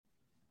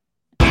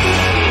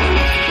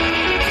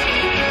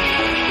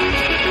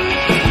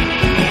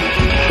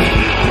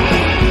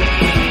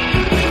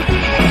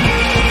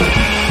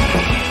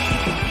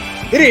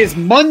It is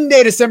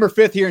Monday, December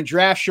 5th here in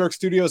Draft Shark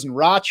Studios in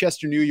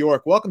Rochester, New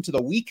York. Welcome to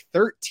the Week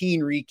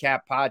 13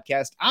 Recap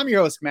Podcast. I'm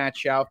your host, Matt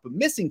Schauf, but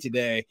missing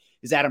today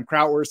is Adam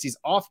Krautwurst. He's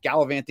off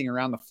gallivanting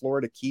around the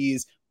Florida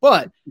Keys,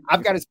 but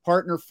I've got his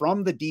partner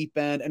from the deep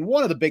end and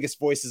one of the biggest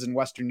voices in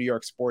Western New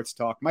York sports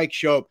talk, Mike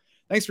Schopp.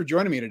 Thanks for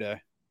joining me today.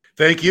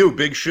 Thank you.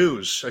 Big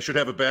shoes. I should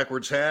have a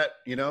backwards hat,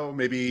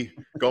 maybe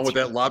going with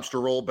that lobster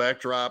roll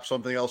backdrop,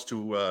 something else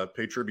to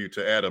pay tribute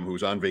to Adam,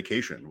 who's on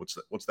vacation.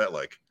 What's that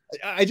like?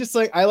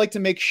 I like to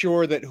make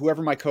sure that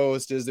whoever my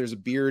co-host is, there's a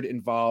beard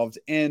involved.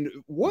 And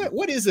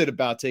what is it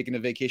about taking a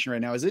vacation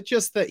right now? Is it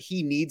just that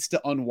he needs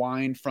to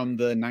unwind from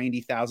the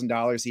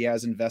 $90,000 he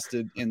has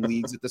invested in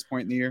leagues at this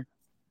point in the year?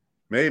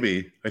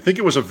 Maybe. I think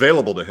it was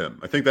available to him.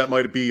 I think that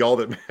might be all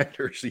that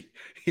matters.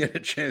 He had a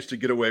chance to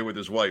get away with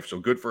his wife, so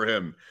good for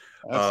him.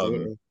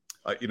 Absolutely.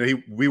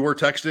 We were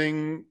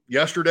texting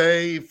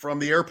yesterday from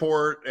the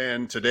airport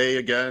and today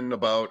again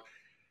about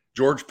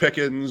George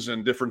Pickens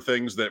and different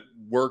things that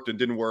worked and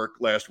didn't work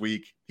last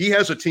week. He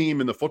has a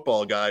team in the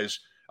football, guys.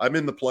 I'm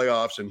in the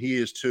playoffs and he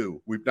is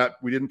too. We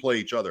didn't play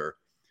each other.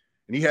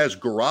 And he has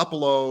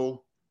Garoppolo,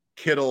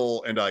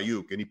 Kittle, and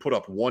Ayuk, and he put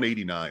up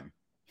 189.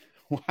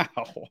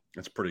 Wow.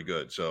 That's pretty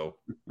good. So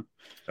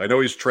I know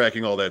he's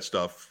tracking all that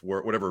stuff,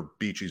 whatever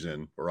beach he's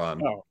in or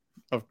on. Oh,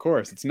 of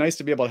course. It's nice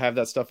to be able to have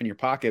that stuff in your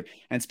pocket.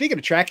 And speaking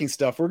of tracking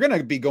stuff, we're going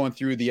to be going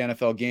through the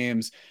NFL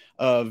games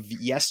of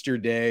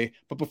yesterday.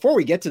 But before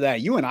we get to that,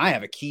 you and I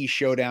have a key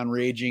showdown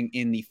raging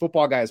in the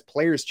Football Guys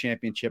Players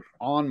Championship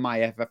on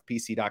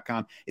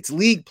myffpc.com. It's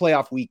league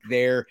playoff week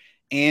there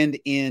and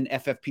in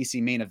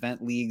FFPC main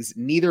event leagues.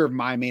 Neither of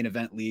my main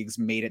event leagues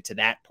made it to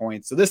that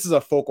point. So this is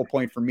a focal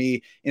point for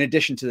me in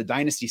addition to the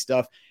dynasty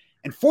stuff.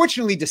 And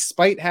fortunately,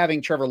 despite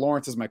having Trevor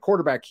Lawrence as my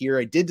quarterback here,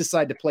 I did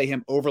decide to play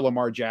him over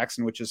Lamar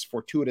Jackson, which is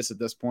fortuitous at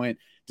this point.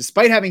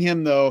 Despite having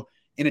him, though,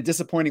 in a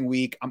disappointing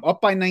week, I'm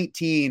up by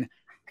 19.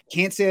 I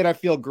can't say that I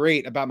feel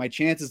great about my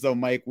chances, though,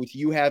 Mike, with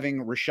you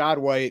having Rachaad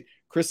White,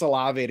 Chris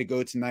Olave to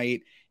go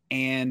tonight.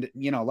 And,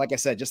 like I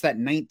said, just that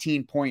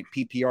 19-point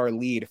PPR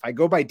lead. If I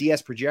go by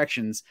DS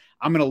projections,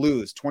 I'm going to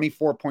lose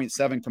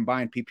 24.7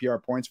 combined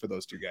PPR points for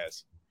those two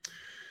guys.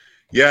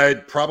 Yeah,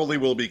 it probably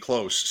will be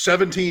close.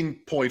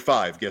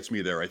 17.5 gets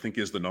me there, I think,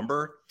 is the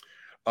number.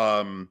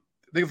 The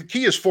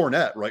key is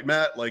Fournette, right,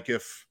 Matt? Like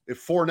if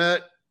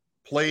Fournette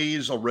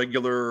plays a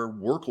regular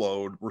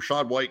workload,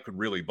 Rachaad White could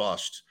really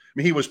bust. I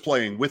mean, he was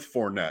playing with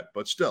Fournette,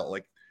 but still,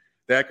 like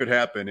that could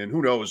happen. And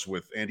who knows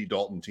with Andy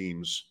Dalton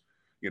teams,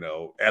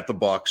 at the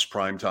Bucs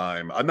prime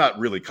time. I'm not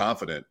really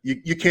confident.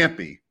 You can't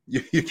be.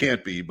 You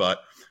can't be. But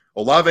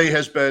Olave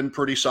has been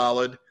pretty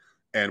solid,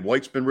 and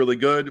White's been really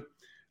good.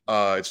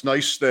 It's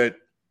nice that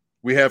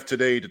we have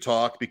today to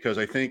talk because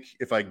I think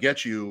if I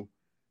get you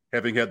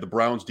having had the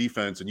Browns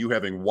defense and you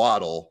having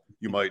Waddle,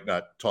 you might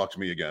not talk to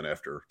me again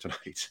after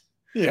tonight.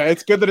 Yeah,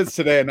 it's good that it's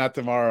today and not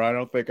tomorrow. I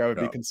don't think I would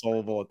be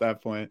consolable at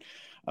that point.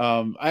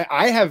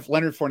 I have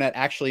Leonard Fournette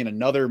actually in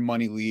another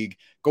money league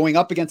going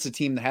up against a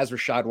team that has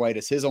Rachaad White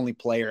as his only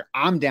player.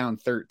 I'm down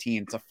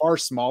 13. It's a far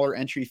smaller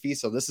entry fee,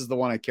 so this is the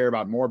one I care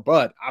about more.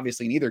 But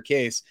obviously, in either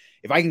case,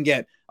 if I can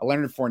get a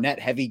Leonard Fournette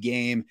heavy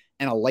game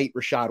and a light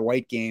Rachaad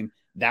White game,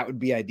 that would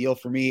be ideal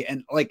for me.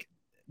 And like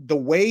the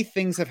way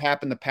things have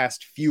happened the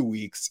past few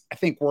weeks, I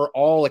think we're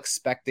all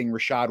expecting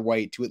Rachaad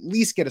White to at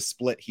least get a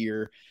split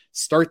here,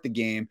 start the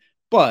game.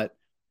 But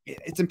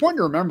it's important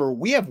to remember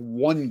we have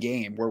one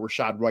game where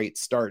Rachaad White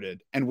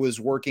started and was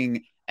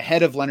working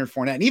ahead of Leonard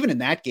Fournette. And even in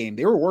that game,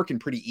 they were working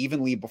pretty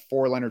evenly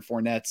before Leonard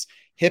Fournette's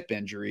hip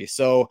injury.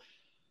 So,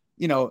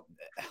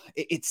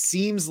 it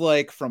seems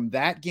like from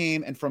that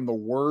game and from the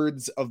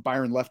words of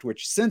Byron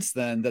Leftwich since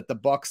then that the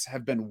Bucs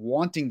have been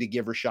wanting to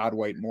give Rachaad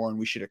White more, and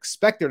we should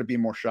expect there to be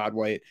more Rachaad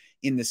White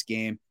in this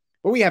game.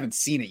 But we haven't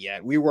seen it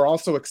yet. We were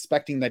also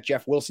expecting that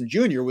Jeff Wilson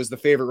Jr. was the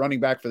favorite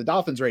running back for the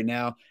Dolphins right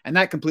now, and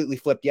that completely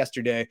flipped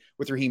yesterday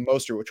with Raheem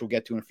Mostert, which we'll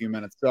get to in a few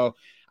minutes. So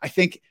I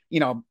think,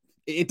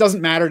 it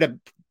doesn't matter to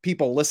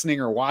people listening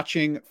or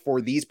watching for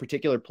these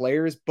particular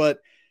players, but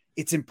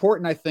it's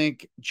important, I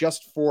think,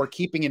 just for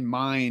keeping in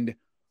mind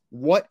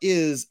what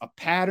is a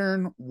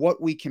pattern,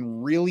 what we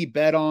can really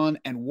bet on,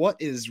 and what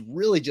is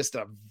really just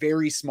a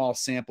very small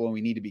sample and we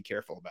need to be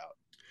careful about.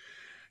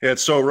 Yeah,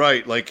 it's so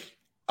right. Like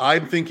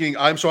I'm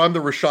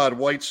the Rachaad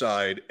White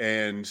side,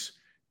 and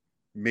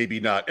maybe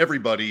not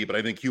everybody, but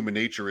I think human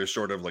nature is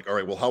sort of like, all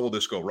right, well, how will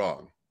this go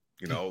wrong?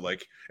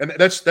 And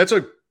that's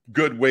a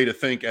good way to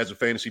think as a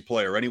fantasy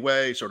player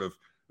anyway, sort of,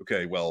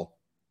 okay, well,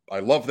 I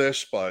love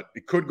this, but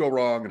it could go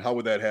wrong. And how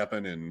would that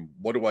happen? And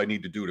what do I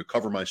need to do to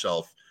cover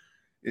myself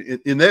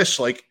in this?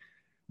 Like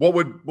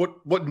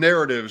what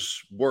narratives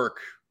work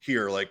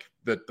here? Like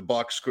that the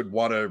Bucs could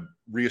want to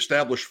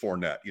reestablish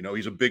Fournette.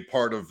 He's a big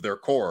part of their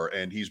core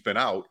and he's been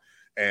out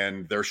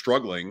and they're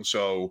struggling.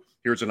 So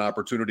here's an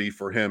opportunity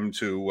for him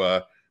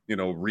to,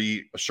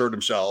 reassert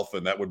himself.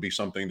 And that would be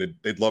something that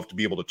they'd love to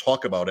be able to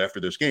talk about after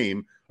this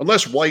game,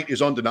 unless White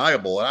is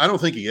undeniable. And I don't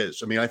think he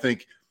is. I mean, I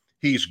think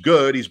he's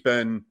good. He's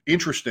been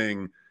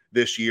interesting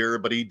this year,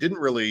 but he didn't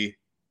really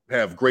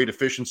have great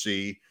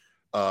efficiency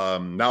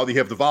Now they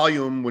have the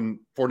volume when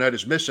Fournette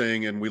is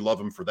missing, and we love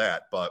him for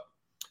that. But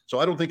so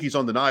I don't think he's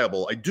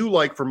undeniable. I do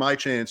like for my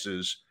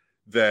chances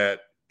that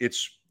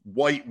it's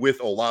White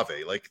with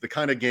Olave, like the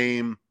kind of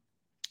game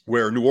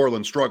where New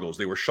Orleans struggles.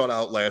 They were shut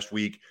out last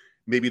week.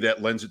 Maybe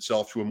that lends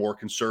itself to a more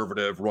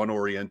conservative,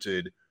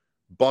 run-oriented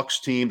Bucks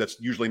team. That's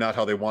usually not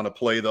how they want to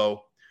play,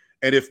 though.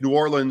 And if New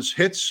Orleans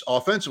hits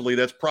offensively,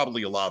 that's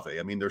probably Olave.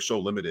 I mean, they're so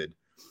limited.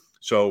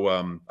 So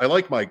I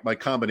like my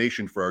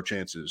combination for our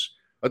chances.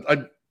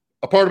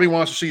 A part of me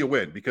wants to see you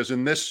win, because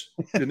in this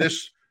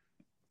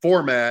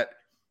format,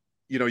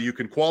 you know, you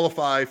can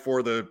qualify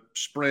for the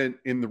sprint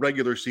in the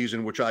regular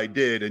season, which I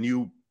did, and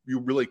you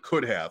really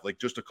could have, like,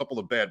 just a couple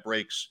of bad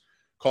breaks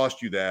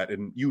cost you that,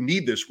 and you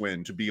need this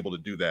win to be able to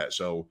do that.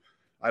 So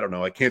I don't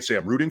know. I can't say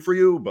I'm rooting for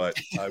you, but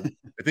I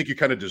think you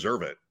kind of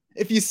deserve it.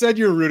 If you said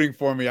you were rooting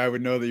for me, I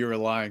would know that you were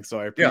lying. So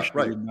I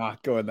appreciate you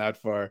not going that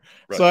far.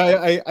 Right.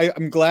 So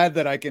I'm glad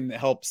that I can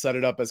help set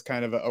it up as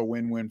kind of a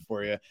win-win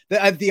for you.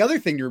 The other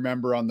thing to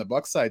remember on the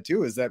Bucs side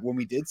too is that when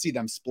we did see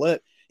them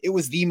split, it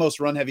was the most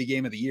run-heavy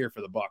game of the year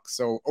for the Bucs.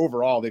 So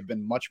overall, they've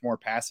been much more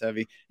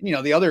pass-heavy. And, you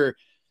know, the other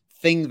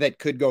thing that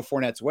could go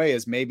Fournette's way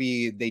is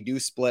maybe they do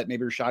split.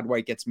 Maybe Rachaad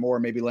White gets more.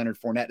 Maybe Leonard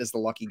Fournette is the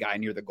lucky guy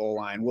near the goal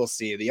line. We'll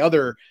see. The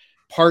other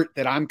part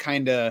that I'm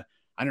kind of,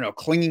 I don't know,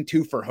 clinging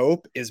to for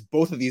hope is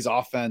both of these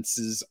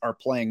offenses are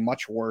playing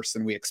much worse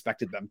than we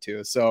expected them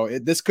to. So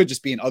this could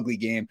just be an ugly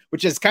game,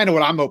 which is kind of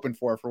what I'm hoping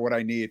for what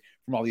I need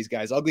from all these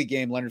guys. Ugly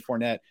game. Leonard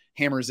Fournette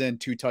hammers in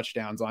 2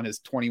 touchdowns on his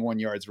 21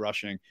 yards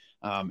rushing.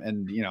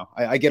 And, you know,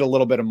 I get a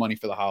little bit of money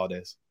for the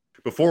holidays.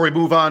 Before we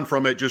move on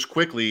from it, just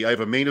quickly, I have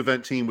a main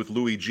event team with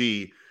Louis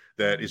G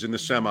that is in the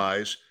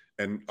semis,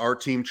 and our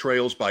team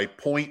trails by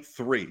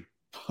 0.3.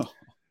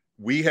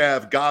 We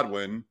have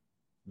Godwin.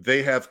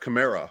 They have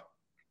Kamara.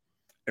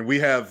 And we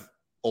have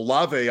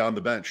Olave on the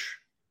bench.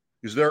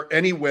 Is there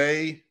any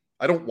way?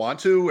 I don't want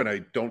to, and I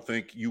don't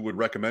think you would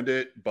recommend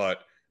it,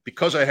 but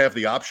because I have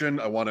the option,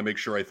 I want to make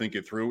sure I think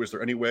it through. Is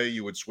there any way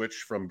you would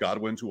switch from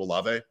Godwin to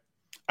Olave?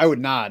 I would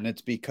not, and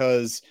it's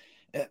because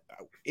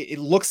it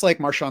looks like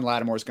Marshawn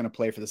Lattimore is going to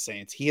play for the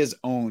Saints. He has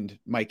owned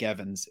Mike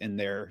Evans in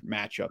their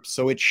matchups,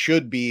 so it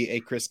should be a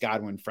Chris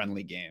Godwin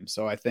friendly game.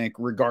 So I think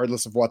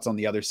regardless of what's on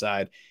the other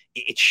side,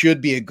 it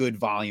should be a good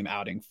volume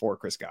outing for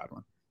Chris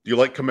Godwin. Do you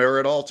like Kamara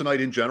at all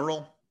tonight in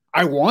general?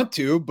 I want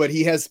to, but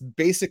he has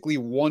basically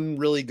one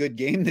really good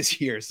game this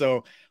year.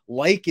 So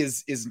like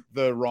is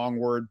the wrong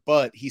word,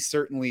 but he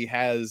certainly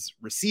has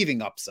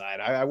receiving upside.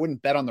 I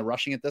wouldn't bet on the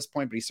rushing at this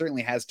point, but he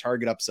certainly has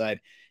target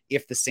upside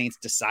if the Saints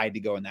decide to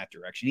go in that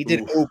direction. He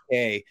did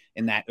okay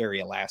in that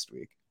area last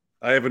week.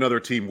 I have another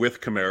team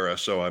with Kamara,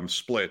 so I'm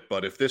split.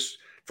 But if this,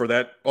 for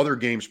that other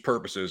game's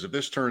purposes, if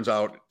this turns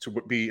out to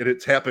be, and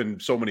it's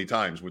happened so many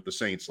times with the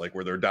Saints, like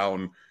where they're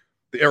down,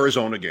 the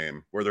Arizona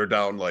game, where they're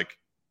down like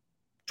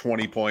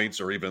 20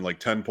 points or even like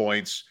 10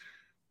 points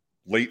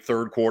late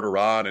third quarter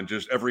on, and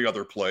just every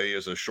other play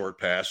is a short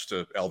pass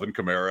to Alvin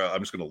Kamara, I'm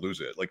just going to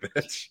lose it. Like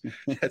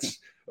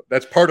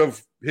that's part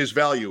of his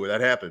value when that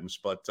happens.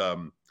 But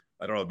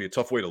I don't know, it'd be a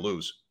tough way to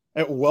lose.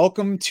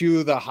 Welcome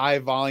to the high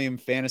volume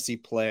fantasy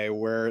play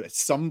where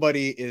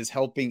somebody is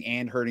helping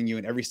and hurting you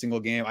in every single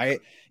game.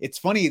 It's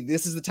funny.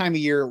 This is the time of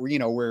year where, you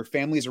know, where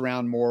families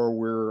around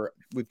more,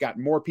 we've got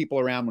more people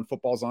around when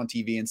football's on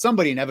TV, and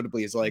somebody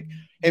inevitably is like,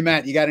 "Hey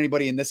Matt, you got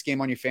anybody in this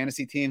game on your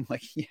fantasy team?"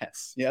 Like,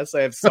 yes,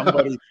 I have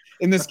somebody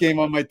in this game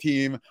on my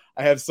team.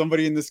 I have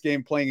somebody in this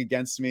game playing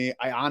against me.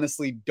 I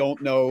honestly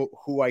don't know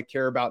who I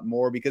care about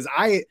more, because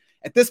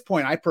at this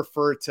point, I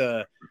prefer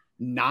to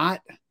not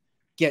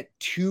get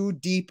too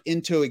deep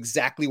into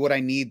exactly what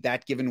I need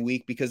that given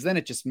week, because then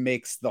it just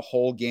makes the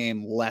whole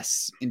game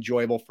less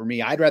enjoyable for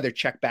me. I'd rather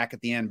check back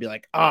at the end and be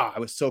like, I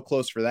was so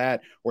close for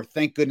that, or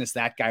thank goodness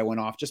that guy went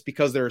off, just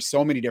because there are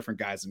so many different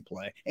guys in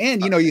play.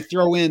 And, you know, you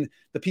throw in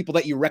the people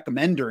that you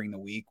recommend during the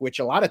week, which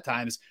a lot of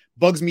times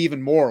bugs me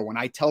even more when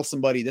I tell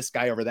somebody this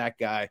guy over that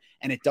guy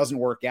and it doesn't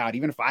work out.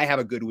 Even if I have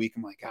a good week,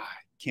 I'm like, I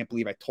can't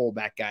believe I told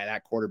that guy,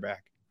 that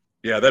quarterback.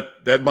 Yeah,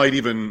 that might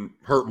even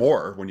hurt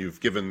more when you've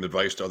given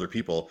advice to other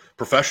people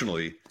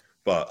professionally.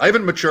 But I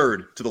haven't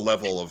matured to the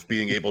level of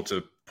being able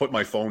to put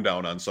my phone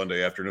down on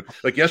Sunday afternoon.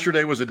 Like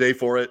yesterday was a day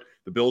for it.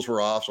 The Bills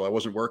were off, so I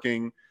wasn't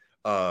working.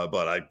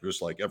 But I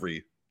was like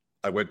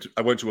I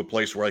went to a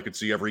place where I could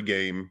see every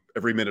game,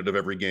 every minute of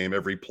every game,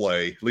 every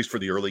play, at least for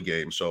the early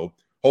game. So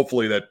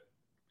hopefully that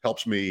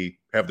helps me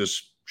have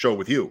this show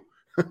with you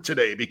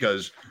today,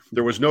 because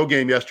there was no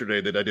game yesterday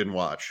that I didn't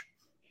watch.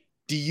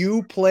 Do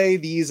you play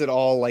these at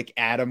all, like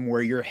Adam,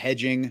 where you're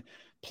hedging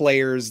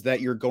players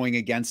that you're going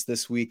against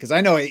this week? Because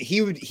I know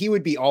he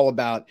would be all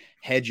about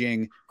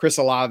hedging Chris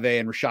Olave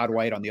and Rachaad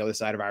White on the other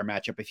side of our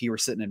matchup if he were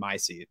sitting in my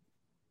seat.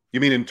 You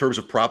mean in terms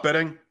of prop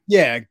betting?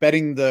 Yeah,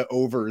 betting the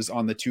overs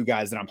on the two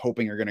guys that I'm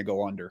hoping are going to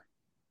go under.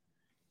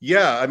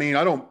 Yeah, I mean,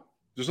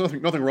 there's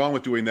nothing wrong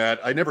with doing that.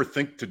 I never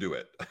think to do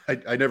it.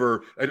 I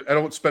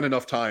don't spend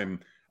enough time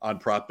on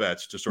prop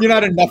bets to sort You're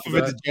of. You're not enough of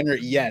a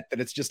degenerate yet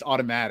that it's just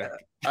automatic.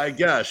 I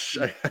guess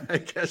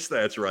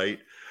that's right.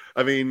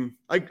 I mean,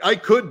 I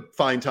could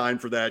find time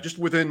for that just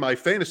within my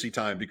fantasy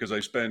time because I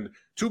spend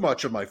too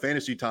much of my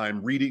fantasy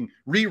time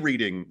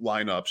rereading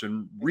lineups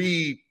and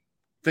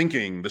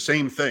rethinking the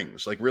same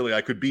things. Like really,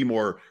 I could be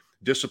more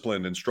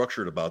disciplined and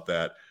structured about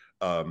that.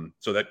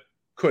 So that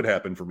could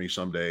happen for me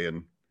someday,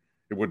 and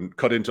it wouldn't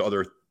cut into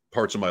other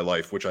parts of my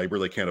life, which I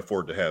really can't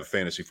afford to have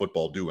fantasy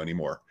football do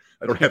anymore.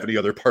 I don't have any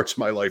other parts of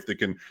my life that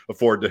can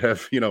afford to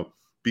have,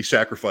 be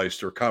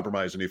sacrificed or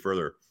compromised any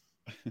further.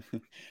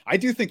 I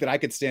do think that I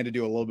could stand to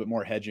do a little bit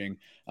more hedging,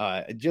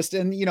 just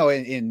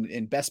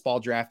in best ball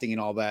drafting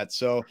and all that.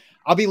 So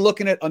I'll be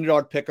looking at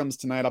underdog pick'ems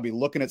tonight. I'll be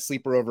looking at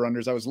sleeper over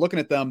unders. I was looking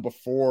at them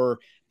before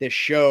this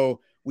show.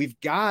 We've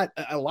got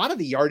a lot of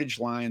the yardage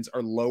lines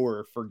are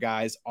lower for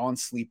guys on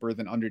sleeper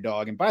than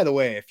underdog. And by the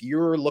way, if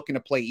you're looking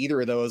to play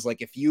either of those,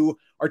 like if you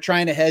are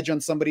trying to hedge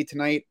on somebody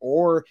tonight,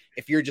 or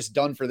if you're just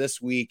done for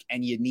this week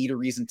and you need a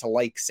reason to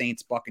like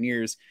Saints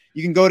Buccaneers,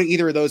 you can go to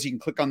either of those. You can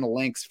click on the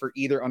links for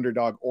either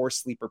underdog or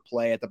sleeper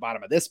play at the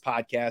bottom of this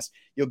podcast.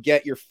 You'll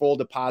get your full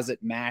deposit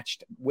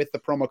matched with the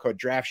promo code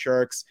Draft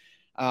Sharks.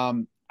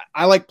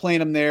 I like playing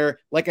them there.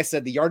 Like I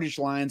said, the yardage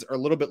lines are a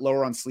little bit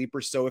lower on sleeper.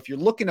 So if you're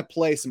looking to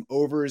play some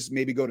overs,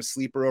 maybe go to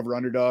sleeper over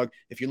underdog.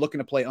 If you're looking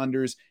to play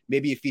unders,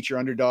 maybe you feature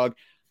underdog.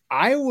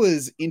 I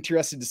was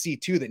interested to see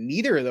too that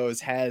neither of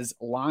those has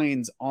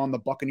lines on the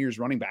Buccaneers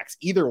running backs,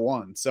 either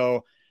one.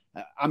 So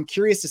I'm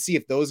curious to see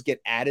if those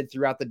get added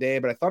throughout the day,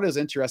 but I thought it was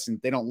interesting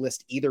that they don't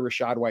list either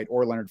Rachaad White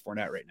or Leonard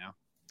Fournette right now.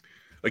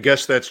 I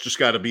guess that's just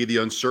got to be the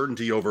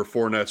uncertainty over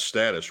Fournette's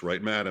status,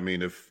 right, Matt? I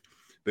mean, if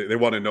they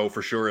want to know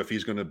for sure if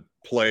he's going to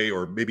play,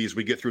 or maybe as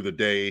we get through the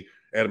day,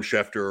 Adam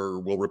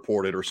Schefter will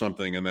report it or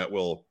something, and that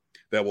will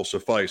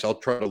suffice. I'll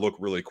try to look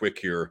really quick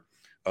here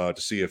to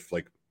see if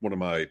like one of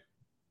my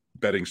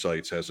betting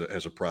sites has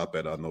a prop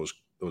bet on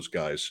those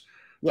guys.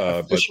 Yeah,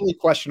 officially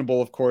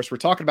questionable, of course. We're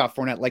talking about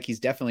Fournette like he's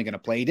definitely going to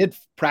play. He did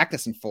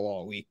practice in full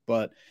all week,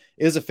 but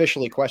it is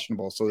officially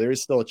questionable, so there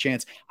is still a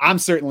chance. I'm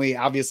certainly,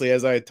 obviously,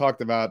 as I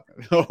talked about,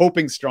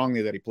 hoping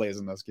strongly that he plays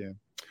in this game.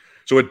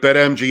 So at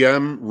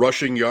BetMGM,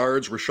 rushing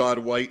yards, Rachaad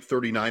White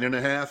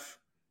 39.5,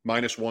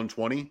 minus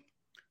 120.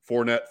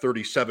 Fournette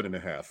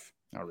 37.5.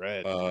 All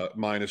right.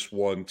 Minus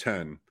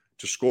 110.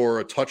 To score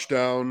a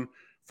touchdown,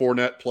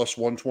 Fournette plus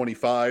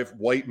 125,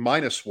 White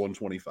minus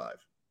 125.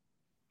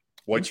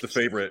 White's the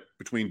favorite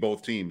between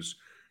both teams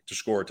to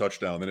score a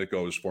touchdown. Then it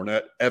goes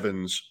Fournette,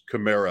 Evans,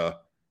 Kamara,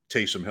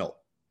 Taysom Hill.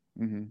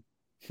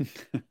 Mm-hmm.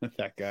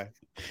 That guy.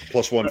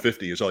 Plus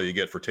 150 is all you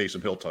get for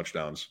Taysom Hill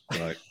touchdowns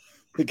tonight.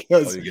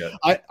 Because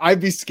I'd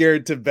be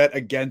scared to bet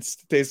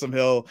against Taysom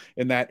Hill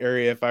in that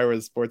area if I were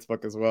the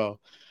sportsbook as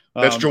well.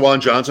 That's Juwan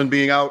Johnson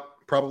being out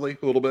probably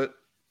a little bit.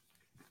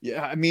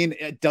 Yeah, I mean,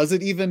 does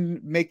it even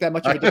make that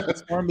much of a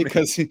difference for him?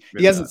 Because he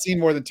hasn't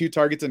seen more than 2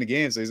 targets in a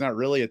game, so he's not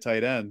really a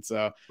tight end.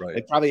 So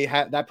It probably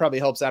that probably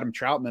helps Adam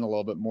Troutman a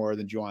little bit more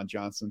than Juwan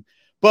Johnson.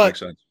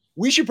 But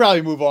we should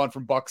probably move on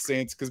from Bucs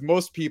Saints because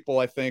most people,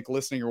 I think,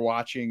 listening or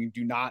watching,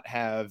 do not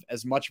have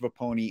as much of a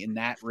pony in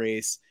that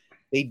race.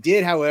 They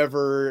did,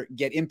 however,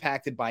 get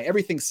impacted by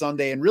everything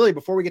Sunday. And really,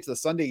 before we get to the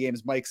Sunday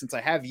games, Mike, since I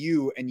have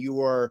you and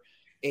you are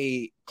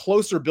a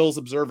closer Bills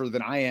observer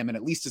than I am, and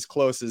at least as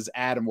close as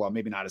Adam, well,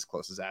 maybe not as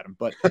close as Adam,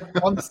 but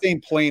on the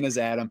same plane as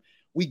Adam,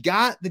 we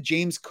got the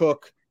James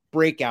Cook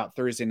breakout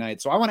Thursday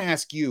night. So I want to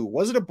ask you,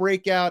 was it a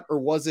breakout or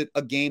was it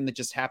a game that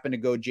just happened to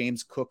go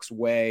James Cook's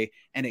way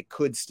and it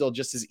could still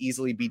just as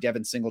easily be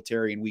Devin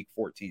Singletary in week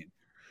 14?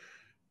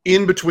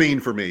 In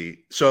between for me.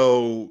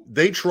 So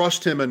they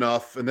trust him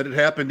enough, and then it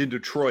happened in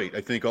Detroit,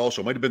 I think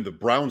also. It might have been the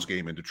Browns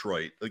game in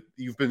Detroit. Like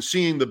you've been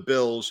seeing the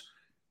Bills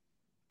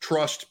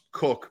trust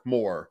Cook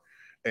more.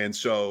 And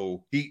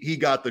so he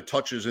got the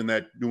touches in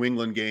that New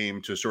England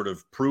game to sort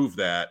of prove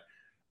that.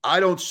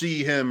 I don't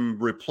see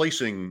him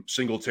replacing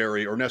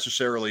Singletary or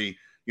necessarily,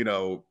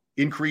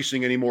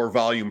 increasing any more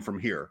volume from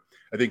here.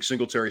 I think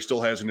Singletary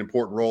still has an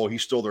important role.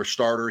 He's still their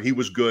starter. He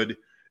was good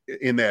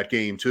in that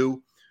game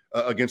too.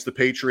 Against the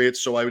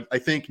Patriots. So I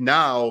think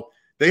now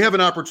they have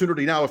an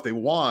opportunity now if they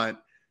want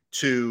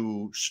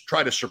to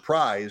try to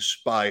surprise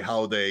by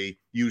how they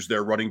use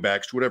their running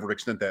backs to whatever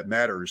extent that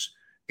matters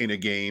in a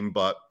game.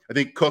 But I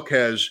think Cook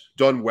has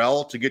done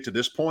well to get to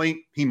this point.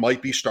 He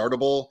might be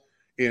startable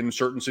in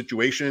certain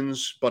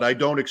situations, but I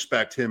don't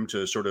expect him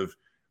to sort of,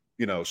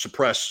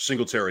 suppress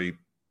Singletary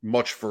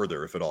much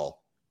further, if at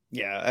all.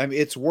 Yeah, I mean,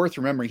 it's worth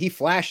remembering. He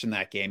flashed in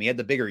that game. He had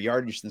the bigger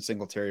yardage than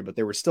Singletary, but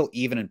they were still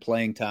even in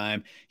playing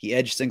time. He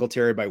edged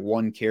Singletary by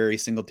 1 carry.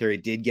 Singletary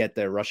did get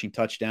the rushing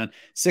touchdown,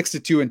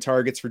 6-2 in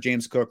targets for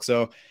James Cook.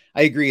 So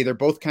I agree. They're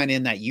both kind of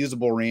in that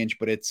usable range,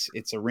 but it's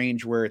a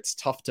range where it's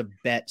tough to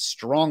bet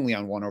strongly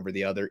on one over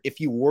the other. If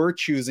you were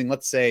choosing,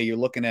 let's say you're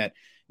looking at,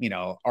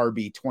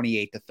 RB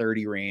 28 to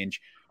 30 range,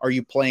 are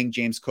you playing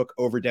James Cook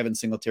over Devin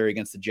Singletary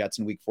against the Jets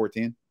in week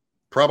 14?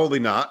 Probably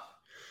not.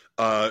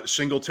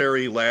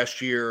 Singletary last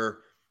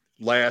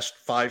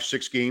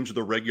 5-6 games of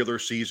the regular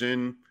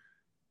season.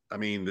 I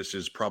mean, this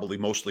is probably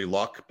mostly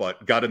luck,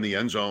 but got in the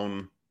end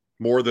zone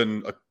more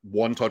than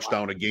 1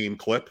 touchdown a game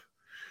clip.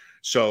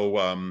 So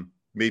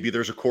maybe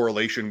there's a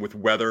correlation with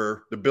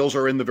whether the Bills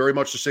are in the very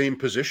much the same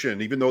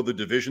position, even though the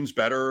division's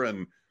better.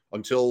 And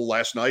until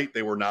last night,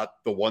 they were not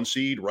the 1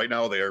 seed. Right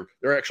now, they're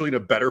actually in a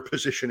better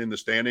position in the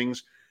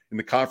standings, in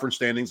the conference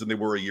standings, than they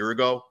were a year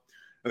ago.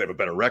 And they have a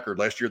better record.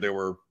 Last year, they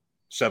were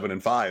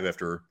 7-5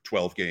 after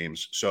 12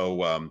 games.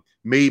 So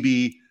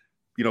maybe,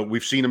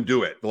 we've seen them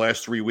do it the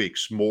last 3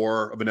 weeks,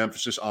 more of an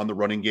emphasis on the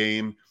running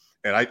game.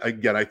 And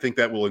I think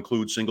that will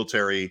include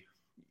Singletary.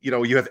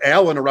 You have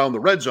Allen around the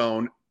red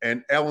zone,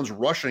 and Allen's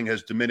rushing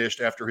has diminished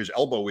after his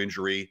elbow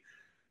injury.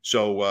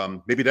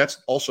 So maybe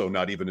that's also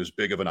not even as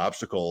big of an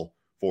obstacle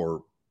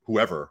for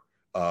whoever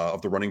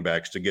of the running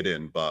backs to get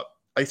in. But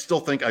I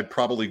still think I'd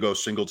probably go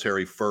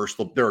Singletary first.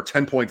 They're a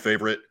 10-point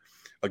favorite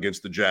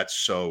against the Jets,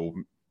 so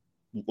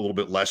a little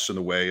bit less in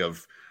the way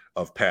of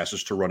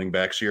passes to running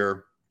backs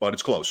here, but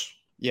it's close.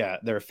 Yeah,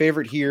 they're a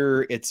favorite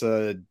here. It's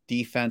a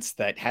defense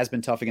that has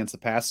been tough against the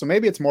pass, so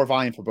maybe it's more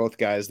volume for both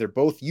guys. They're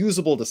both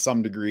usable to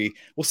some degree.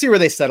 We'll see where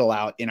they settle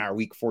out in our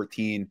Week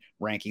 14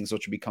 rankings,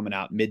 which will be coming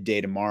out midday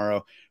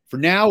tomorrow. For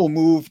now, we'll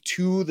move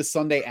to the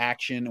Sunday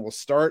action. We'll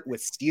start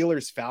with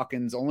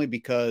Steelers-Falcons only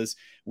because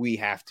we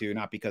have to,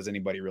 not because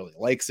anybody really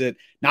likes it.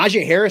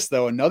 Najee Harris,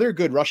 though, another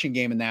good rushing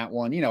game in that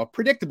one.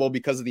 Predictable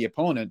because of the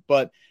opponent,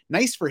 but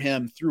nice for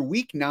him through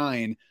Week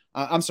 9.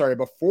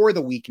 Before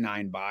the Week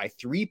 9 bye,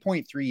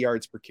 3.3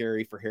 yards per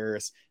carry for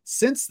Harris.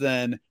 Since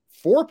then,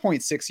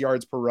 4.6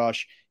 yards per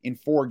rush in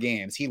 4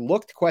 games. He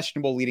looked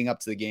questionable leading up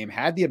to the game,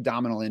 had the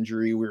abdominal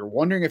injury. We were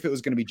wondering if it was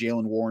going to be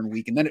Jaylen Warren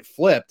week, and then it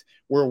flipped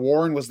where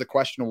Warren was the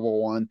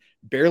questionable one,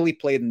 barely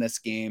played in this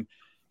game.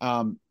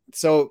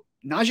 So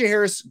Najee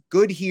Harris,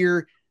 good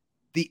here.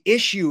 The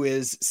issue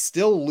is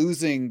still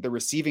losing the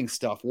receiving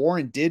stuff.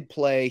 Warren did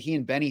play. He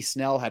and Benny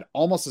Snell had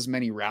almost as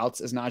many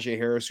routes as Najee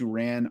Harris, who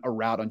ran a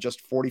route on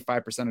just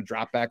 45% of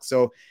dropbacks.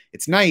 So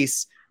it's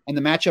nice. And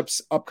the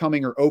matchups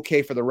upcoming are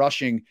okay for the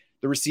rushing.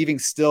 The receiving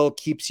still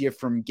keeps you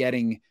from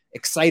getting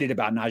excited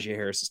about Najee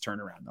Harris's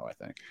turnaround, though, I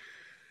think.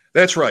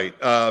 That's right.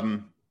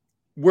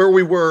 Where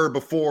we were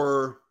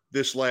before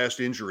this last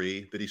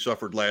injury that he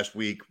suffered last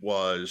week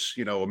was,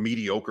 a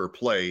mediocre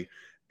play.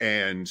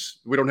 And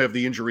we don't have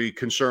the injury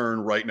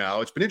concern right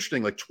now. It's been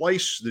interesting, like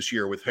twice this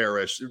year with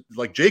Harris,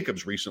 like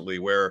Jacobs recently,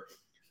 where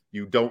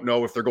you don't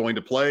know if they're going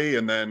to play.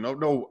 And then, oh,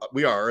 no,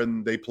 we are.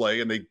 And they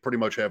play and they pretty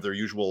much have their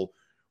usual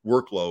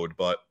workload.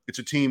 But it's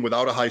a team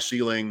without a high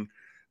ceiling.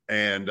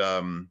 And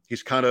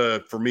he's kind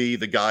of, for me,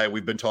 the guy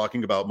we've been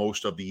talking about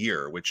most of the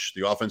year, which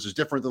the offense is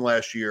different than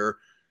last year.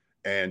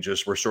 And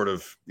just we're sort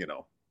of,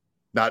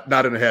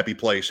 not in a happy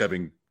place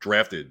having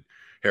drafted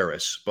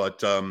Harris.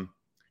 But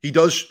he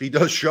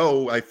does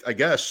show, I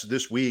guess,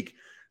 this week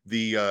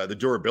the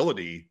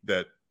durability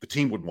that the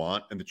team would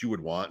want and that you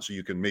would want, so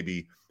you can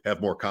maybe have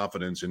more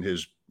confidence in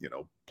his,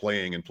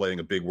 playing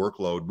a big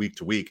workload week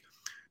to week.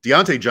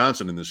 Deontay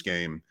Johnson in this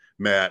game,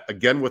 Matt,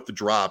 again with the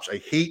drops. I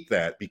hate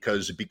that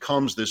because it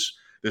becomes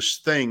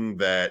this thing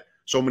that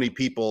so many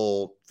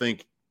people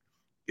think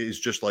is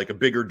just like a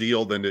bigger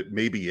deal than it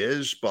maybe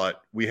is.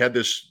 But we had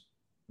this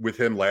with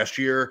him last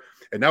year,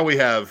 and now we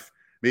have,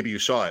 maybe you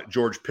saw it,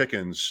 George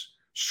Pickens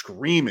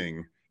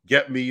screaming,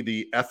 "Get me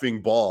the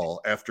effing ball,"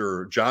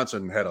 after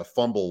Johnson had a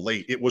fumble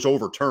late. It was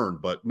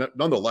overturned, but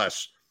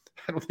nonetheless,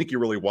 I don't think you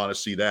really want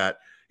to see that.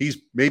 He's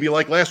maybe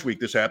like last week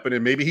this happened,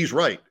 and maybe he's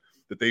right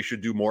that they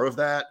should do more of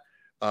that.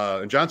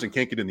 And Johnson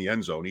can't get in the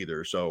end zone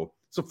either. So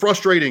it's a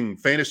frustrating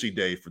fantasy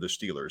day for the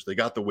Steelers. They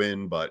got the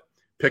win, but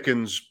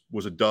Pickens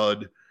was a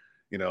dud.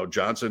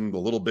 Johnson a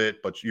little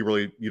bit, but you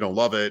don't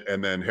love it.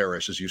 And then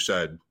Harris, as you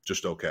said,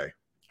 just okay.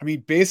 I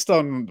mean, based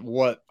on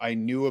what I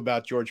knew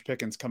about George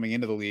Pickens coming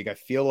into the league, I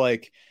feel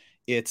like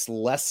it's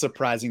less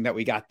surprising that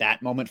we got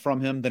that moment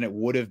from him than it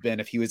would have been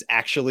if he was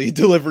actually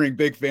delivering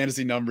big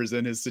fantasy numbers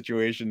in his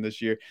situation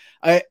this year.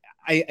 I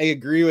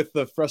agree with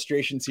the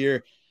frustrations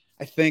here.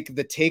 I think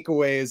the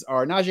takeaways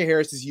are Najee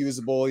Harris is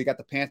usable. You got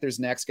the Panthers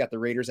next, got the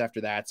Raiders after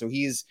that. So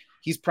he's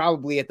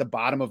probably at the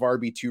bottom of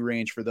RB2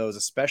 range for those,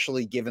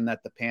 especially given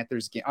that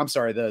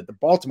the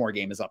Baltimore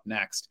game is up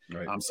next.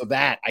 Right. So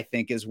that I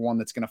think is one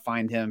that's going to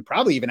find him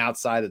probably even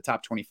outside the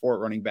top 24 at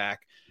running back,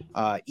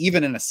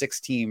 even in a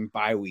 6-team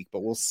bye week.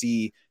 But we'll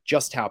see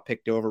just how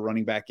picked over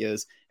running back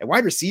is. At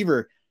wide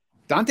receiver,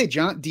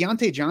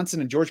 Deontay Johnson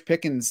and George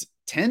Pickens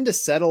tend to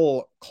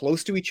settle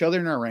close to each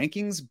other in our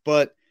rankings,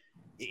 but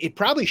it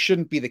probably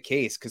shouldn't be the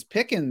case because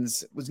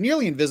Pickens was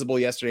nearly invisible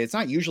yesterday. It's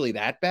not usually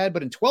that bad,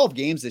 but in 12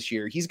 games this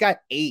year, he's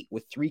got 8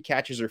 with 3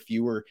 catches or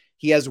fewer.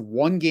 He has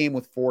 1 game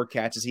with 4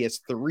 catches. He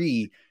has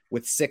 3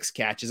 with 6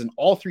 catches, and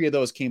all 3 of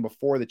those came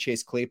before the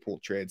Chase Claypool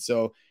trade.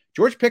 So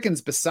George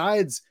Pickens,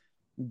 besides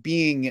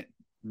being,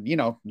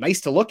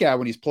 nice to look at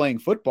when he's playing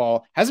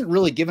football, hasn't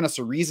really given us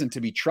a reason to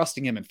be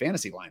trusting him in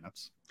fantasy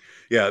lineups.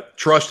 Yeah,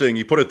 trusting,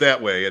 you put it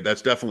that way.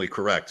 That's definitely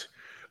correct.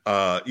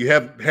 You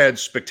have had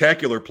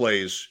spectacular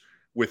plays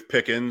with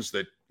Pickens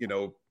that,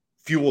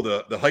 fuel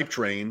the hype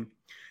train.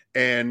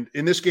 And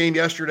in this game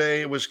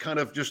yesterday, it was kind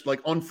of just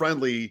like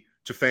unfriendly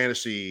to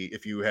fantasy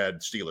if you had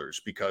Steelers,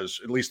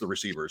 because at least the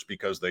receivers,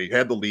 because they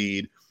had the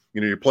lead.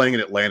 You're playing an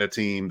Atlanta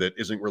team that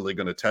isn't really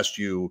going to test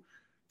you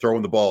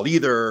throwing the ball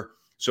either.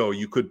 So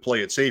you could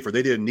play it safer.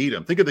 They didn't need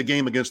him. Think of the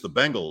game against the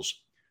Bengals.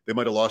 They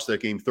might have lost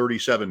that game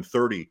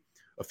 37-30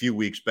 a few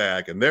weeks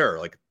back. And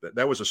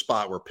that was a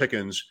spot where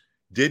Pickens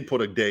did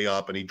put a day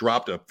up and he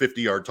dropped a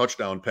 50-yard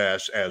touchdown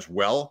pass as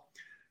well.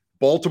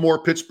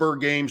 Baltimore, Pittsburgh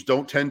games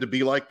don't tend to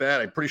be like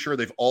that. I'm pretty sure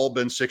they've all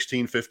been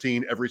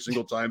 16-15 every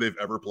single time they've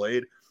ever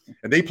played.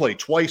 And they play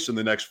twice in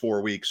the next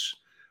 4 weeks.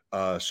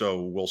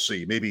 So we'll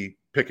see. Maybe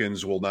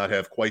Pickens will not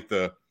have quite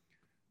the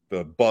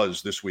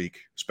buzz this week,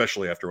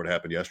 especially after what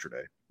happened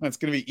yesterday. It's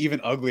going to be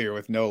even uglier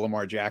with no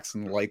Lamar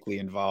Jackson likely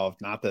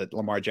involved. Not that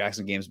Lamar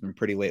Jackson game's been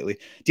pretty lately.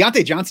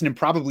 Deontay Johnson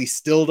probably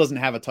still doesn't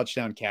have a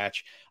touchdown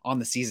catch on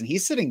the season.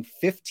 He's sitting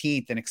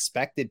 15th in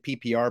expected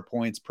PPR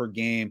points per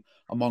game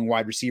among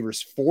wide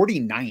receivers,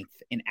 49th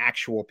in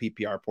actual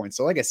PPR points.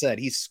 So like I said,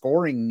 he's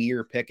scoring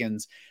near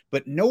Pickens,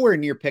 but nowhere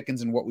near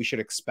Pickens in what we should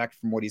expect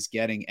from what he's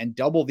getting, and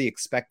double the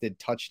expected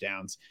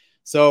touchdowns.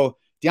 So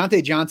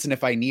Deontay Johnson,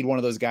 if I need one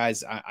of those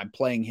guys, I'm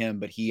playing him,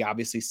 but he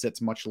obviously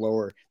sits much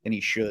lower than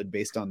he should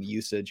based on the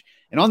usage.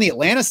 And on the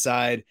Atlanta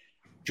side,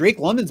 Drake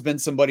London's been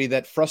somebody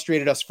that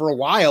frustrated us for a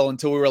while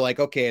until we were like,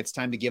 okay, it's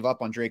time to give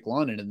up on Drake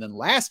London. And then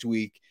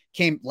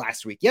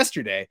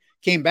yesterday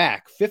came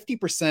back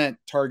 50%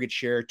 target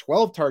share,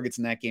 12 targets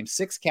in that game,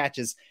 6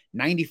 catches,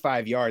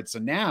 95 yards. So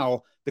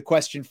now the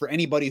question for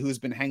anybody who's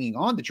been hanging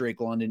on to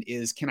Drake London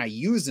is, can I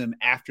use him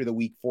after the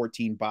week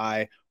 14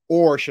 bye,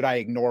 or should I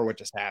ignore what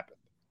just happened?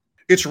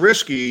 It's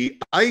risky.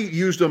 I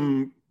used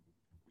him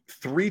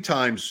 3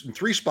 times in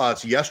 3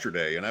 spots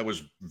yesterday, and I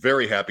was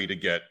very happy to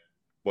get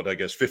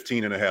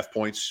 15.5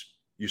 points,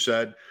 you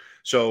said.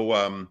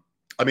 So,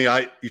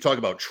 you talk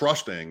about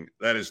trusting.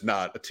 That is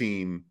not a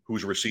team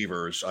whose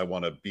receivers I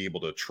want to be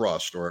able to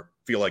trust or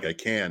feel like I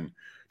can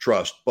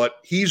trust. But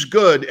he's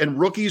good, and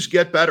rookies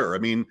get better. I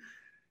mean,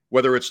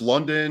 whether it's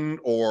London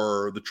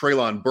or the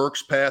Treylon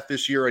Burks path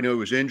this year, I know he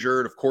was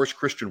injured. Of course,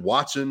 Christian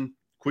Watson,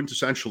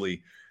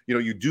 quintessentially,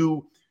 you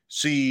do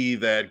see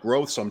that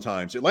growth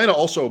sometimes. Atlanta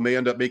also may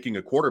end up making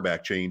a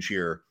quarterback change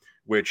here,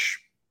 which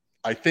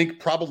I think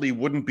probably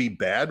wouldn't be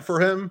bad for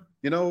him.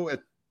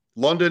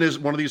 London is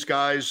one of these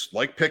guys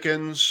like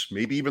Pickens,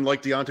 maybe even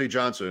like Deontay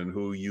Johnson,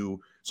 who you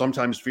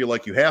sometimes feel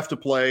like you have to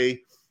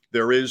play.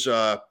 There is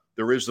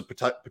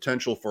the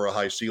potential for a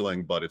high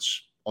ceiling, but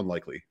it's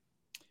unlikely.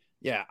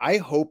 Yeah, I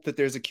hope that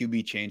there's a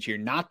QB change here,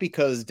 not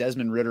because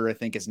Desmond Ridder, I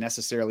think, is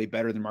necessarily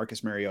better than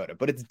Marcus Mariota,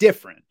 but it's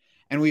different.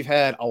 And we've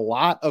had a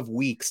lot of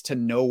weeks to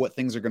know what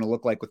things are going to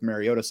look like with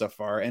Mariota so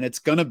far. And it's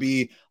going to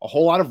be a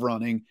whole lot of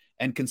running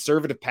and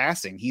conservative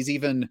passing. He's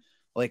even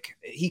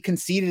he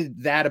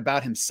conceded that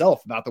about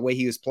himself, about the way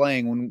he was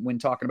playing when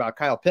talking about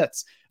Kyle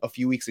Pitts a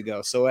few weeks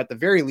ago. So at the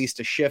very least,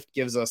 a shift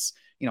gives us,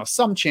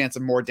 some chance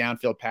of more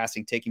downfield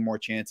passing, taking more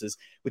chances.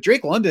 With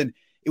Drake London,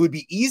 it would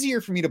be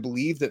easier for me to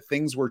believe that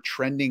things were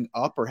trending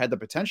up or had the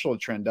potential to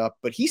trend up,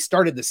 but he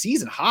started the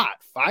season hot.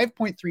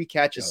 5.3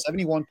 catches,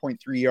 71.3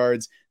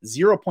 yards,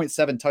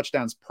 0.7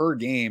 touchdowns per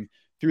game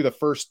through the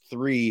first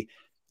 3.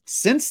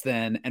 Since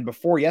then, and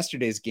before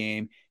yesterday's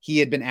game, he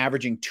had been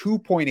averaging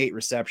 2.8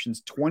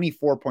 receptions,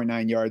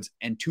 24.9 yards,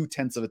 and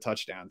 0.2 of a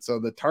touchdown. So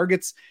the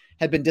targets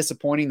had been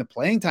disappointing. The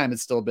playing time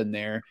has still been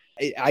there.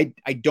 I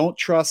don't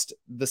trust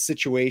the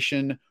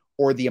situation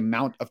or the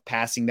amount of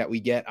passing that we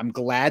get. I'm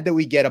glad that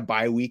we get a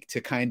bye week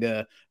to kind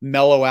of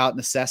mellow out and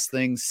assess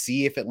things,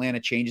 see if Atlanta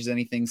changes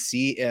anything,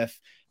 see if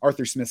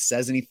Arthur Smith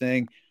says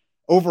anything.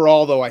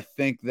 Overall, though, I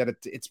think that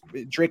it's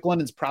Drake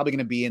London's probably going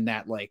to be in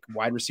that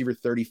wide receiver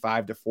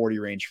 35 to 40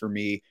 range for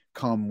me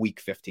come week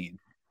 15.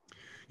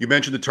 You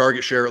mentioned the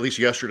target share, at least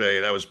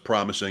yesterday. That was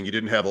promising.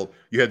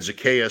 You had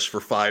Zacchaeus for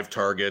 5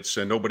 targets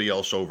and nobody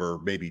else over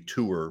maybe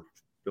 2 or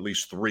at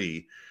least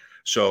 3.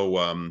 So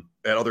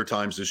at other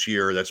times this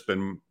year, that's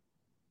been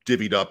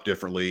divvied up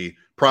differently.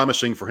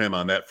 Promising for him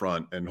on that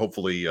front, and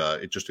hopefully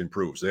it just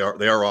improves. They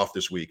are off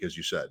this week, as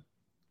you said.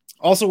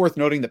 Also worth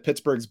noting that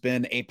Pittsburgh's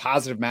been a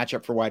positive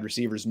matchup for wide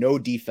receivers. No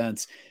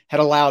defense had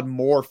allowed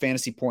more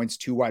fantasy points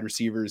to wide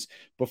receivers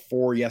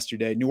before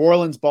yesterday. New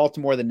Orleans,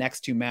 Baltimore, the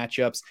next 2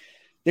 matchups,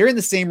 they're in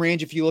the same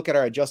range if you look at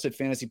our adjusted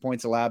fantasy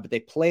points allowed, but they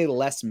play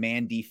less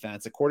man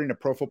defense. According to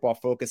Pro Football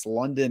Focus,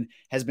 London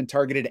has been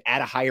targeted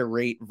at a higher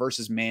rate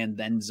versus man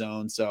than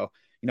zone. So,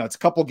 it's a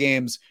couple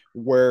games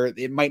where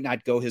it might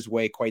not go his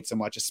way quite so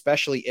much,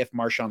 especially if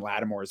Marshawn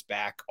Lattimore is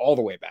back, all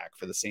the way back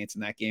for the Saints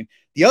in that game.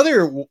 The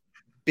other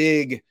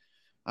big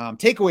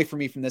takeaway for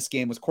me from this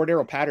game was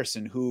Cordero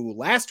Patterson, who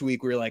last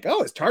week we were like,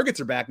 oh, his targets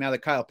are back now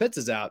that Kyle Pitts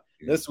is out.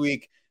 This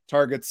week,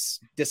 targets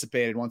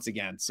dissipated once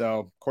again.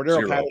 So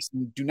Cordero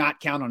Patterson, do not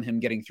count on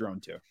him getting thrown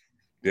to.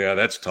 Yeah,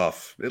 that's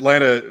tough.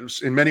 Atlanta,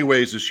 in many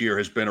ways this year,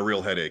 has been a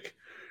real headache.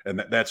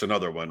 And that's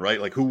another one, right?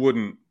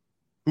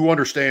 Who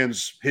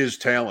understands his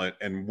talent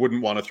and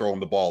wouldn't want to throw him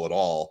the ball at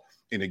all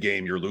in a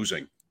game you're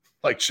losing?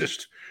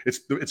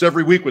 It's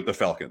every week with the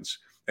Falcons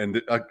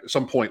and at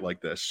some point like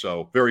this.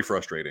 So very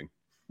frustrating.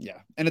 Yeah.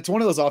 And it's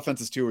one of those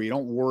offenses too, where you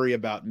don't worry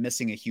about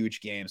missing a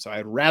huge game. So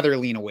I'd rather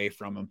lean away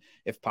from them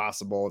if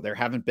possible. There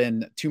haven't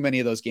been too many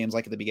of those games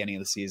like at the beginning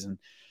of the season.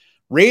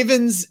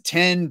 Ravens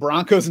 10,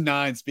 Broncos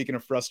 9. Speaking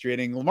of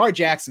frustrating, Lamar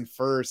Jackson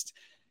first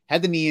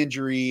had the knee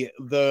injury.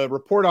 The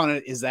report on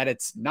it is that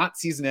it's not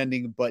season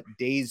ending, but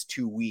days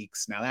 2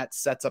 weeks. Now that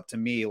sets up to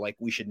me like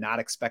we should not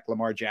expect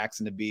Lamar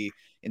Jackson to be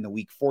in the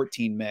week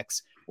 14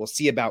 mix. We'll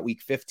see about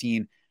week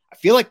 15. I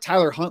feel like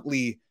Tyler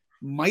Huntley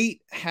might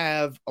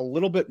have a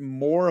little bit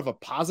more of a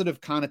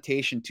positive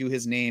connotation to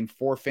his name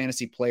for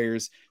fantasy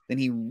players than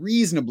he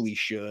reasonably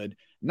should.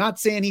 Not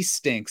saying he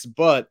stinks,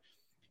 but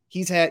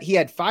he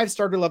had 5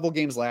 starter level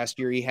games last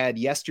year. He had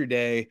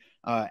yesterday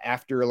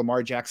after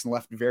Lamar Jackson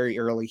left very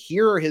early.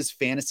 Here are his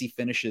fantasy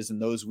finishes in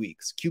those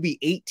weeks: QB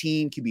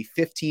 18, QB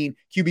 15,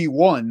 QB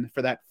 1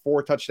 for that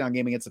 4 touchdown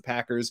game against the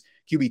Packers,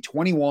 QB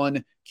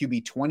 21,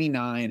 QB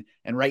 29,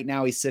 and right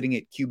now he's sitting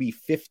at QB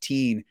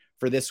 15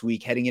 for this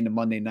week heading into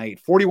Monday night.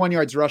 41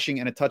 yards rushing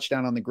and a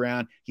touchdown on the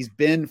ground. He's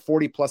been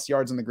 40 plus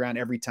yards on the ground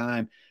every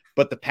time,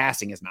 but the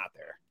passing is not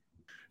there.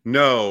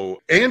 No,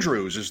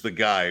 Andrews is the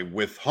guy.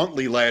 With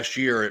Huntley last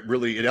year,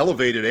 it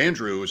elevated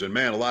Andrews, and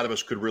man, a lot of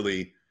us could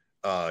really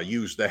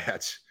use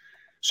that.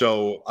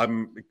 So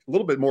I'm a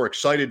little bit more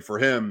excited for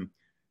him.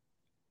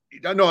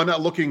 No, I'm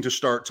not looking to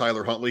start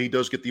Tyler Huntley. He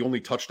does get the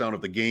only touchdown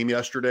of the game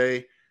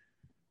yesterday.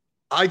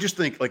 I just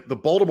think like the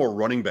Baltimore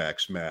running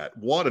backs, Matt,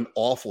 what an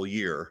awful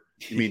year.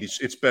 I mean,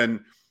 it's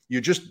been,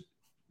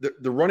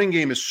 the running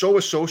game is so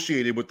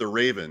associated with the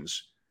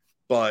Ravens,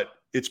 but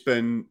it's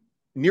been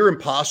near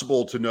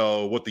impossible to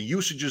know what the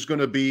usage is going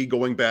to be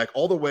going back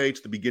all the way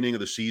to the beginning of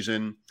the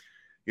season.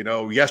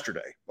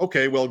 Yesterday.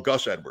 Okay, well,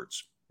 Gus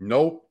Edwards.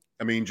 Nope.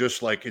 I mean,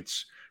 just like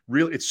it's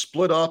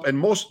split up. And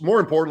more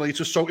importantly, it's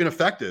just so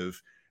ineffective.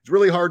 It's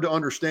really hard to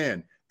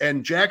understand.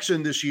 And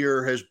Jackson this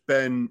year has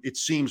been, it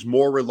seems,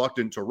 more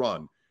reluctant to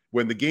run.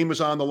 When the game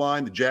is on the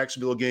line, the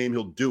Jacksonville game,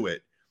 he'll do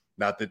it.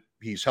 Not that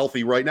he's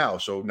healthy right now,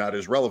 so not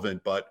as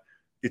relevant, but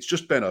it's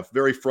just been a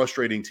very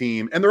frustrating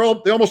team. And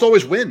they almost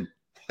always win.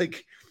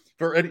 Like,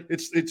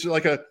 it's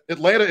like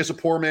Atlanta is a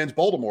poor man's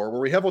Baltimore, where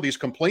we have all these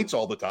complaints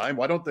all the time.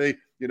 Why don't they,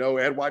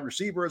 add wide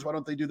receivers? Why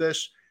don't they do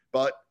this?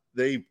 But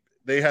they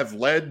have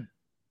led.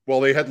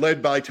 Well, they had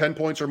led by 10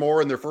 points or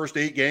more in their first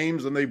 8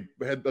 games, and they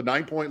had a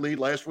 9-point lead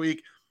last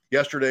week.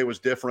 Yesterday was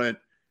different.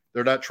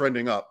 They're not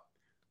trending up,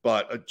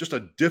 but just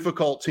a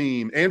difficult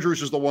team.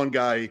 Andrews is the one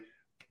guy,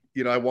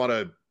 we all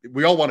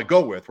want to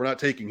go with. We're not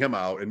taking him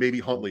out, and maybe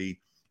Huntley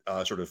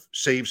sort of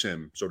saves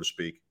him, so to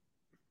speak.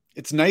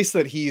 It's nice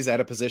that he's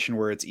at a position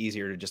where it's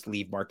easier to just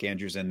leave Mark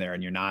Andrews in there,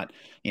 and you're not,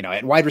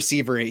 at wide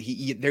receiver,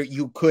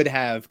 you could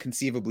have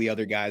conceivably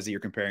other guys that you're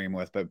comparing him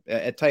with, but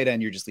at tight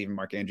end, you're just leaving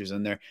Mark Andrews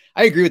in there.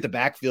 I agree with the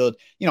backfield.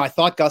 I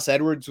thought Gus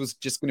Edwards was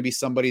just going to be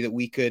somebody that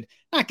we could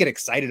not get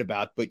excited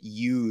about, but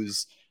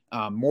use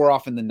more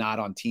often than not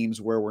on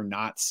teams where we're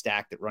not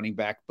stacked at running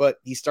back. But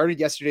he started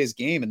yesterday's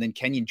game, and then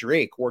Kenyon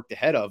Drake worked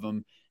ahead of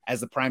him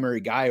as the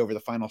primary guy over the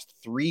final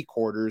 3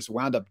 quarters,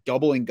 wound up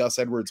doubling Gus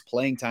Edwards'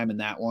 playing time in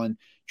that one.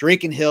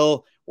 Drake and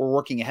Hill were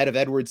working ahead of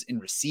Edwards in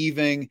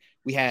receiving.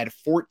 We had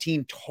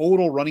 14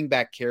 total running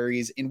back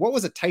carries in what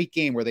was a tight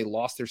game where they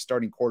lost their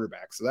starting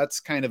quarterback. So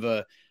that's kind of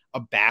a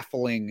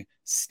baffling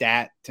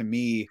stat to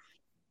me.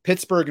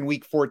 Pittsburgh in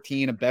week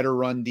 14, a better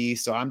run D.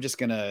 So I'm just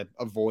going to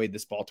avoid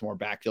this Baltimore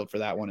backfield for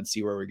that one and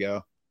see where we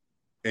go.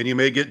 And you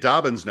may get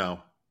Dobbins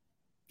now.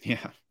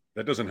 Yeah.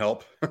 That doesn't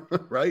help,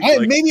 right?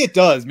 Maybe it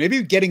does.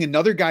 Maybe getting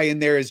another guy in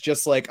there is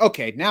just like,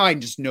 okay, now I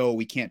just know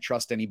we can't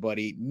trust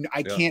anybody.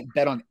 I can't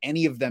bet on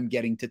any of them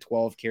getting to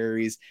 12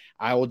 carries.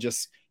 I will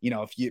just,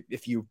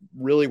 if you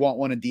really want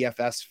one in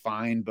DFS,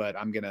 fine, but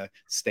I'm going to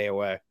stay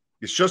away.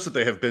 It's just that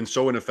they have been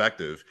so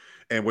ineffective,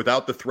 and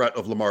without the threat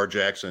of Lamar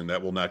Jackson,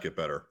 that will not get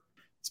better.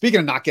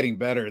 Speaking of not getting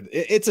better,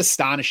 it's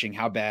astonishing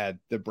how bad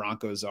the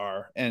Broncos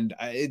are. And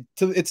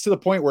it's to the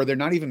point where they're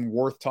not even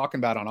worth talking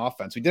about on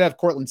offense. We did have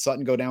Cortland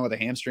Sutton go down with a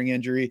hamstring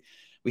injury.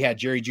 We had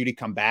Jerry Jeudy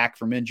come back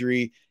from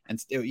injury.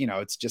 And,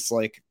 it's just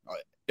like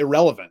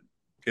irrelevant.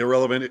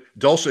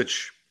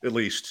 Dulcich, at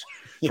least,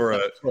 for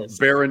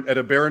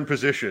a barren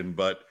position.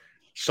 But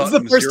Sutton,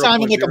 this is the first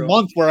time in like a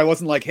month where I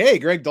wasn't like, hey,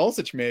 Greg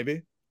Dulcich,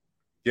 maybe.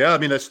 Yeah, I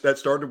mean, that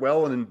started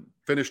well and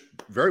finished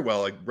very well,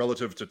 like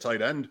relative to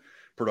tight end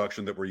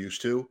production that we're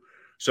used to.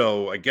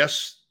 So I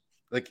guess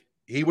like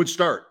he would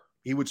start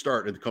in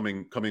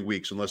the coming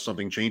weeks unless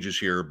something changes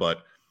here.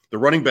 But the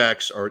running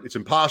backs it's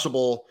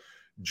impossible.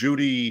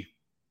 Jeudy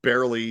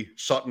barely,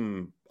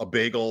 Sutton a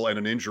bagel and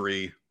an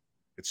injury.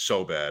 It's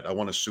so bad. I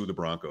want to sue the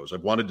Broncos.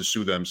 I've wanted to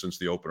sue them since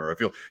the opener. I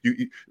feel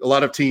a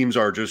lot of teams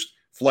are just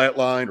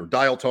flatline or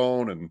dial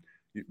tone, and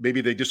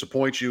maybe they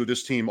disappoint you.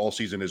 This team all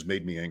season has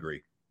made me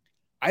angry.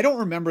 I don't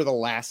remember the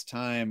last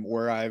time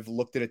where I've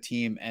looked at a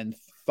team and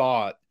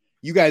thought,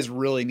 you guys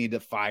really need to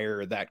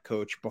fire that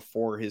coach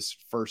before his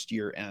first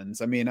year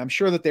ends. I mean, I'm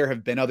sure that there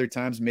have been other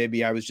times,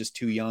 maybe I was just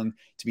too young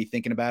to be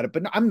thinking about it,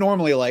 but I'm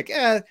normally like,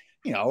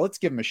 let's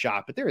give him a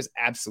shot. But there is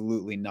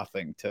absolutely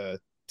nothing to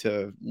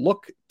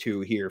look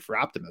to here for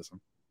optimism.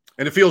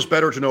 And it feels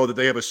better to know that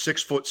they have a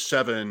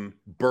 6'7"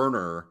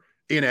 burner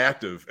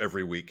inactive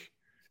every week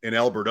in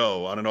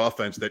Alberto on an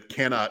offense that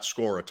cannot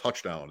score a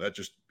touchdown. That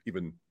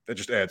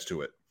just adds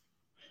to it.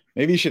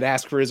 Maybe you should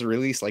ask for his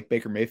release like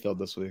Baker Mayfield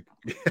this week.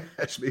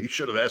 Yes, maybe you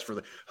should have asked for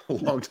that a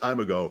long time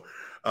ago.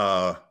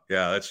 Yeah,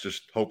 that's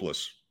just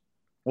hopeless.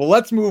 Well,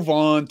 let's move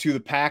on to the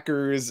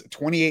Packers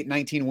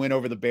 28-19 win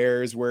over the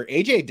Bears, where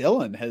A.J.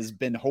 Dillon has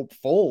been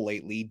hopeful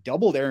lately,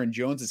 doubled Aaron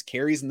Jones's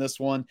carries in this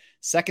one,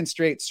 second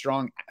straight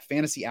strong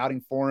fantasy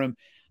outing for him.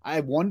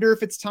 I wonder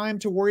if it's time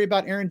to worry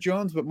about Aaron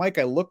Jones, but Mike,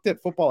 I looked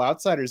at Football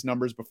Outsiders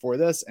numbers before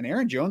this, and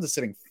Aaron Jones is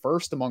sitting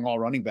first among all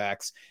running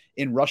backs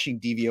in rushing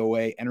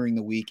DVOA entering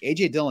the week.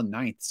 A.J. Dillon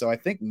ninth, so I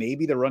think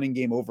maybe the running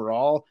game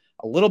overall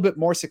a little bit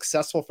more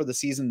successful for the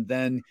season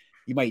than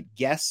you might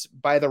guess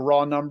by the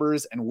raw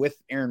numbers. And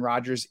with Aaron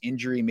Rodgers'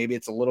 injury, maybe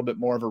it's a little bit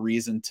more of a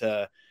reason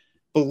to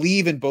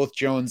believe in both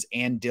Jones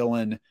and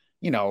Dillon,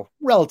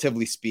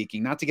 relatively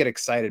speaking, not to get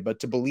excited, but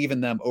to believe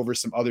in them over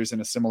some others in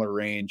a similar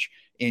range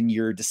in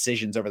your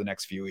decisions over the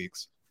next few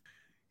weeks.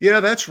 Yeah,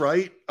 that's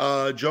right.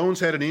 Jones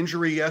had an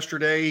injury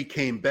yesterday. He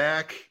came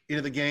back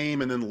into the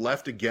game and then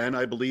left again.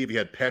 I believe he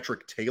had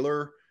Patrick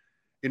Taylor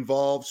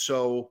involved.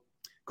 So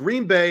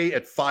Green Bay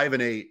at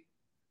 5-8,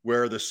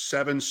 where the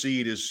 7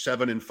 seed is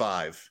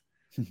 7-5.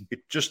 It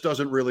just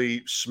doesn't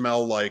really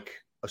smell like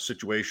a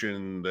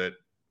situation that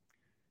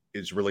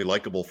is really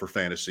likable for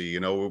fantasy.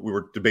 We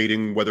were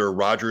debating whether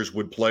Rodgers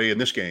would play in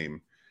this game,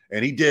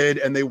 and he did,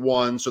 and they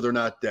won, so they're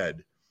not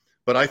dead.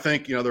 But I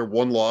think, they're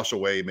one loss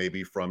away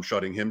maybe from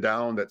shutting him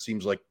down. That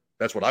seems like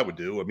that's what I would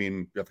do. I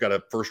mean, I've got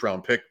a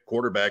first-round pick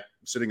quarterback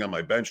sitting on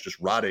my bench just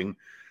rotting.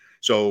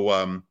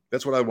 So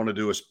that's what I want to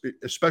do,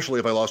 especially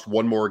if I lost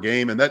one more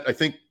game. And that, I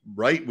think,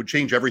 would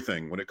change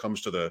everything when it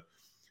comes to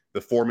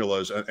the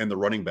formulas and the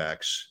running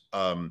backs.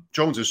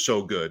 Jones is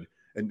so good,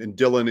 and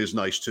Dillon is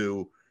nice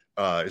too.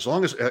 As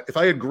long as if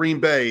I had Green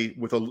Bay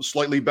with a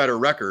slightly better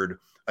record,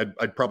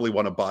 I'd probably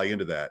want to buy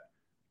into that,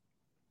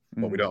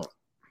 but we don't.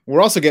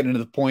 We're also getting to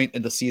the point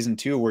in the season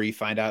too where you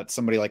find out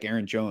somebody like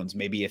Aaron Jones,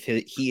 maybe if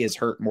he is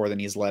hurt more than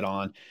he's let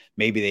on,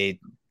 maybe they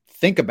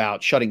think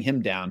about shutting him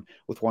down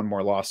with one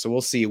more loss. So we'll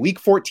see. Week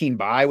 14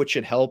 bye, which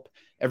should help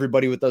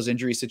everybody with those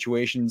injury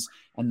situations.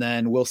 And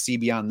then we'll see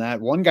beyond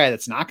that. One guy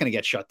that's not going to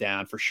get shut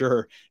down for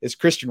sure is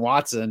Christian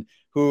Watson,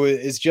 who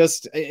is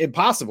just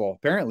impossible.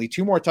 Apparently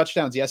 2 more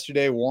touchdowns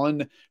yesterday,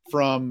 one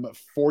from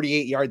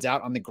 48 yards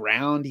out on the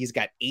ground. He's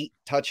got 8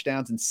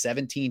 touchdowns and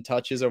 17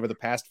 touches over the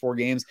past 4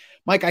 games.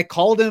 Mike, I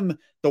called him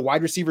the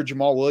wide receiver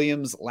Jamal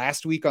Williams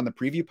last week on the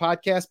preview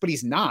podcast, but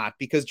he's not,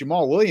 because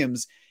Jamal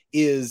Williams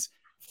is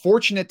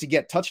fortunate to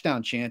get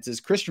touchdown chances.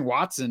 Christian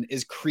Watson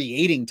is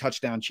creating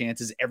touchdown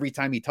chances every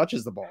time he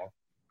touches the ball.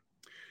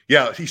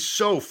 Yeah, he's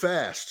so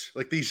fast.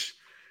 Like these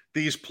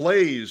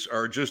plays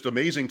are just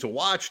amazing to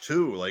watch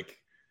too. Like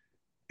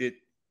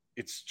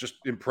it's just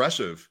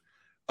impressive.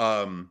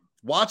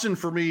 Watson,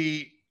 for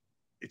me,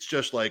 it's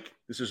just like,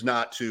 this is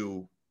not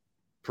to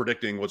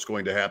predicting what's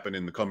going to happen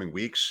in the coming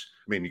weeks.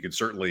 I mean, you're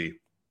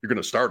going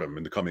to start him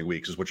in the coming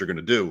weeks is what you're going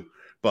to do.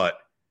 But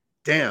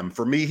damn,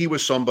 for me, he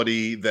was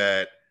somebody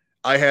that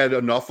I had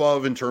enough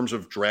of in terms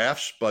of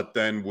drafts, but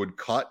then would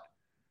cut.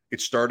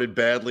 It started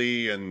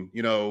badly, and,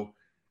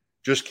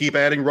 just keep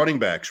adding running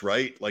backs,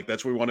 right? Like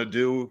that's what we want to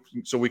do,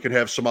 so we can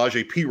have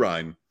Samaje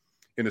Perine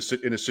in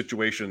a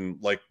situation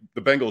like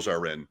the Bengals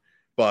are in.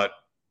 But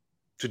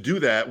to do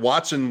that,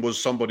 Watson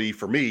was somebody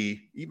for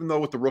me, even though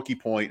with the rookie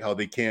point, how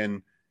they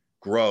can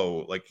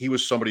grow, like he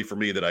was somebody for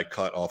me that I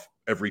cut off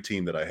every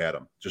team that I had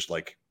him. Just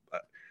like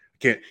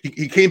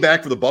he came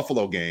back for the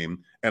Buffalo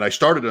game, and I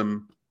started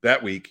him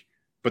that week,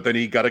 but then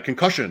he got a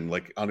concussion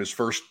like on his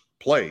first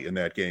play in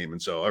that game.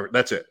 And so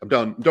that's it. I'm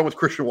done with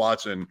Christian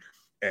Watson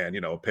and,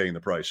 paying the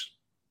price.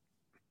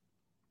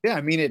 Yeah,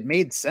 I mean, it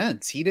made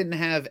sense. He didn't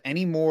have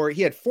any more.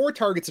 He had 4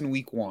 targets in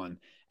week 1,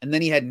 and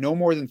then he had no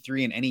more than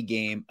 3 in any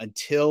game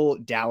until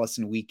Dallas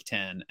in week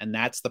 10. And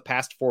that's the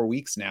past 4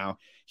 weeks now.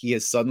 He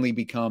has suddenly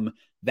become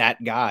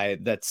that guy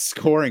that's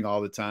scoring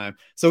all the time.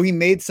 So he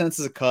made sense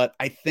as a cut.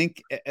 I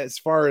think as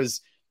far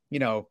as,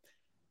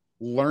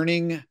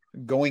 learning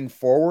going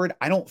forward,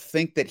 I don't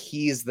think that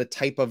he's the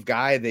type of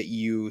guy that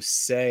you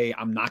say,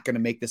 I'm not going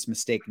to make this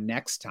mistake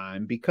next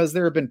time, because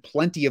there have been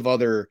plenty of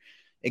other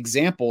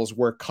examples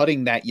where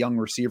cutting that young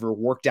receiver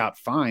worked out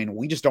fine.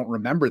 We just don't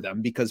remember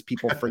them because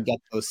people forget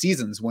those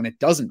seasons when it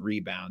doesn't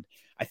rebound.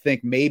 I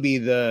think maybe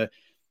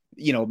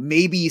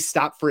maybe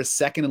stop for a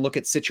second and look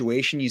at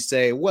situation. You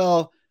say,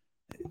 well,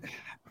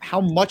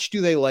 how much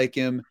do they like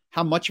him?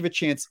 How much of a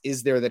chance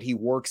is there that he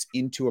works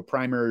into a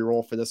primary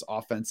role for this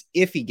offense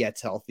if he gets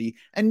healthy?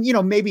 And,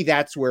 maybe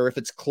that's where, if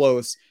it's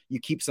close, you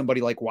keep somebody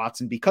like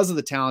Watson because of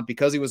the talent,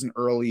 because he was an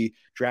early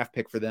draft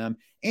pick for them.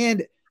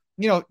 And,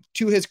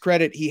 to his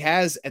credit, he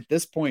has at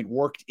this point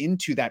worked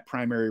into that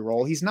primary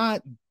role. He's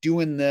not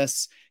doing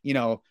this,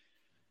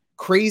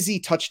 crazy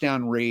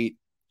touchdown rate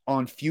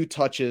on few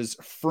touches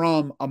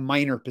from a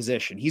minor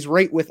position. He's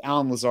right with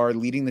Allen Lazard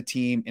leading the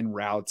team in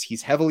routes.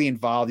 He's heavily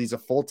involved. He's a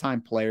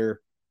full-time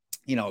player.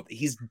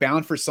 He's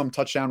bound for some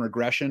touchdown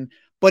regression,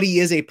 but he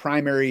is a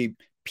primary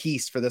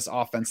piece for this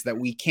offense that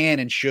we can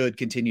and should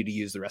continue to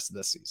use the rest of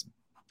this season.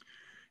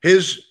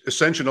 His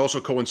ascension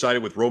also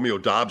coincided with Romeo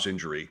Doubs'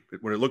 injury,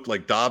 when it looked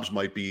like Doubs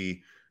might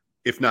be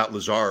if not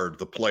Lazard,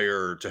 the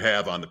player to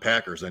have on the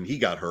Packers. And he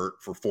got hurt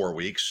for 4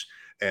 weeks,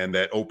 and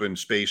that opened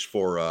space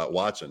for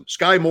Watson.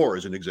 Sky Moore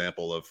is an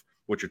example of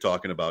what you're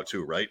talking about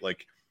too, right?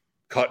 Like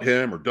cut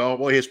him or don't.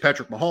 Well, he has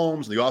Patrick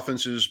Mahomes. The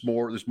offense is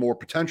there's more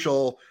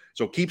potential.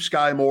 So keep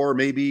Sky Moore,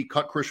 maybe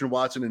cut Christian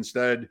Watson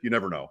instead. You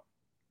never know.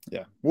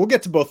 Yeah, we'll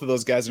get to both of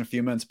those guys in a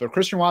few minutes, but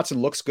Christian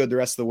Watson looks good the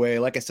rest of the way.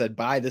 Like I said,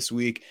 bye this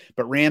week,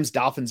 but Rams,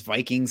 Dolphins,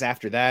 Vikings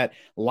after that,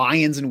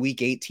 Lions in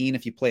week 18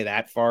 if you play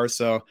that far.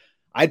 So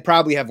I'd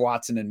probably have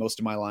Watson in most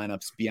of my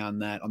lineups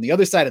beyond that. On the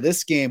other side of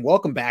this game,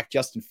 welcome back,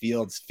 Justin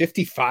Fields,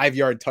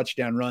 55-yard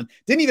touchdown run.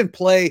 Didn't even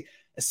play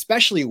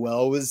especially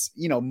well. It was,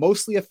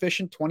 mostly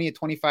efficient, 20 to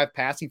 25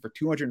 passing for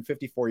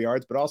 254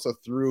 yards, but also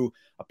threw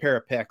a pair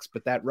of picks.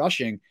 But that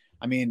rushing,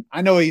 I mean,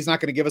 I know he's not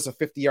going to give us a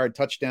 50-yard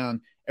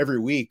touchdown every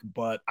week,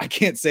 but I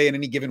can't say in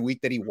any given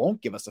week that he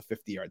won't give us a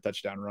 50-yard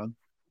touchdown run.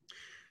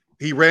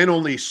 He ran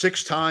only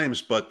 6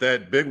 times, but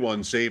that big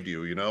one saved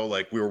you,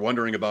 like we were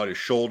wondering about his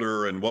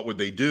shoulder and what would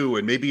they do.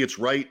 And maybe it's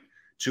right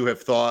to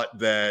have thought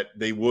that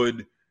they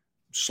would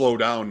slow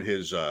down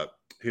his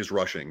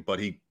rushing, but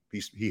he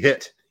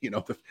hit,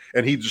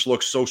 and he just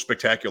looks so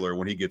spectacular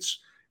when he gets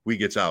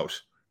out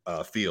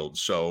field.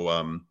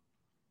 So,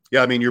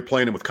 yeah, I mean, you're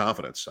playing him with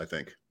confidence, I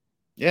think.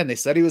 Yeah. And they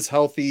said he was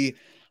healthy.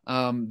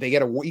 They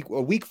get a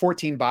week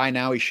 14 bye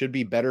now. He should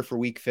be better for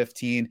week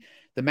 15.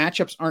 The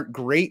matchups aren't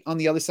great on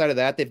the other side of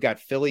that. They've got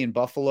Philly and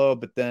Buffalo,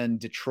 but then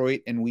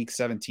Detroit in week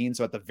 17.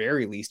 So at the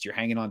very least, you're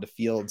hanging on to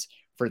Fields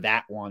for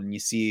that one. You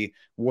see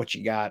what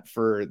you got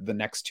for the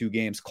next 2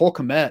 games. Cole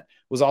Kmet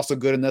was also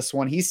good in this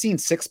one. He's seen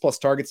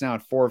 6+ targets now in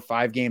 4 or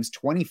 5 games,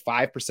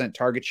 25%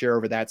 target share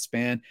over that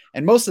span.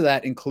 And most of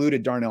that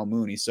included Darnell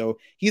Mooney. So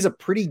he's a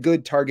pretty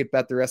good target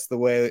bet the rest of the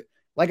way.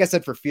 Like I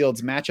said, for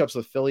Fields, matchups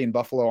with Philly and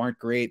Buffalo aren't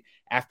great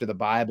after the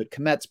bye, but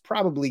Kmet's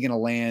probably going to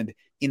land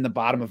in the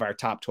bottom of our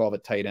top 12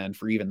 at tight end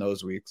for even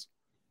those weeks.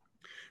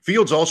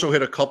 Fields also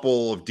hit a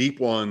couple of deep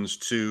ones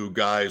to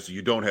guys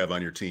you don't have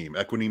on your team,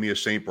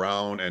 Equanimeous St.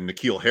 Brown and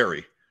N'Keal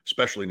Harry,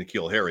 especially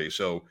N'Keal Harry.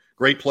 So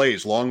great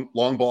plays, long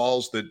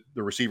balls that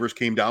the receivers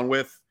came down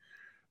with.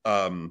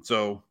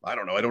 So I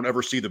don't know. I don't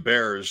ever see the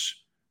Bears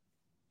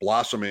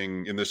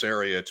blossoming in this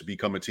area to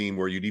become a team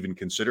where you'd even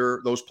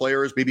consider those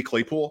players, maybe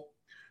Claypool,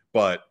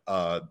 but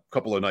a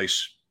couple of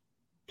nice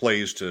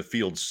plays to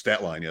Fields'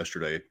 stat line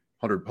yesterday,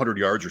 100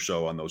 yards or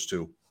so on those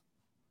 2.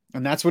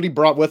 And that's what he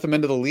brought with him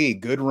into the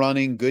league. Good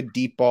running, good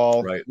deep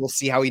ball. Right. We'll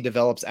see how he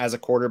develops as a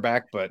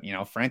quarterback. But,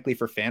 frankly,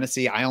 for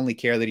fantasy, I only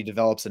care that he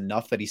develops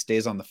enough that he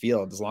stays on the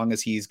field as long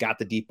as he's got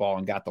the deep ball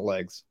and got the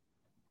legs.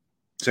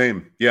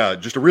 Same. Yeah,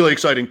 just a really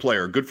exciting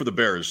player. Good for the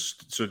Bears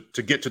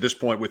to get to this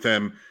point with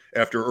him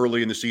after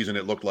early in the season.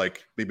 It looked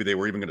like maybe they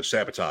were even going to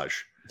sabotage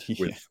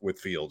with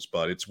Fields,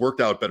 but it's worked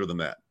out better than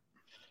that.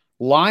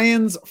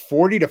 Lions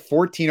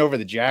 40-14 over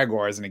the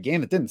Jaguars in a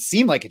game that didn't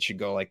seem like it should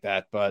go like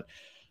that, but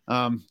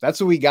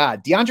that's what we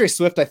got. DeAndre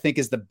Swift, I think,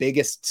 is the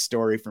biggest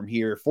story from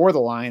here for the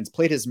Lions.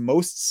 Played his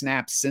most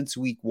snaps since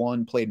week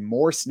 1, played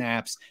more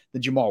snaps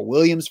than Jamal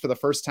Williams for the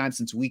first time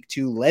since week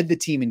 2, led the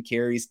team in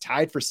carries,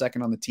 tied for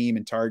second on the team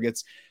in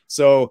targets.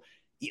 So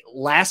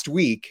last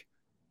week,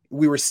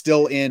 we were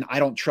still in I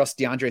don't trust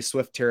DeAndre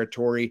Swift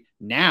territory.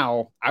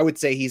 Now, I would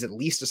say he's at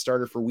least a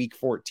starter for week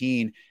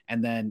 14.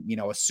 And then,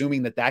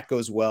 assuming that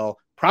goes well,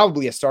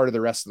 probably a starter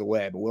the rest of the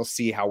way. But we'll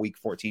see how week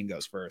 14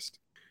 goes first.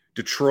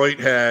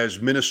 Detroit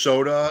has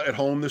Minnesota at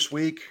home this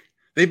week.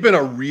 They've been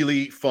a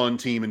really fun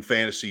team in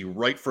fantasy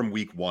right from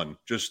week 1.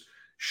 Just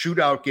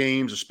shootout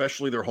games,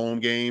 especially their home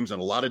games,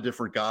 and a lot of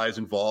different guys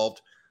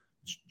involved.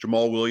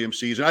 Jamal Williams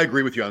season. I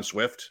agree with you on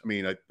Swift. I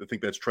mean, I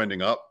think that's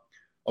trending up.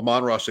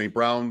 Amon-Ra St.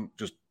 Brown,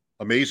 just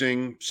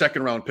amazing.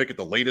 2nd-round pick at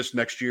the latest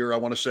next year, I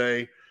want to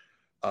say.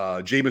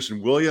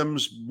 Jameson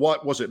Williams,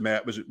 what was it,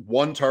 Matt? Was it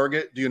 1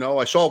 target? Do you know?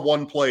 I saw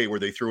 1 play where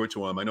they threw it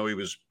to him. I know he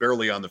was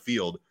barely on the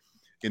field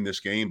in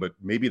this game, but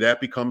maybe that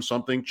becomes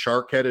something.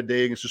 Chark had a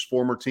day against his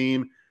former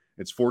team.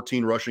 It's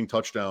 14 rushing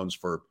touchdowns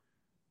for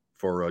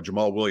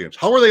Jamal Williams.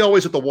 How are they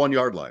always at the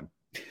 1-yard line?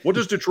 What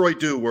does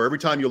Detroit do where every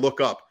time you look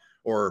up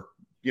or,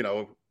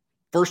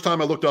 first time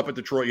I looked up at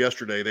Detroit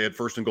yesterday, they had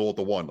 1st and goal at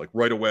the 1, like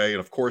right away. And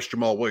of course,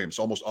 Jamal Williams,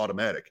 almost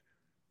automatic.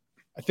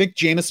 I think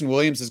Jameson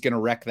Williams is going to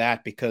wreck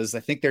that because I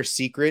think their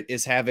secret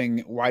is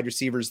having wide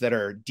receivers that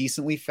are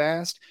decently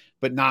fast,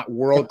 but not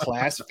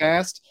world-class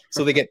fast.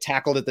 So they get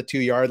tackled at the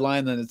 2-yard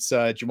line, then it's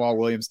Jamal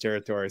Williams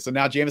territory. So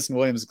now Jameson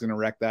Williams is going to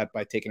wreck that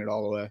by taking it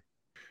all away.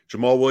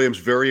 Jamal Williams,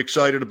 very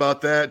excited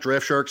about that.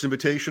 Draft Sharks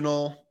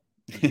Invitational.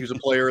 He's a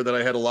player that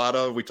I had a lot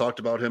of. We talked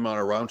about him on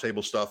our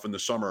roundtable stuff in the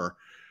summer.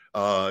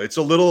 It's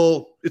a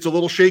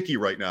little shaky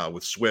right now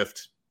with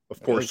Swift,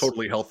 of course,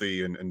 totally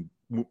healthy and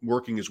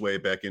working his way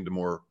back into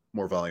more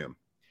volume.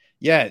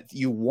 Yeah,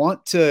 you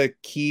want to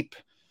keep,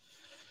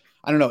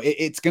 I don't know,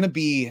 it's going to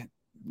be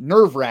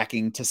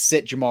nerve-wracking to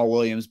sit Jamal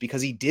Williams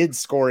because he did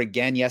score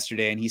again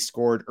yesterday and he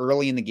scored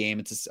early in the game.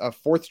 It's a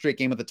 4th straight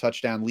game with a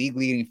touchdown, league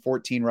leading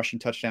 14 rushing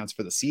touchdowns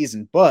for the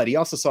season, but he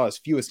also saw his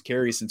fewest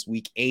carries since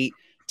week 8,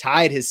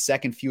 tied his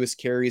 2nd fewest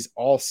carries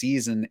all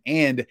season.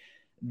 And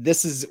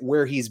this is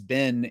where he's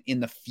been in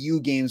the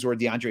few games where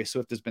DeAndre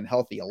Swift has been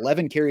healthy.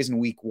 11 carries in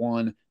week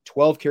 1,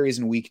 12 carries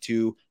in week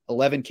 2,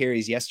 11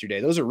 carries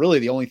yesterday. Those are really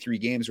the only 3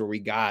 games where we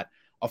got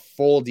a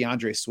full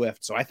DeAndre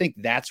Swift. So I think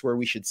that's where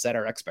we should set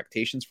our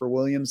expectations for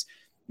Williams.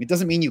 It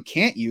doesn't mean you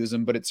can't use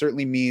him, but it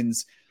certainly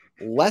means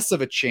less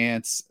of a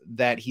chance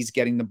that he's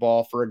getting the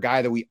ball for a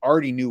guy that we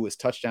already knew was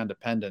touchdown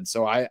dependent.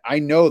 So I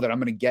know that I'm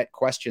going to get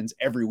questions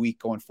every week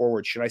going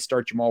forward. Should I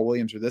start Jamal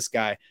Williams or this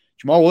guy?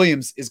 Jamal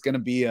Williams is going to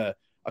be a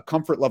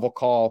comfort level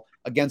call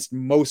against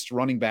most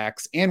running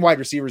backs and wide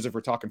receivers if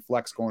we're talking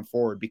flex going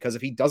forward, because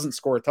if he doesn't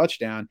score a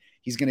touchdown,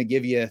 he's going to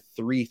give you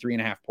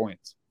 3.5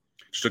 points.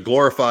 Just a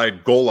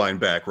glorified goal line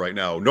back right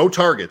now. No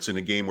targets in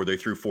a game where they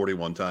threw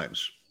 41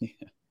 times. Yeah.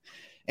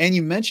 And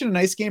you mentioned a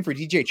nice game for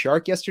DJ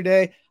Chark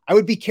yesterday. I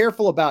would be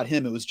careful about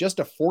him. It was just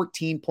a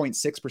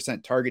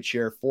 14.6% target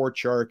share for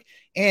Chark.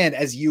 And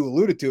as you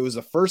alluded to, it was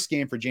the first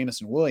game for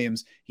Jameson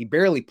Williams. He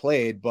barely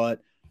played,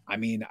 but I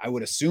mean, I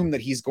would assume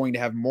that he's going to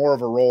have more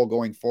of a role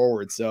going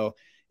forward. So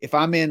if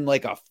I'm in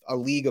like a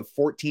league of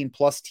 14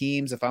 plus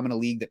teams, if I'm in a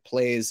league that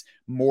plays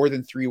more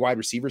than 3 wide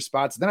receiver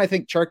spots, then I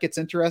think Chark gets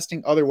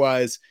interesting.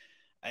 Otherwise,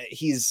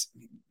 he's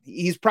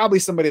probably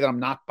somebody that I'm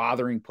not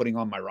bothering putting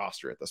on my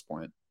roster at this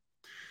point.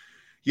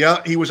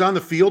 Yeah, he was on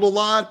the field a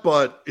lot,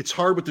 but it's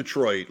hard with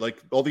Detroit.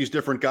 Like all these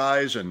different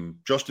guys and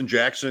Justin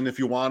Jackson, if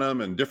you want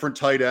him, and different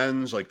tight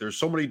ends. Like there's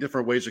so many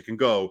different ways it can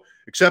go,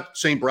 except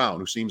St. Brown,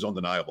 who seems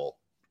undeniable.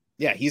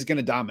 Yeah, he's going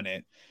to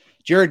dominate.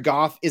 Jared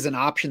Goff is an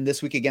option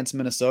this week against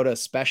Minnesota,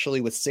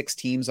 especially with 6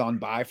 teams on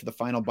bye for the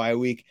final bye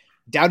week.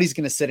 Doubt he's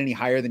going to sit any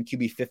higher than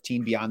QB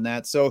 15 beyond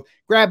that. So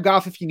grab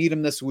Goff if you need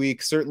him this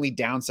week. Certainly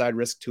downside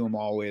risk to him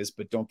always,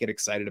 but don't get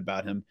excited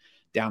about him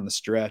down the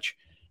stretch.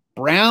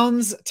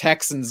 Browns,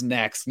 Texans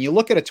next. And you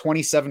look at a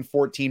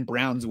 27-14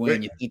 Browns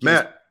win. Wait, you think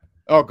Matt.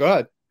 Oh,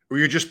 good. Were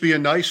you just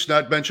being nice,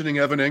 not mentioning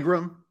Evan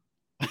Ingram?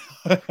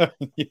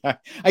 Yeah,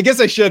 I guess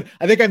I should.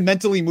 I think I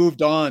mentally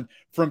moved on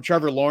from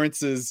Trevor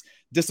Lawrence's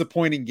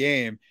disappointing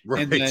game.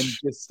 Right. And then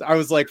I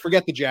was like,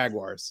 forget the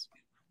Jaguars.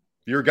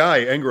 Your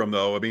guy, Ingram,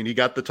 though. I mean, he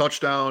got the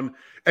touchdown.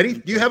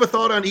 Do you have a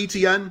thought on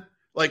ETN?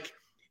 Like,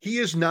 he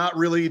is not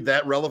really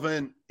that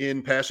relevant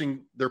in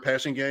their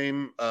passing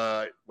game.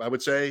 I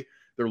would say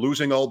they're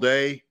losing all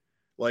day.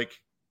 Like,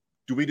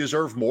 do we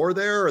deserve more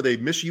there? Are they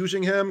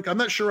misusing him? I'm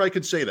not sure I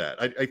could say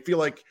that. I feel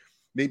like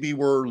maybe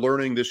we're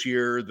learning this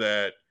year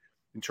that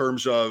in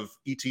terms of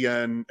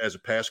ETN as a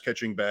pass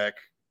catching back,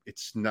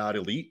 it's not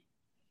elite.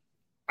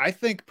 I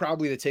think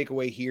probably the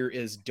takeaway here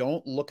is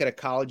don't look at a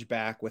college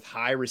back with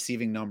high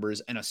receiving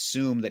numbers and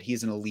assume that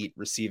he's an elite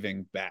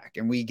receiving back.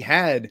 And we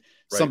had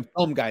some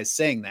film guys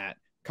saying that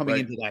coming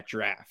into that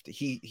draft.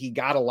 He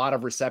got a lot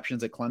of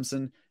receptions at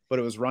Clemson, but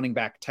it was running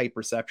back type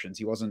receptions.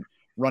 He wasn't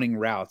running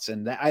routes.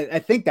 And I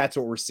think that's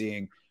what we're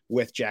seeing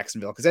with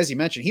Jacksonville. Because as you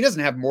mentioned, he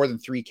doesn't have more than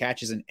 3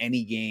 catches in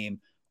any game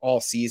all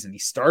season. He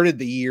started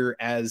the year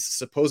as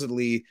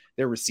supposedly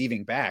their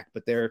receiving back,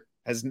 but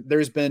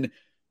there's been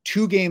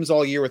 2 games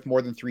all year with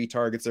more than 3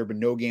 targets. There have been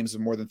no games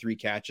with more than 3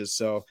 catches.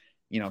 So,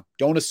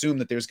 don't assume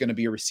that there's going to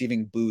be a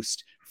receiving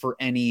boost for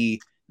any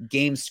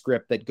game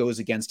script that goes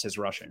against his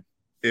rushing.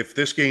 If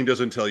this game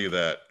doesn't tell you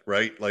that,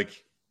 right?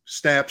 Like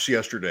snaps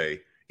yesterday,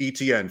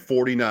 ETN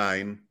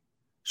 49,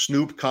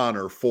 Snoop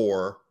Connor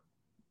 4,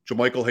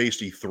 JaMychal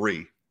Hasty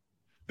 3.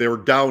 They were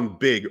down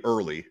big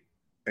early,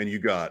 and you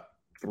got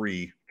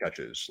 3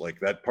 catches. Like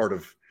that part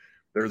of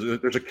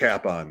there's a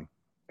cap on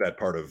that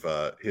part of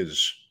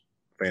his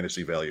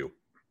fantasy value.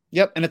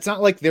 Yep. And it's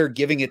not like they're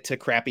giving it to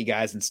crappy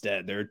guys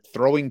instead. They're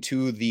throwing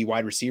to the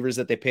wide receivers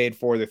that they paid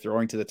for. They're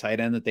throwing to the tight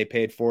end that they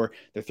paid for.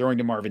 They're throwing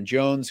to Marvin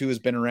Jones, who has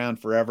been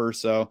around forever.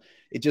 So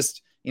it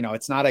just,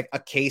 it's not a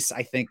case,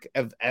 I think,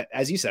 of,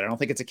 as you said, I don't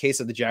think it's a case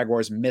of the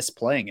Jaguars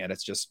misplaying it.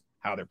 It's just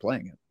how they're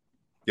playing it.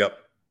 Yep.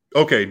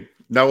 Okay.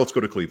 Now let's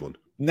go to Cleveland.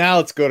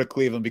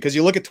 Because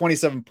you look at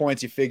 27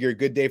 points, you figure a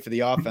good day for the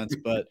offense,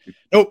 but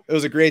nope, it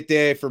was a great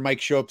day for Mike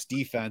Shope's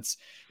defense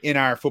in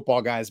our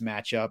football guys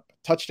matchup.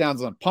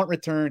 Touchdowns on punt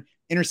return,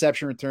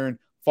 interception return,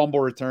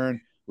 fumble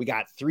return. We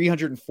got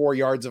 304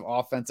 yards of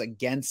offense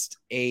against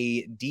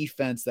a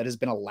defense that has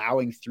been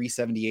allowing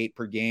 378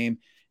 per game.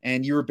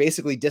 And you were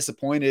basically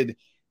disappointed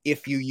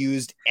if you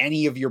used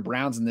any of your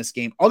Browns in this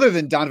game other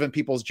than Donovan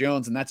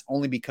Peoples-Jones, and that's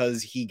only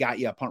because he got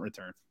you a punt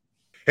return.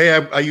 Hey,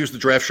 I used the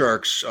Draft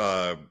Sharks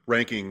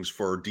rankings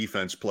for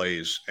defense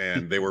plays,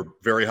 and they were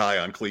very high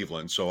on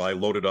Cleveland. So I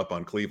loaded up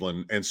on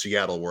Cleveland and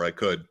Seattle where I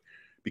could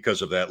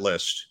because of that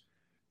list.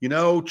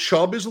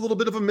 Chubb is a little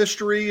bit of a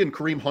mystery, and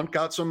Kareem Hunt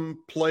got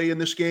some play in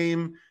this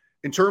game.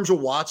 In terms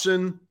of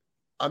Watson,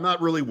 I'm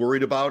not really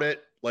worried about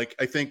it. Like,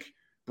 I think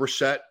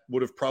Brissett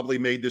would have probably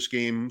made this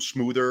game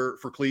smoother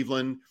for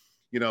Cleveland.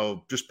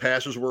 Just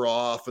passes were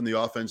off, and the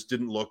offense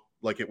didn't look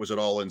like it was at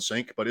all in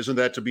sync. But isn't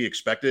that to be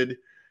expected?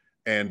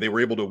 And they were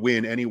able to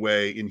win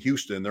anyway in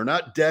Houston. They're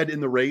not dead in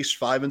the race,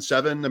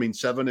 5-7. I mean,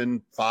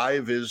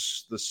 7-5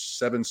 is the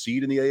 7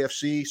 seed in the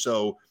AFC.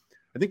 So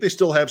I think they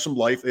still have some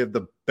life. They have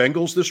the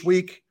Bengals this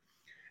week,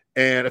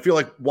 and I feel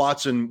like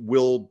Watson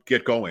will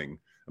get going.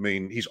 I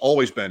mean, he's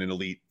always been an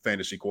elite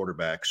fantasy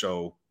quarterback.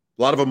 So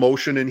a lot of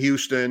emotion in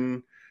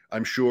Houston,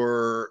 I'm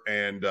sure.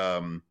 And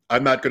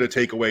I'm not going to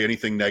take away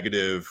anything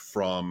negative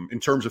in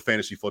terms of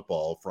fantasy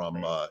football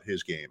from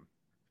his game.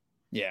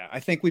 Yeah, I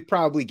think we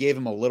probably gave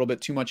him a little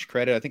bit too much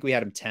credit. I think we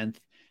had him 10th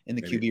in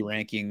the QB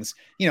rankings.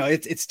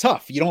 It's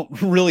tough. You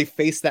don't really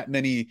face that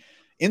many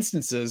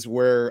instances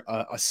where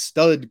a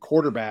stud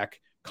quarterback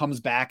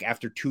comes back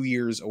after 2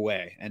 years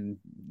away. And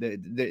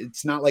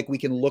it's not like we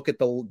can look at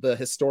the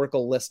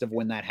historical list of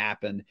when that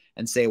happened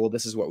and say, well,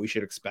 this is what we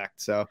should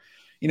expect. So,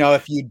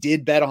 if you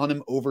did bet on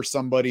him over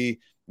somebody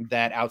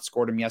that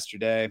outscored him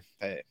yesterday,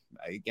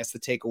 I guess the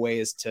takeaway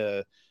is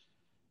to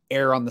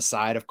err on the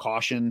side of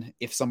caution.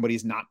 If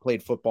somebody's not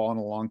played football in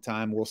a long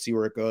time, we'll see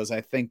where it goes.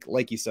 I think,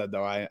 like you said,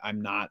 though,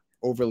 I'm not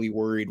overly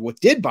worried. What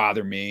did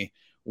bother me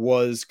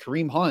was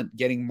Kareem Hunt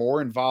getting more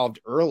involved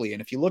early.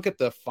 And if you look at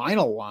the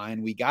final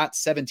line, we got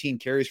 17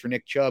 carries for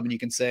Nick Chubb, and you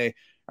can say,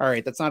 all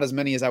right, that's not as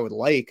many as I would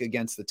like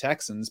against the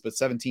Texans, but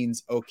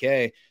 17's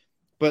okay.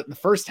 But in the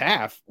first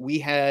half, we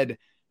had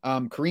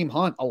Kareem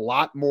Hunt a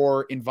lot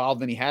more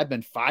involved than he had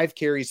been. 5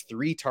 carries,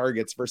 3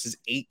 targets versus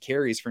 8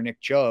 carries for Nick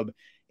Chubb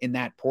in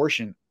that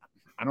portion.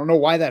 I don't know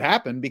why that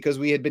happened, because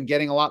we had been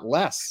getting a lot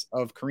less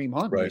of Kareem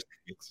Hunt. Right.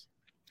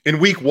 In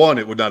week 1,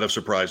 it would not have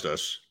surprised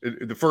us.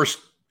 In the first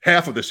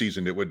half of the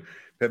season, it would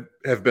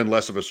have been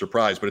less of a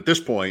surprise. But at this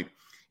point,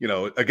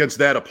 against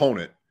that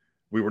opponent,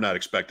 we were not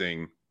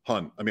expecting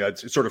Hunt. I mean,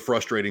 it's sort of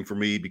frustrating for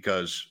me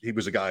because he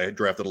was a guy I had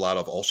drafted a lot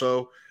of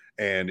also,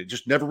 and it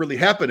just never really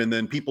happened. And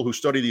then people who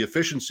study the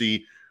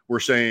efficiency were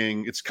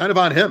saying it's kind of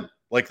on him,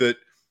 like that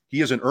he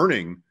isn't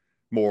earning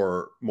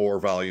more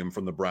volume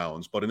from the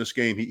Browns. But in this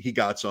game, he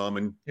got some,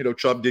 and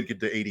Chubb did get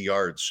to 80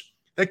 yards.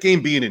 That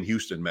game being in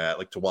Houston, Matt,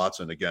 like to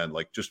Watson again,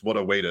 like just what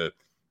a way to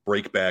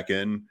break back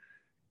in.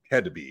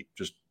 Had to be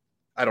just,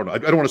 I don't know. I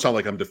don't want to sound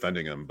like I'm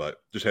defending him,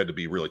 but just had to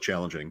be really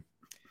challenging.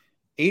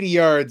 80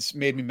 yards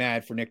made me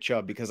mad for Nick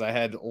Chubb because I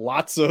had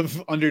lots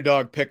of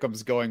underdog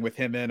pick'ems going with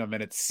him in them,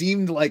 and it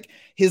seemed like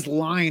his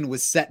line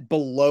was set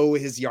below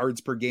his yards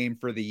per game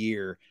for the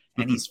year.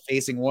 And he's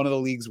facing one of the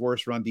league's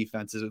worst run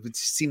defenses. It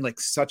seemed like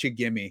such a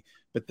gimme,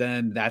 but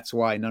then that's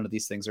why none of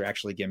these things are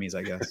actually gimmies,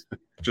 I guess.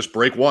 Just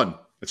break one.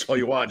 That's all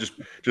you want.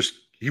 Just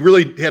he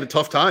really had a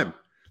tough time.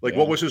 Like,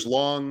 what was his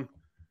longest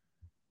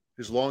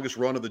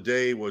run of the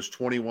day was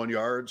 21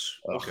 yards.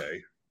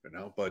 Okay.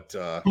 But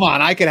come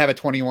on, I could have a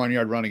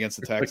 21-yard run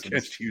against the Texans.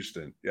 Against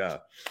Houston. Yeah.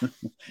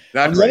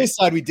 On the other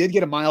side, we did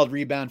get a mild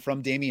rebound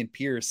from Dameon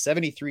Pierce,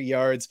 73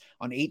 yards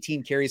on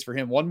 18 carries for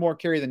him. One more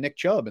carry than Nick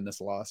Chubb in this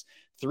loss.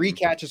 3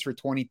 catches for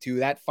 22.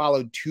 That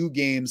followed 2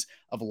 games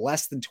of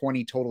less than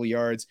 20 total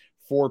yards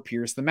for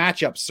Pierce. The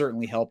matchup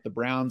certainly helped. The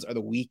Browns are the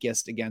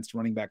weakest against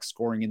running back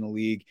scoring in the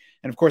league.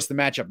 And of course, the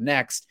matchup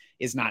next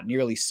is not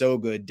nearly so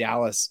good,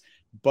 Dallas,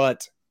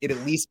 but it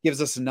at least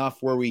gives us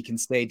enough where we can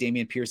say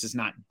Dameon Pierce is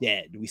not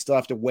dead. We still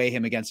have to weigh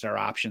him against our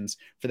options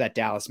for that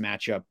Dallas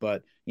matchup.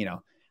 But,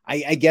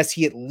 I guess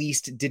he at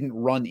least didn't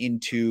run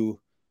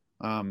into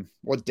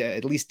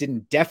at least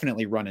didn't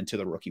definitely run into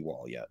the rookie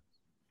wall yet.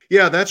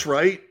 Yeah, that's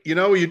right. You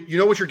know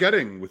what you're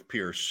getting with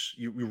Pierce.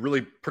 You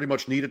really pretty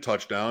much need a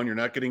touchdown. You're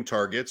not getting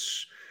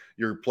targets.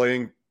 You're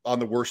playing on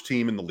the worst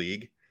team in the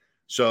league.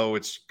 So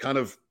it's kind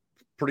of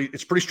pretty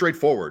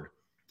straightforward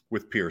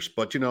with Pierce,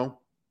 but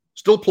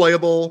still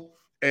playable.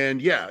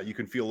 And yeah, you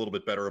can feel a little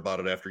bit better about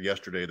it after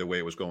yesterday, the way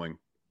it was going.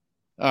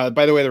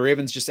 By the way, the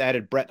Ravens just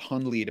added Brett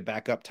Hundley to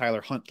back up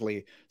Tyler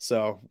Huntley.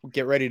 So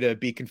get ready to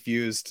be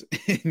confused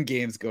in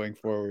games going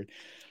forward.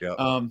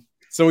 Yeah.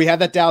 So we had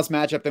that Dallas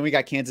matchup. Then we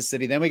got Kansas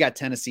City. Then we got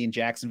Tennessee and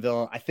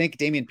Jacksonville. I think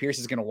Dameon Pierce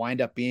is going to wind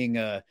up being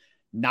a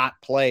not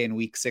play in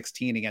week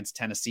 16 against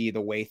Tennessee,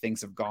 the way things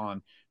have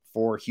gone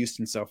for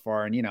Houston so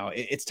far. And,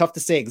 it's tough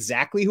to say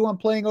exactly who I'm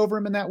playing over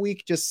him in that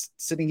week, just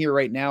sitting here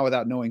right now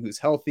without knowing who's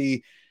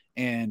healthy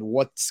and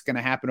what's going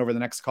to happen over the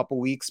next couple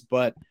weeks.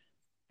 But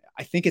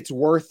I think it's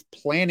worth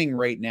planning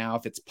right now,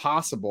 if it's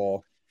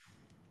possible,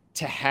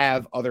 to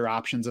have other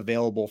options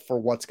available for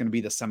what's going to be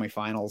the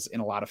semifinals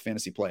in a lot of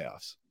fantasy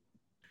playoffs.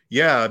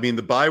 Yeah, I mean,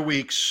 the bye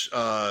weeks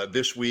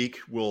this week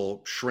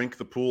will shrink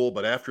the pool,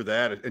 but after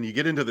that, and you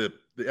get into the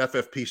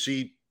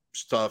FFPC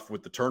stuff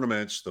with the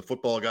tournaments, the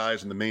football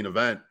guys, and the main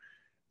event,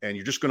 and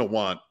you're just going to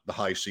want the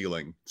high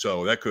ceiling.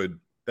 So that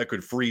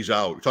could freeze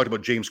out. We talked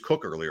about James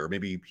Cook earlier.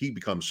 Maybe he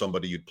becomes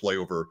somebody you'd play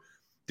over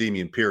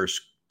Dameon Pierce,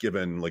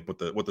 given like what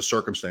the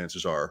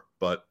circumstances are.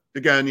 But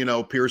again,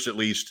 Pierce at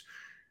least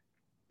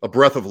a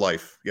breath of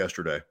life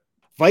yesterday.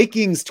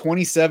 Vikings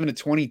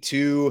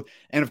 27-22.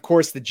 And of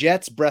course, the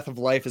Jets' breath of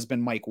life has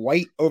been Mike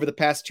White over the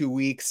past 2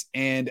 weeks.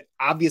 And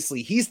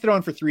obviously he's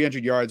thrown for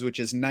 300 yards, which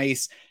is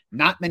nice.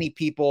 Not many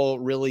people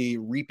really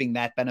reaping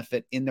that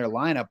benefit in their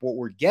lineup. What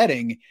we're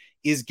getting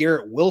is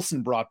Garrett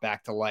Wilson brought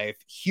back to life.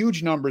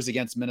 Huge numbers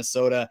against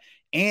Minnesota.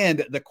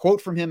 And the quote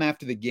from him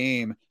after the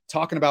game,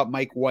 talking about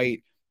Mike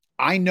White,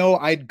 I know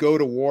I'd go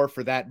to war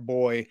for that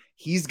boy.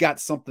 He's got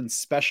something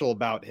special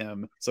about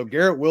him. So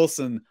Garrett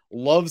Wilson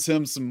loves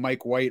him some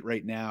Mike White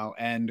right now.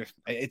 And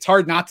it's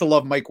hard not to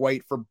love Mike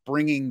White for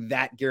bringing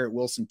that Garrett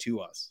Wilson to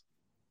us.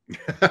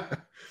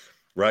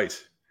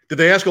 Right. Did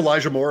they ask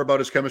Elijah Moore about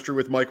his chemistry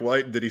with Mike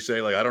White? Did he say,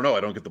 like, I don't know,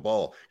 I don't get the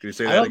ball? Can you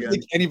say I that don't again?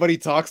 think anybody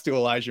talks to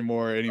Elijah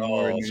Moore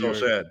anymore in Oh, New so York.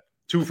 sad.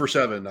 2 for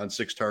 7 on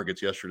 6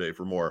 targets yesterday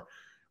for Moore.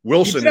 He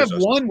Wilson did have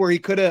is one where he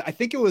could have, I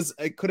think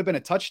it could have been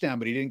a touchdown,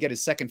 but he didn't get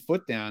his second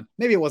foot down.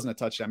 Maybe it wasn't a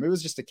touchdown. Maybe it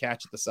was just a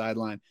catch at the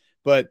sideline,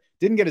 but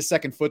didn't get his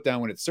second foot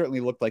down when it certainly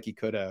looked like he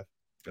could have.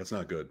 That's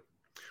not good.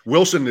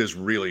 Wilson is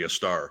really a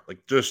star. Like,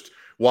 just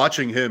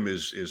watching him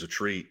is a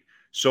treat.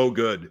 So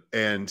good.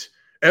 And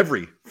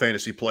every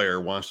fantasy player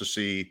wants to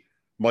see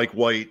Mike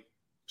White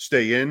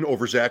stay in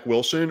over Zach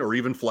Wilson or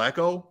even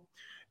Flacco.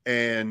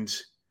 And,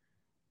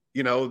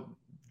 you know,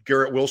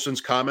 Garrett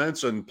Wilson's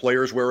comments and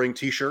players wearing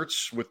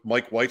T-shirts with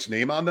Mike White's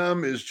name on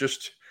them is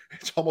just,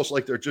 it's almost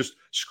like they're just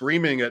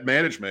screaming at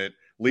management,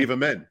 leave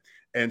him in.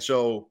 And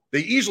so they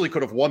easily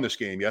could have won this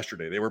game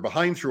yesterday. They were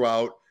behind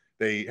throughout.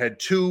 They had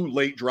 2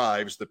 late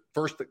drives. The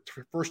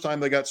first time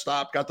they got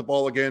stopped, got the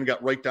ball again,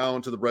 got right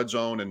down to the red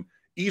zone, and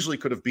easily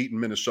could have beaten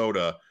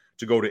Minnesota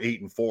to go to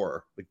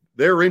 8-4. Like,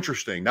 they're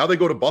interesting. Now they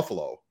go to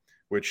Buffalo,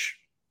 which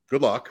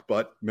good luck,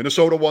 but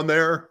Minnesota won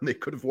there. They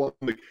could have won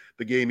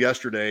the game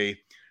yesterday.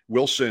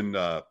 Wilson,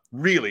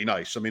 really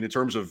nice. I mean, in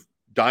terms of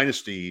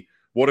dynasty,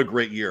 what a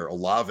great year.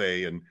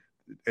 Olave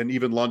and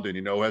even London,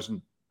 you know,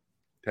 hasn't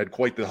had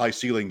quite the high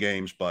ceiling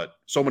games, but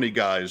so many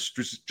guys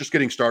just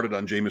getting started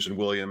on Jameson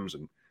Williams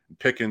and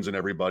Pickens and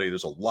everybody.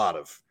 There's a lot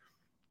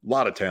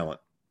of talent.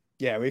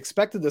 Yeah, we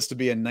expected this to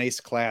be a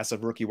nice class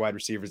of rookie wide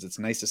receivers. It's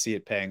nice to see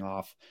it paying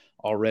off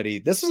already.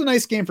 This was a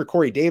nice game for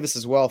Corey Davis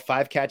as well.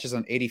 5 catches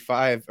on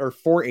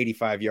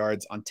 485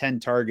 yards on 10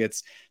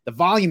 targets. The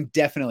volume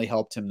definitely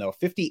helped him though.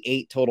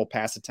 58 total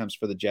pass attempts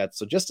for the Jets.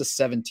 So just a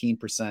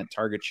 17%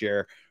 target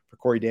share for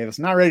Corey Davis.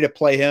 Not ready to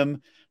play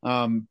him.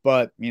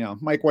 But you know,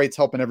 Mike White's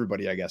helping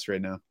everybody, I guess,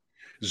 right now.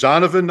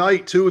 Zonovan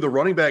Knight too, the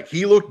running back.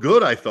 He looked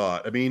good, I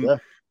thought. I mean,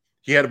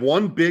 He had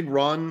one big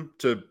run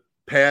to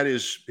pad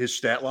his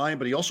stat line,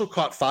 but he also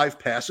caught 5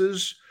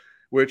 passes,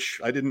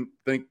 which I didn't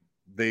think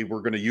they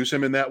were going to use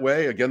him in that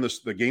way. Again,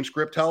 the game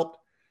script helped.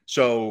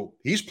 So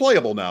he's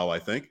playable now, I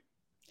think.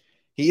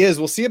 He is.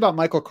 We'll see about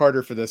Michael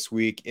Carter for this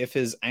week if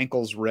his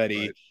ankle's ready.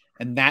 Right.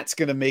 And that's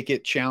going to make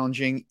it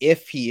challenging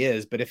if he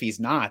is. But if he's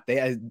not,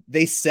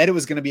 they said it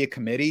was going to be a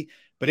committee,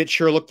 but it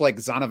sure looked like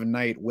Zonovan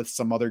Knight with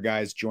some other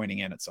guys joining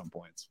in at some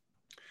points.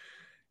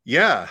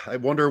 Yeah, I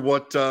wonder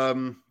what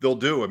they'll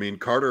do. I mean,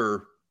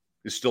 Carter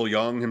is still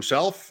young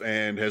himself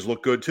and has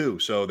looked good too.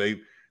 So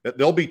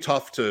they'll be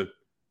tough to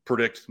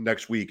predict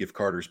next week if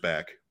Carter's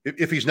back.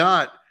 If he's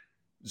not,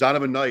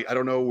 Zonovan Knight, I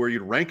don't know where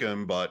you'd rank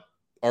him, but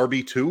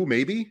RB2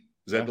 maybe?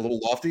 Is that a little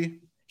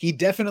lofty? He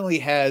definitely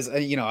has,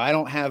 I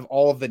don't have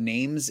all of the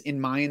names in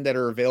mind that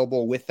are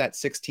available with that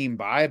 6-team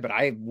bye, but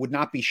I would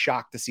not be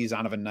shocked to see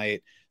Zonovan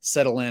Knight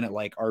settle in at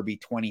like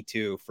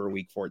RB22 for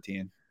week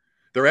 14.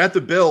 They're at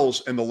the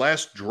Bills, and the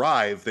last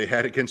drive they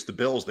had against the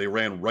Bills, they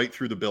ran right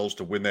through the Bills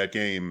to win that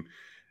game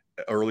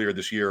earlier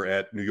this year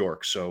at New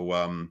York. So,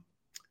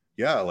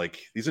 like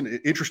he's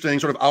an interesting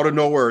sort of out of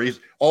nowhere. He's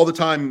all the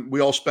time we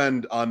all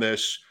spend on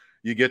this.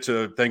 You get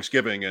to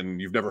Thanksgiving, and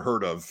you've never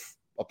heard of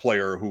a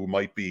player who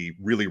might be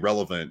really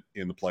relevant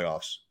in the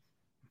playoffs.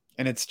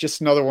 And it's just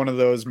another one of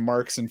those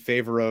marks in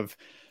favor of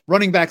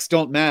running backs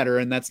don't matter.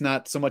 And that's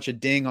not so much a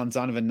ding on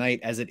Zonovan Knight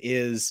as it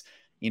is,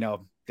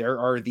 there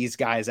are these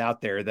guys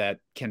out there that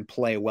can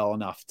play well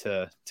enough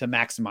to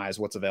maximize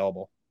what's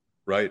available.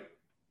 Right.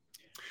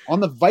 On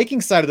the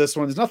Vikings side of this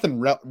one, there's nothing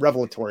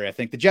revelatory. I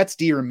think the Jets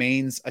D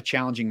remains a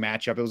challenging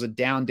matchup. It was a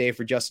down day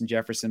for Justin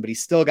Jefferson, but he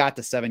still got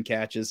to 7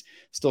 catches,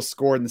 still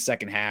scored in the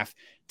second half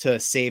to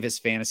save his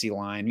fantasy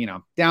line.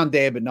 Down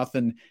day, but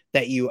nothing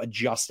that you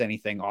adjust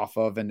anything off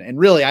of. And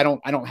really, I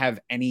don't have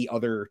any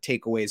other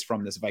takeaways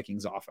from this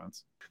Vikings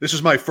offense. This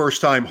is my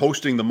first time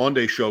hosting the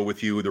Monday show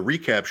with you, the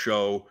recap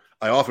show.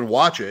 I often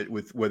watch it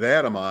with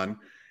Adam on,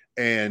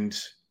 and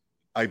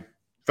I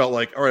felt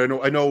like, all right,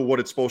 I know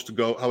what it's supposed to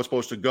go, how it's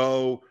supposed to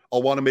go.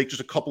 I'll want to make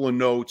just a couple of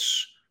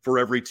notes for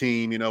every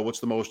team. What's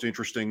the most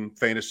interesting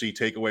fantasy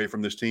takeaway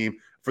from this team?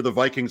 For the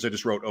Vikings, I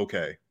just wrote,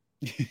 okay.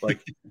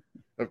 Like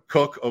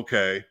Cook,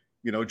 okay.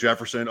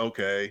 Jefferson,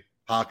 okay.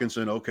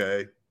 Hawkinson,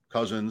 okay.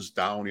 Cousins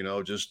down,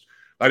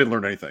 I didn't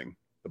learn anything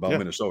about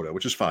Minnesota,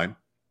 which is fine.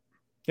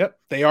 Yep.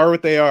 They are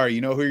what they are. You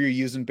know who you're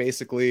using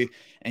basically.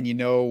 And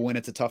when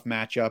it's a tough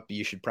matchup,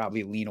 you should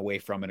probably lean away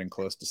from it in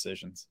close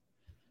decisions.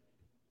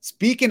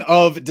 Speaking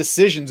of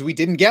decisions, we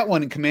didn't get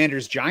one in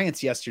Commanders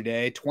Giants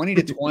yesterday,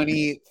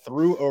 20-20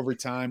 through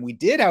overtime. We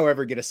did,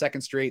 however, get a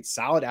second straight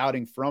solid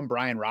outing from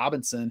Brian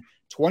Robinson,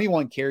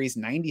 21 carries,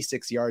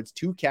 96 yards,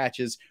 2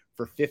 catches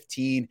for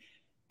 15.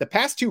 The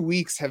past 2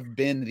 weeks have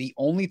been the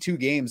only 2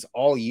 games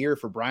all year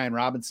for Brian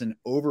Robinson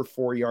over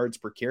 4 yards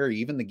per carry.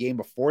 Even the game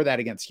before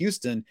that against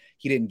Houston,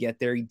 he didn't get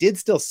there. He did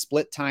still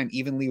split time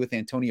evenly with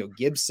Antonio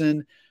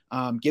Gibson.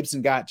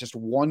 Gibson got just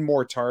one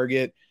more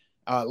target,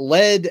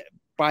 led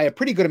by a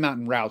pretty good amount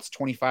in routes,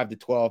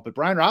 25-12. But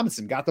Brian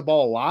Robinson got the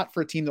ball a lot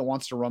for a team that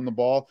wants to run the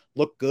ball,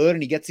 look good,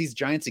 and he gets these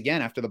Giants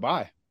again after the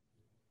bye.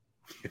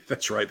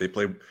 That's right. They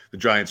played the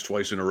Giants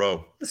twice in a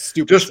row.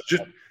 Stupid.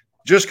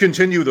 Just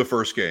continue the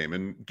first game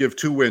and give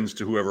 2 wins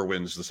to whoever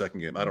wins the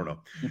second game. I don't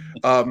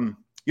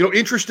know.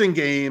 Interesting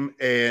game,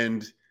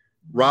 and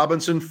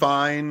Robinson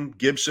fine.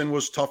 Gibson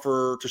was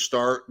tougher to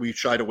start. We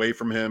shied away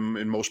from him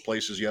in most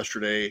places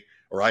yesterday,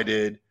 or I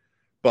did.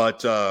 But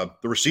the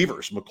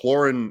receivers,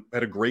 McLaurin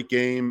had a great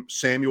game.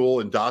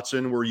 Samuel and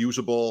Dotson were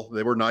usable.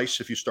 They were nice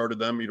if you started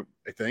them,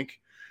 I think,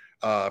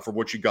 for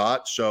what you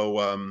got.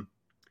 So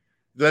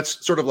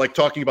that's sort of like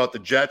talking about the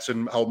Jets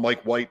and how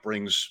Mike White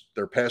brings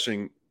their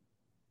passing,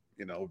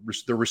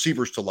 their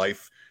receivers to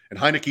life. And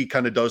Heineke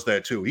kind of does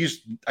that too.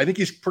 I think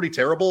he's pretty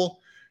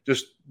terrible.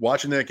 Just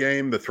watching that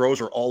game, the throws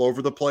are all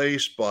over the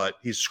place, but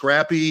he's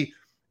scrappy.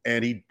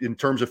 And in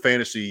terms of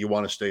fantasy, you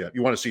want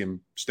to see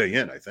him stay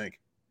in, I think.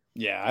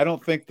 Yeah, I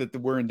don't think that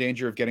we're in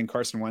danger of getting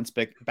Carson Wentz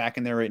back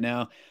in there right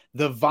now.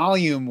 The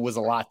volume was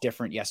a lot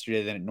different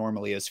yesterday than it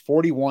normally is.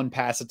 41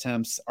 pass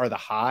attempts are the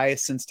high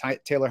since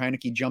Taylor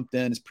Heineke jumped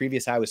in. His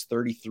previous high was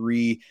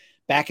 33.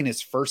 Back in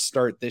his first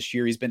start this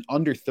year, he's been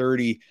under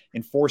 30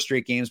 in 4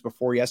 straight games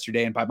before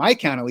yesterday. And by my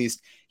count, at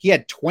least, he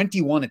had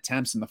 21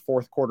 attempts in the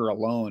fourth quarter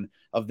alone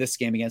of this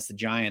game against the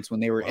Giants when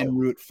they were en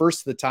route first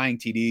to the tying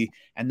TD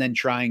and then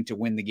trying to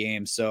win the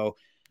game. So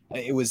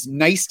it was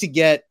nice to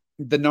get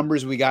the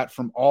numbers we got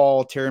from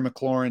all Terry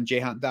McLaurin,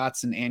 Jahan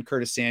Dotson, and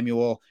Curtis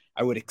Samuel.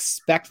 I would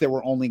expect that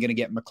we're only going to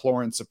get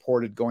McLaurin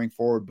supported going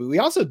forward, but we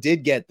also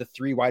did get the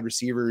 3 wide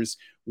receivers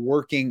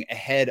working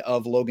ahead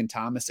of Logan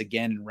Thomas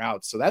again in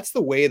routes. So that's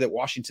the way that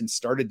Washington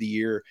started the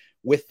year,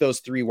 with those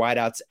 3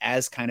 wideouts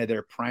as kind of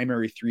their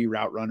primary 3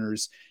 route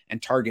runners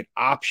and target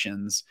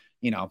options.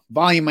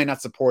 Volume might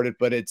not support it,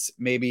 but it's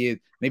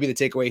maybe the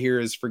takeaway here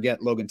is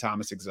forget Logan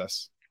Thomas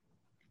exists.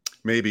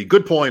 Maybe.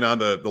 Good point on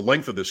the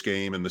length of this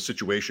game and the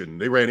situation.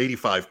 They ran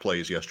 85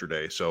 plays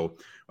yesterday. So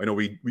I know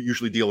we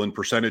usually deal in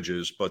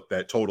percentages, but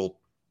that total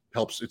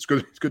helps. It's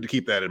good to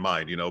keep that in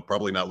mind,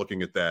 probably not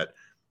looking at that,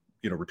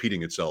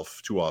 repeating itself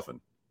too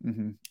often.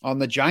 Mm-hmm. On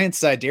the Giants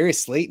side,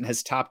 Darius Slayton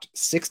has topped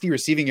 60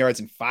 receiving yards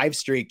in 5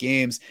 straight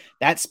games.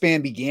 That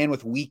span began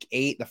with week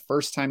 8, the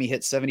first time he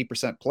hit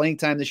 70% playing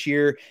time this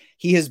year.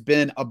 He has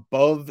been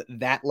above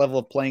that level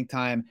of playing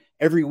time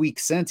every week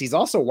since. He's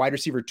also wide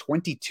receiver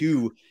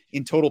 22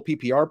 in total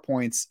PPR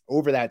points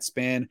over that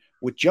span,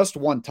 with just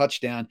 1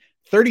 touchdown,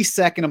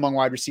 32nd among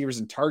wide receivers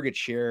in target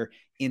share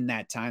in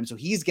that time. So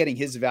he's getting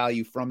his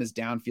value from his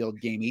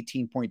downfield game.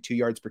 18.2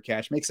 yards per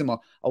catch makes him a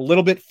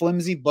little bit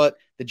flimsy, but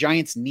the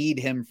Giants need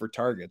him for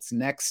targets.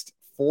 Next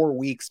 4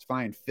 weeks,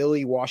 fine.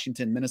 Philly,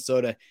 Washington,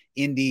 Minnesota,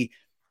 Indy.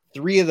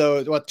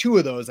 2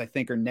 of those I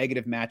think are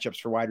negative matchups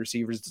for wide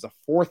receivers. It's the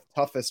 4th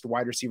toughest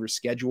wide receiver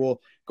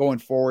schedule going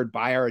forward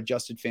by our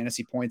adjusted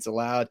fantasy points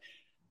allowed.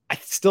 I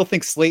still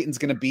think Slayton's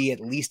going to be at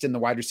least in the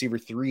wide receiver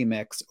 3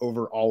 mix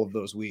over all of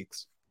those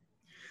weeks.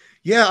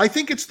 Yeah, I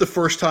think it's the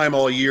first time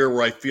all year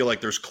where I feel like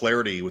there's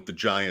clarity with the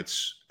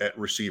Giants at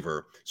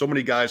receiver. So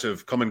many guys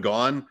have come and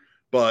gone,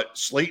 but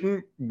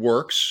Slayton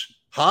works.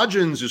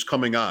 Hodgins is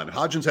coming on.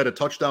 Hodgins had a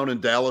touchdown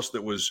in Dallas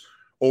that was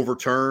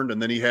overturned,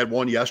 and then he had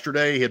one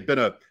yesterday. He had been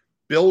a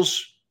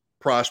Bills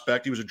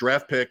prospect. He was a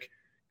draft pick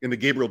in the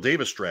Gabriel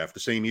Davis draft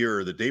the same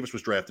year that Davis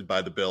was drafted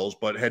by the Bills,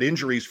 but had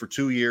injuries for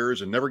 2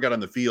 years and never got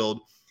on the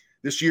field.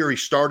 This year he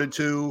started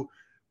to,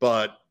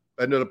 but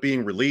ended up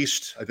being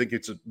released. I think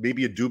it's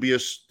maybe a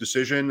dubious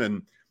decision.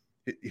 And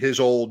his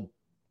old,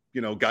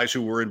 guys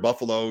who were in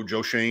Buffalo,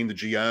 Joe Shane, the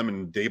GM,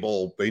 and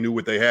Dable, they knew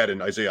what they had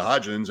in Isaiah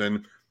Hodgins,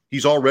 and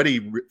he's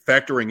already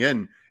factoring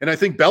in. And I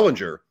think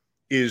Bellinger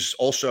is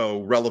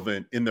also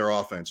relevant in their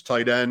offense.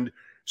 Tight end,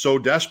 so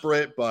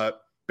desperate,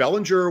 but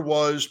Bellinger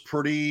was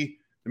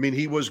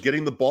he was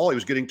getting the ball. He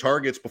was getting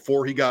targets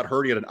before he got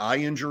hurt. He had an eye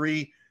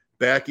injury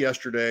back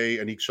yesterday,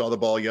 and he saw the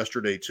ball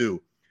yesterday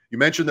too. You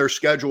mentioned their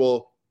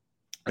schedule.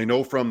 I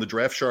know from the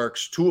Draft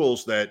Sharks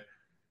tools that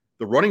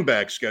the running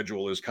back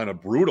schedule is kind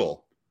of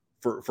brutal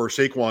for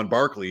Saquon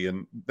Barkley,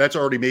 and that's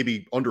already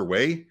maybe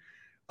underway.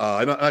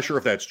 I'm not sure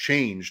if that's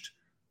changed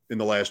in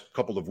the last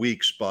couple of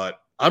weeks,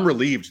 but I'm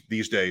relieved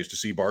these days to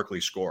see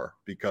Barkley score,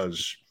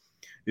 because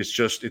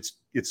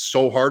it's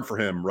so hard for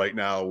him right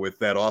now with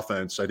that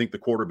offense. I think the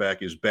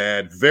quarterback is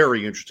bad.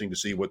 Very interesting to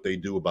see what they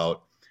do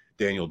about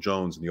Daniel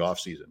Jones in the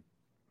offseason.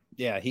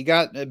 Yeah,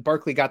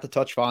 Barkley got the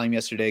touch volume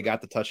yesterday, got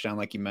the touchdown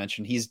like you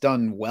mentioned. He's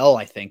done well,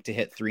 I think, to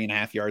hit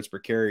 3.5 yards per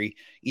carry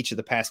each of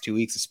the past 2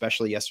 weeks,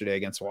 especially yesterday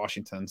against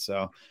Washington.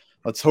 So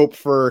let's hope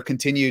for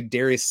continued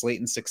Darius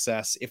Slayton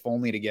success, if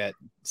only to get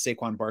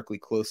Saquon Barkley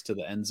close to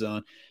the end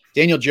zone.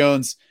 Daniel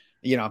Jones,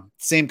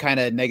 same kind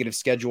of negative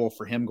schedule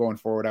for him going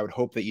forward. I would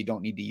hope that you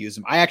don't need to use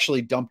him. I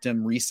actually dumped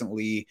him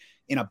recently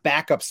in a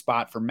backup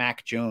spot for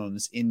Mac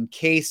Jones in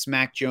case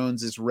Mac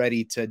Jones is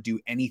ready to do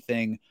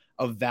anything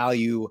of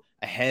value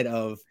ahead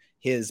of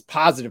his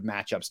positive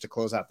matchups to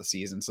close out the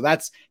season. So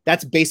that's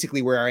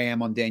basically where I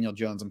am on Daniel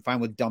Jones. I'm fine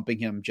with dumping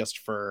him just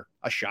for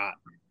a shot.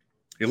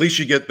 At least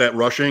you get that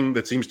rushing.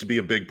 That seems to be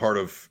a big part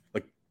of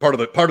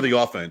the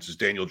offense is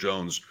Daniel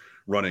Jones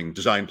running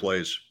design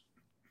plays.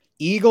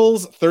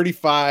 Eagles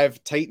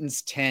 35,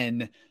 Titans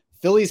 10.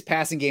 Philly's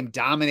passing game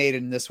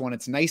dominated in this one.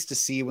 It's nice to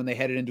see when they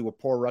headed into a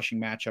poor rushing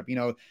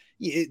matchup.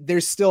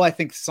 There's still, I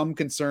think, some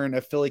concern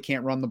if Philly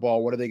can't run the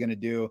ball. What are they going to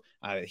do?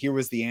 Here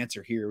was the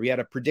answer here. We had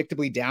a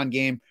predictably down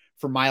game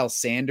for Miles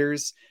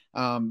Sanders,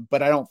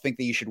 but I don't think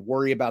that you should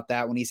worry about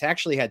that when he's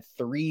actually had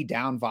 3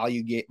 down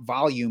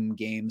volume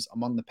games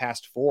among the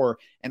past 4,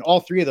 and all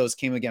 3 of those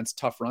came against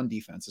tough run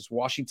defenses.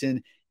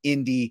 Washington,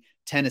 Indy,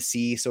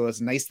 Tennessee. So it's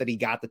nice that he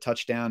got the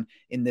touchdown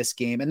in this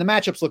game. And the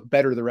matchups look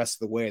better the rest of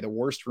the way. The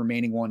worst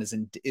remaining one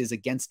is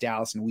against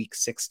Dallas in week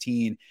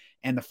 16.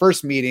 And the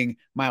first meeting,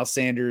 Miles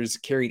Sanders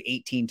carried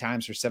 18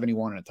 times for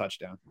 71 and a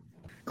touchdown.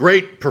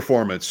 Great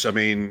performance. I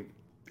mean,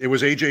 it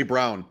was A.J.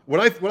 Brown. What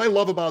I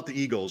love about the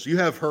Eagles, you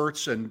have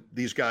Hurts and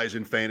these guys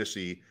in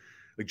fantasy.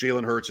 Like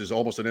Jalen Hurts is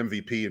almost an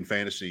MVP in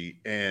fantasy.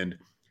 And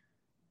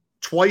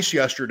twice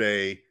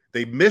yesterday,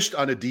 they missed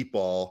on a deep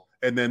ball.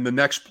 And then the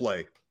next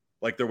play,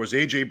 like there was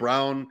A.J.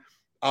 Brown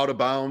out of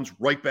bounds,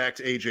 right back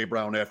to A.J.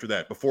 Brown after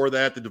that. Before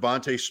that, the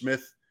Devontae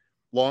Smith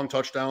long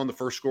touchdown, the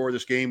first score of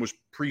this game, was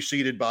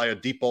preceded by a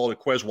deep ball to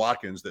Quez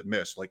Watkins that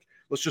missed. Like,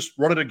 let's just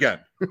run it again.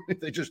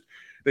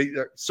 they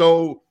are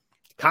so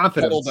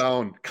confident,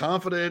 down,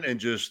 confident, and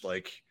just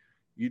like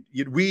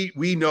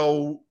we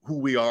know who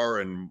we are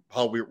and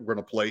how we're going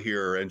to play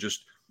here, and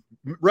just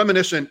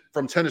reminiscent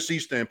from Tennessee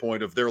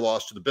standpoint of their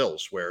loss to the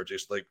Bills, where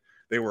just like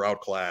they were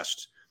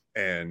outclassed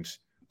and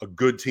a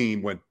good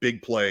team went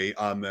big play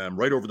on them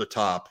right over the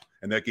top,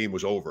 and that game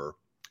was over.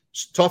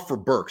 It's tough for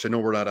Burks. I know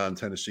we're not on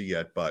Tennessee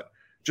yet, but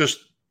just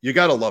you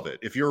got to love it.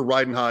 If you're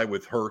riding high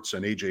with Hurts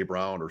and A.J.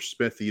 Brown or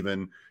Smith,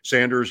 even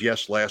Sanders,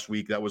 yes, last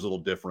week that was a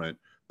little different,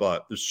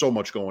 but there's so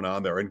much going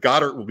on there. And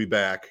Goddard will be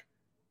back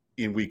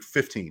in week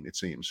 15, it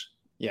seems.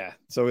 Yeah.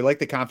 So we like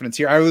the confidence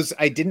here.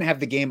 I didn't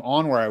have the game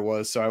on where I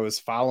was, so I was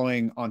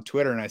following on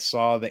Twitter and I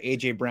saw the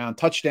A.J. Brown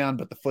touchdown,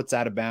 but the foot's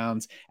out of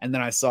bounds. And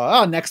then I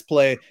saw, next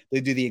play, they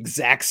do the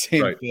exact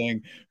same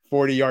thing,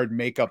 40-yard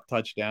makeup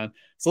touchdown.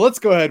 So let's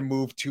go ahead and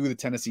move to the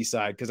Tennessee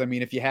side. Because, I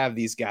mean, if you have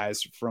these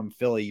guys from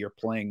Philly, you're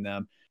playing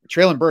them.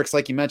 Treylon Burks,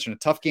 like you mentioned, a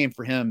tough game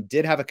for him,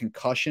 did have a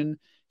concussion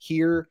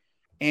here.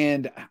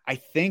 And I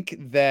think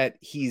that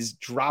he's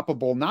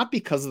droppable, not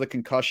because of the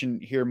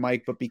concussion here,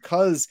 Mike, but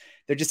because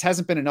there just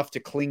hasn't been enough to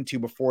cling to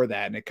before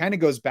that. And it kind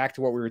of goes back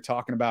to what we were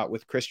talking about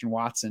with Christian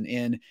Watson.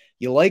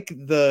 You like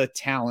the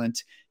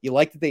talent, you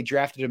like that they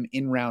drafted him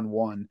in round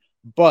 1,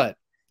 but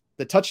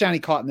the touchdown he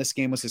caught in this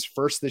game was his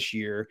first this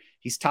year.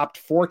 He's topped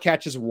 4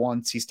 catches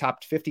once. He's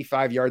topped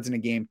 55 yards in a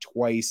game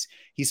twice.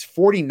 He's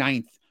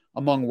 49th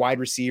among wide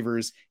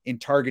receivers in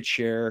target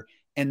share,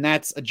 and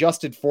that's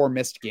adjusted for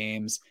missed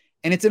games.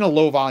 And it's in a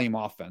low volume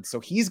offense.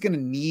 So he's going to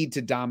need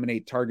to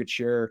dominate target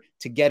share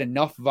to get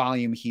enough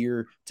volume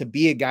here to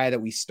be a guy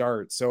that we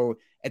start. So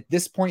at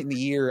this point in the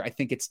year, I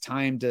think it's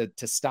time to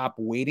stop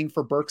waiting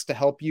for Burks to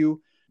help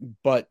you,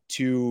 but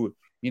to,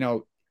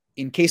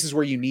 in cases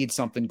where you need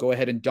something, go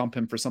ahead and dump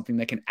him for something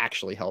that can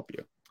actually help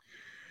you.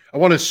 I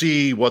want to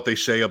see what they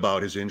say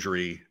about his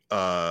injury,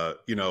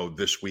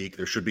 this week.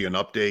 There should be an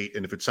update.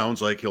 And if it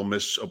sounds like he'll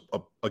miss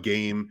a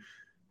game,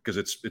 because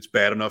it's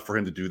bad enough for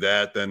him to do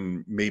that,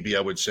 then maybe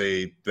I would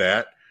say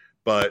that.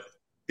 But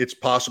it's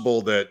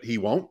possible that he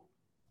won't.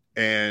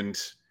 And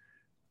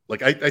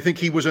like I think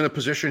he was in a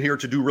position here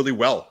to do really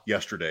well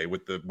yesterday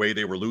with the way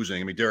they were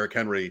losing. I mean, Derrick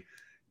Henry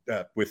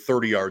with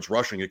 30 yards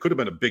rushing, it could have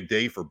been a big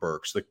day for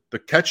Burks. The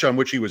catch on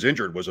which he was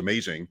injured was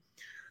amazing.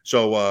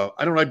 So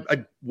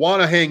I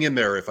want to hang in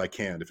there if I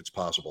can, if it's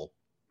possible.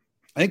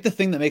 I think the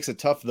thing that makes it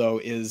tough, though,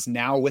 is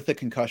now with the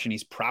concussion,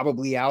 he's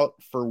probably out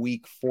for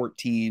week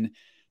 14.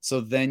 So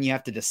then you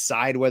have to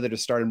decide whether to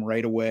start him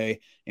right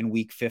away in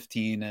week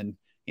 15. And,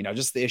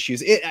 just the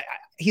issues.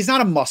 He's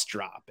not a must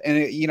drop. And,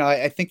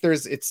 I think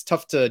it's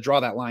tough to draw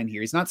that line here.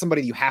 He's not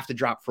somebody you have to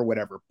drop for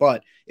whatever.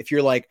 But if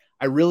you're like,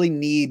 I really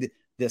need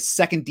this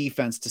second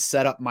defense to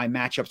set up my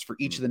matchups for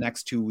each of the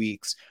next 2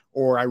 weeks,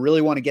 or I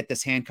really want to get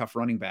this handcuff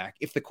running back.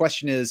 If the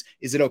question is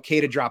it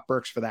okay to drop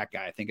Burks for that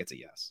guy? I think it's a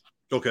yes.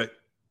 Okay.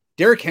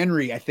 Derrick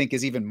Henry, I think,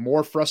 is even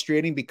more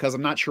frustrating because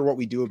I'm not sure what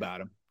we do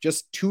about him.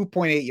 Just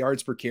 2.8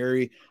 yards per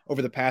carry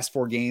over the past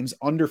 4 games,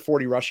 under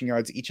 40 rushing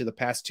yards each of the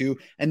past 2.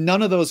 And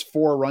none of those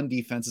 4 run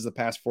defenses the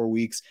past 4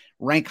 weeks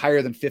rank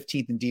higher than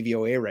 15th in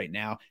DVOA right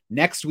now.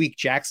 Next week,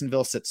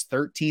 Jacksonville sits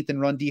 13th in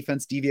run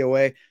defense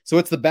DVOA. So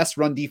it's the best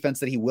run defense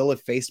that he will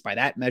have faced by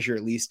that measure,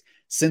 at least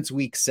since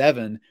week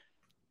 7.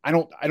 I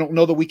don't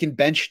know that we can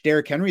bench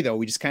Derrick Henry, though.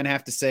 We just kind of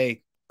have to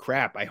say,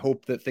 crap, I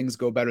hope that things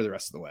go better the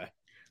rest of the way.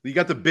 You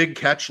got the big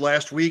catch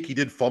last week. He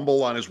did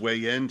fumble on his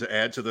way in to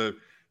add to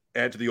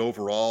the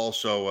overall.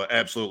 So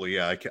absolutely.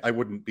 Yeah. I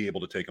wouldn't be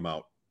able to take him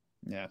out.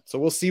 Yeah. So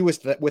we'll see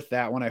with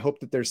that one. I hope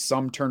that there's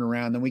some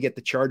turnaround. Then we get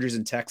the Chargers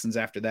and Texans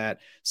after that.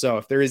 So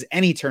if there is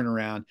any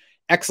turnaround,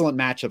 excellent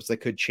matchups that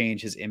could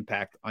change his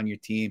impact on your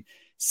team.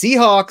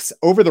 Seahawks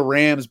over the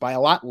Rams by a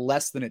lot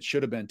less than it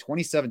should have been,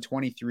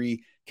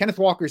 27-23. Kenneth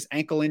Walker's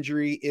ankle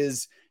injury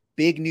is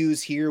big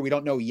news here. We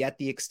don't know yet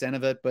the extent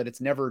of it, but it's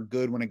never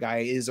good when a guy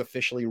is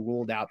officially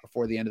ruled out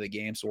before the end of the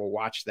game. So we'll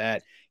watch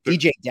that.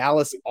 DJ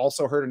Dallas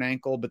also hurt an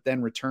ankle, but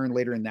then returned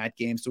later in that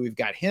game. So we've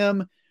got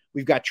him.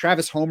 We've got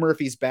Travis Homer if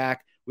he's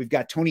back. We've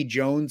got Tony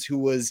Jones, who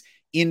was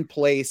in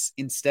place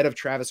instead of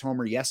Travis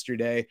Homer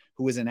yesterday,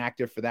 who was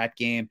inactive for that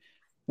game.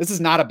 This is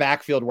not a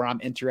backfield where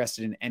I'm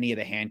interested in any of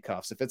the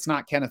handcuffs. If it's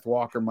not Kenneth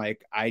Walker,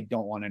 Mike, I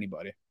don't want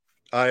anybody.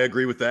 I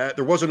agree with that.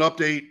 There was an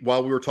update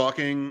while we were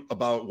talking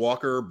about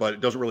Walker, but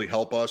it doesn't really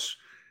help us.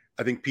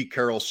 I think Pete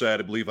Carroll said,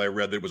 I believe I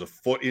read that it was a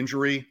foot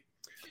injury.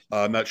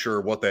 I'm not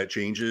sure what that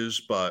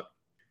changes, but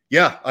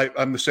yeah,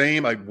 I'm the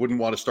same. I wouldn't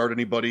want to start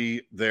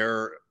anybody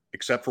there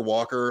except for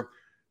Walker.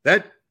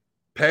 That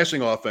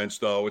passing offense,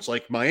 though, it's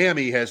like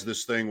Miami has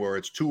this thing where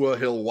it's Tua,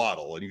 Hill,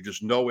 Waddle, and you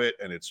just know it,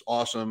 and it's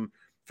awesome.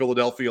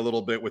 Philadelphia a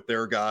little bit with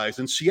their guys,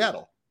 and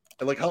Seattle.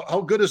 And like,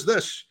 how good is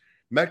this?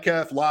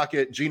 Metcalf,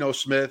 Lockett, Geno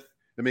Smith.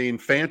 I mean,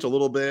 Fant a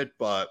little bit,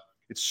 but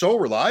it's so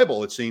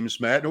reliable, it seems,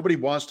 Matt. Nobody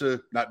wants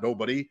to, not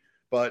nobody,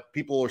 but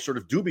people are sort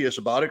of dubious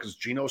about it because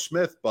Geno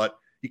Smith, but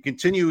he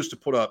continues to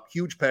put up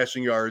huge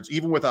passing yards,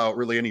 even without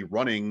really any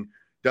running,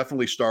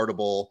 definitely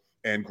startable,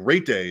 and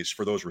great days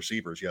for those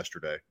receivers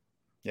yesterday.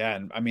 Yeah,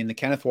 and I mean, the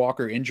Kenneth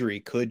Walker injury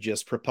could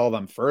just propel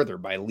them further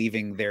by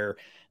leaving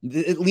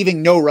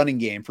no running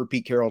game for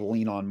Pete Carroll to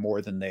lean on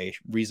more than they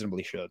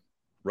reasonably should.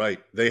 Right.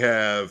 They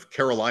have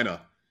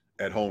Carolina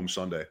at home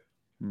Sunday.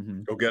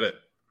 Mm-hmm. Go get it.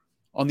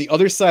 On the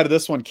other side of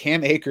this one,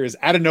 Cam Akers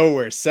out of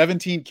nowhere,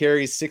 17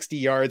 carries, 60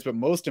 yards, but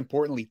most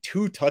importantly,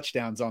 2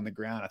 touchdowns on the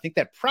ground. I think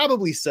that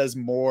probably says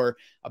more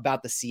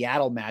about the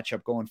Seattle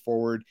matchup going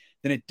forward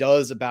than it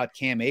does about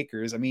Cam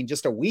Akers. I mean,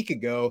 just a week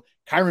ago,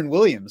 Kyren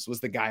Williams was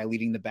the guy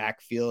leading the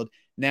backfield.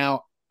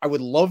 Now, I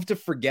would love to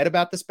forget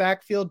about this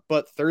backfield,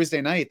 but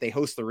Thursday night they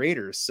host the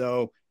Raiders.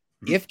 So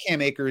if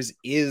Cam Akers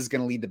is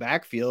going to lead the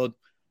backfield,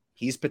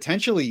 he's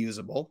potentially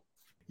usable.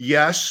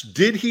 Yes.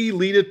 Did he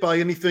lead it by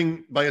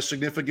a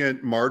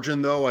significant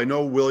margin, though? I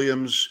know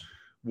Williams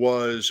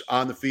was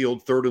on the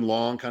field 3rd and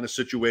long kind of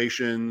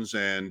situations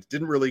and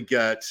didn't really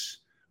get,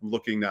 I'm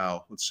looking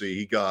now, let's see,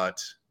 he got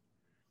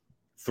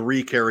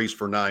 3 carries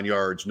for 9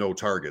 yards, no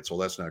targets. Well,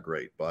 that's not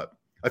great, but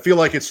I feel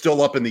like it's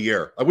still up in the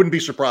air. I wouldn't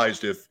be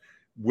surprised if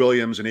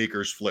Williams and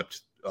Akers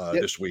flipped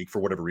this week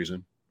for whatever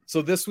reason.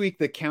 So this week,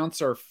 the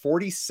counts are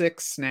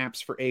 46 snaps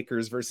for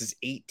Akers versus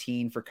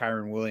 18 for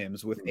Kyren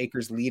Williams, with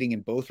Akers leading in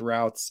both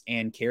routes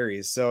and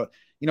carries. So,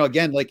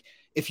 again, like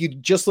if you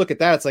just look at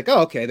that, it's like,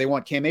 oh, okay, they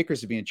want Cam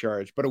Akers to be in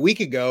charge. But a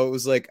week ago, it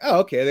was like, oh,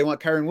 okay, they want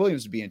Kyren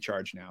Williams to be in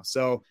charge now.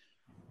 So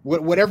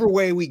whatever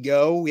way we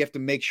go, we have to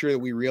make sure that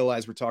we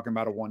realize we're talking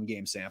about a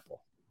 1-game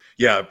sample.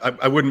 Yeah,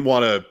 I wouldn't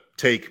want to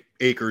take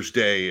Akers'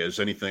 day as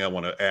anything I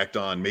want to act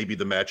on. Maybe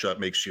the matchup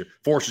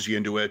forces you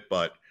into it,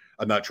 but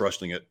I'm not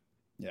trusting it.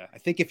 Yeah, I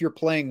think if you're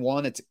playing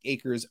one, it's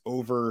Akers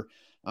over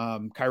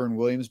Kyren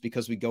Williams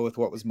because we go with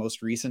what was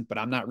most recent, but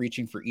I'm not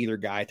reaching for either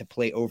guy to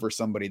play over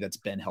somebody that's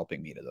been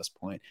helping me to this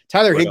point.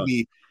 Tyler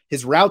Higbee,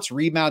 his routes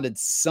rebounded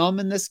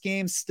some in this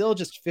game, still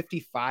just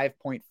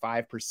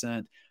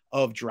 55.5%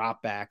 of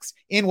dropbacks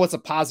in what's a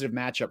positive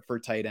matchup for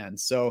tight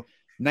ends. So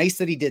nice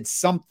that he did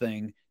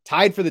something,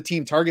 tied for the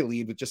team target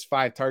lead with just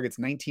 5 targets,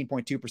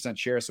 19.2%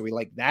 share. So we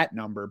like that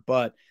number,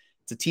 but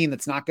it's a team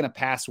that's not going to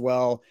pass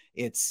well.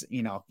 It's,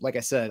 like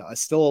I said,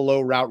 still a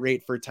low route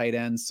rate for tight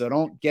ends. So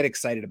don't get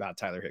excited about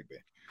Tyler Higbee.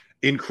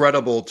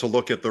 Incredible to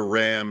look at the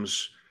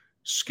Rams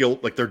skill,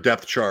 like their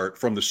depth chart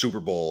from the Super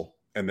Bowl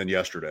and then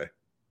yesterday.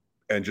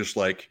 And just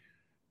like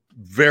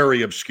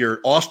very obscure,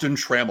 Austin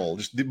Trammell,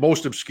 just the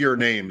most obscure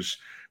names,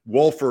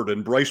 Wolford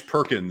and Bryce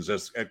Perkins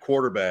at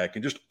quarterback,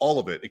 and just all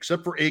of it,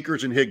 except for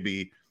Akers and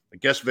Higbee, I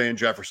guess Van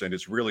Jefferson.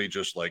 It's really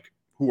just like,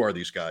 who are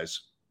these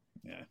guys?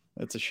 Yeah,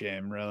 that's a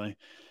shame, really.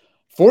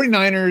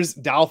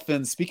 49ers,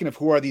 Dolphins. Speaking of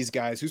who are these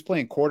guys, who's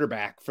playing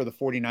quarterback for the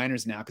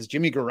 49ers now? Because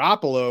Jimmy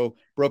Garoppolo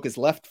broke his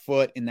left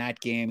foot in that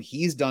game.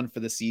 He's done for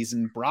the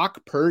season.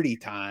 Brock Purdy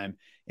time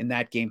in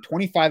that game.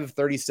 25 of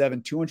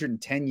 37,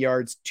 210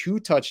 yards,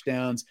 2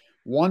 touchdowns,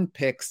 1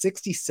 pick,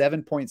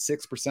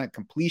 67.6%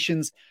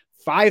 completions,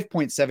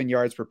 5.7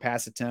 yards per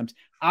pass attempt.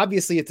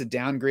 Obviously, it's a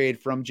downgrade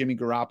from Jimmy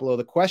Garoppolo.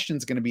 The question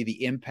is going to be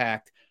the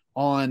impact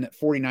on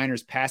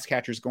 49ers pass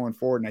catchers going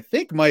forward. And I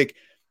think, Mike,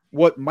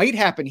 what might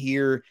happen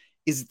here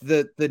is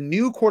the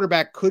new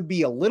quarterback could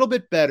be a little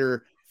bit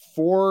better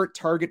for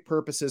target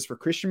purposes for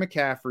Christian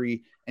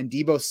McCaffrey and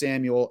Deebo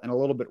Samuel, and a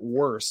little bit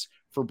worse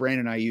for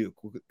Brandon Ayuk,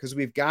 because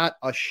we've got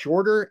a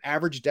shorter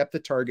average depth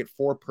of target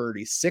for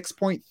Purdy,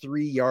 6.3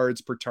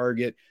 yards per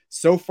target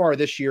so far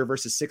this year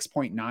versus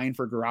 6.9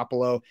 for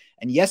Garoppolo.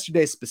 And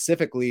yesterday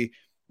specifically,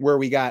 where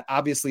we got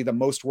obviously the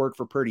most work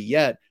for Purdy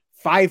yet,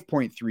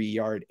 5.3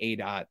 yard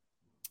ADOT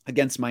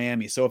against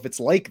Miami. So if it's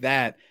like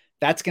that,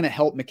 that's going to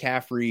help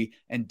McCaffrey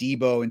and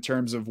Deebo in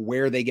terms of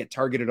where they get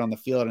targeted on the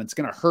field. And it's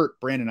going to hurt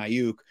Brandon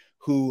Ayuk,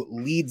 who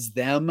leads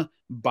them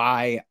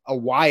by a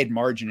wide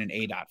margin in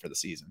ADOT for the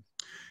season.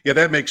 Yeah,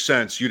 that makes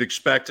sense. You'd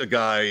expect a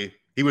guy,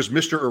 he was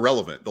Mr.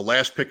 Irrelevant, the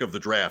last pick of the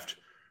draft,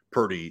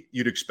 Purdy.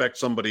 You'd expect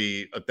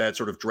somebody at that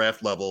sort of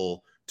draft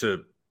level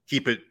to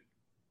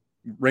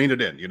rein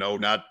it in,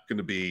 not going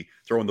to be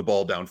throwing the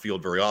ball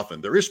downfield very often.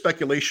 There is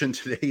speculation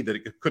today that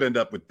it could end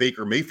up with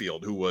Baker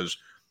Mayfield, who was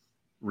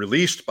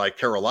released by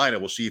Carolina.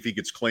 We'll see if he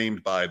gets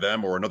claimed by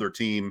them or another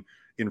team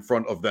in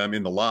front of them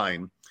in the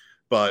line.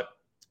 But,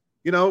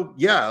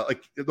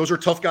 like those are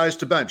tough guys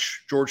to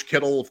bench. George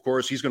Kittle, of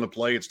course, he's going to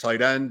play. It's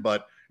tight end,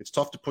 but it's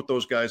tough to put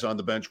those guys on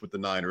the bench with the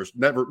Niners.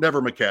 Never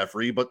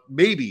McCaffrey, but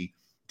maybe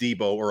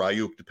Debo or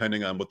Ayuk,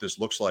 depending on what this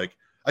looks like.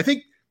 I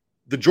think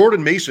the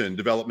Jordan Mason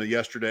development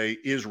yesterday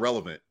is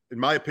relevant. In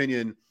my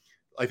opinion,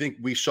 I think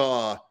we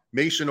saw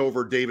Mason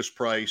over Davis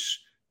Price,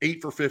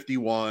 8 for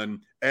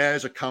 51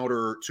 as a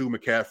counter to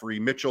McCaffrey.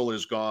 Mitchell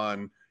is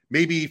gone.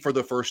 Maybe for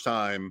the first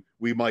time,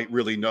 we might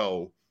really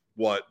know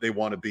what they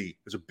want to be.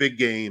 It's a big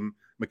game.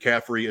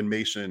 McCaffrey and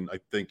Mason, I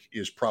think,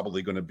 is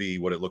probably going to be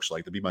what it looks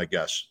like. That'd be my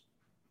guess.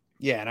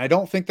 Yeah, and I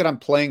don't think that I'm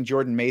playing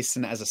Jordan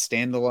Mason as a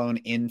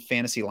standalone in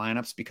fantasy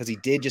lineups because he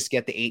did just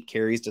get the 8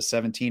 carries to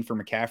 17 for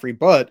McCaffrey,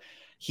 but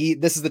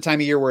this is the time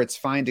of year where it's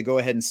fine to go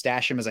ahead and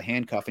stash him as a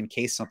handcuff in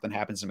case something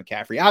happens to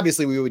McCaffrey.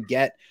 Obviously, we would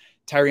get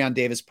Tyrion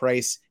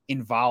Davis-Price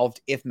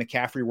involved if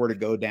McCaffrey were to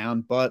go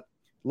down, but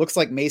looks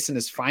like Mason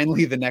is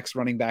finally the next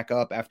running back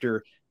up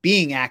after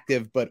being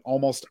active, but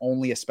almost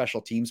only a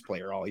special teams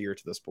player all year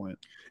to this point.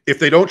 If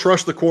they don't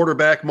trust the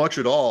quarterback much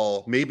at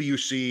all, maybe you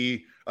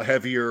see a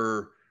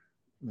heavier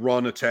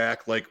run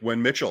attack like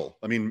when Mitchell.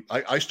 I mean,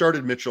 I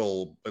started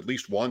Mitchell at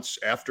least once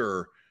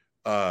after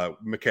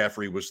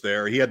McCaffrey was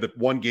there. He had the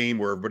one game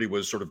where everybody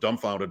was sort of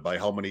dumbfounded by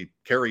how many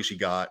carries he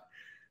got.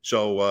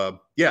 So,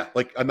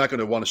 I'm not going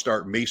to want to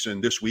start Mason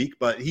this week,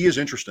 but he is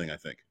interesting, I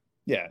think.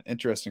 Yeah,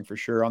 interesting for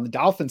sure. On the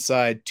Dolphins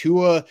side,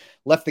 Tua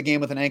left the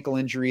game with an ankle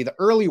injury. The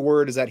early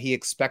word is that he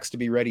expects to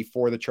be ready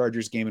for the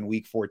Chargers game in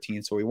week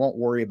 14, so we won't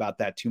worry about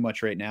that too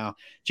much right now.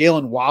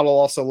 Jalen Waddle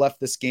also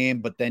left this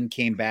game, but then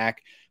came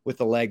back with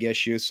the leg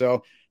issue.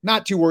 So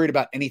not too worried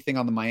about anything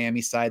on the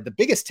Miami side. The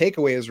biggest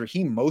takeaway is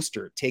Raheem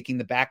Mostert taking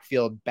the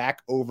backfield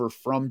back over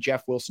from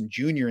Jeff Wilson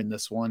Jr. in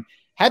this one.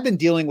 Had been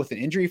dealing with an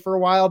injury for a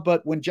while,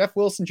 but when Jeff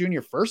Wilson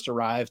Jr. first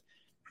arrived,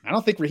 I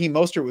don't think Raheem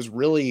Mostert was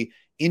really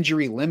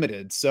injury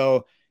limited.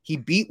 So he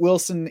beat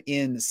Wilson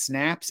in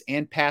snaps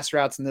and pass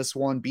routes in this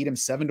one, beat him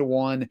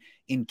 7-1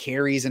 in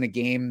carries in a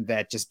game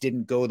that just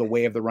didn't go the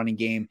way of the running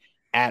game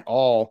at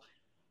all.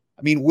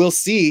 I mean, we'll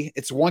see.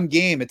 It's one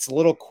game. It's a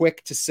little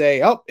quick to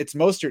say, oh, it's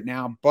Mostert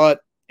now. But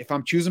if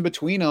I'm choosing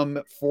between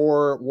them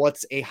for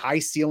what's a high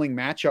ceiling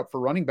matchup for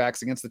running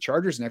backs against the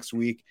Chargers next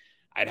week,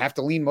 I'd have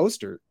to lean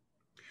Mostert.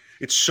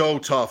 It's so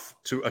tough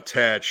to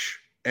attach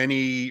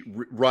any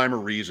rhyme or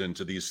reason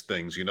to these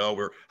things.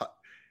 We're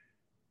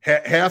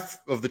half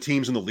of the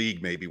teams in the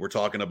league, maybe we're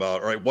talking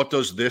about, all right, what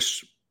does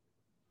this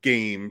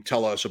game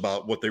tell us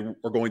about what they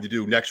are going to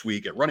do next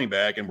week at running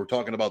back? And we're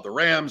talking about the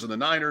Rams and the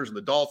Niners and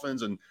the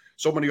Dolphins and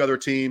so many other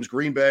teams.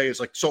 Green Bay is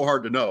like so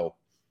hard to know.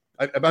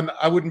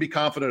 I wouldn't be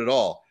confident at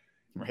all.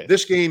 Right.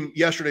 This game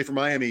yesterday for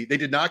Miami, they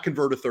did not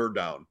convert a third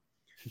down.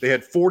 They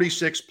had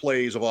 46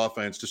 plays of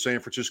offense to San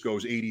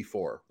Francisco's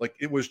 84. Like,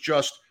 it was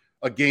just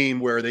a game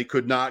where they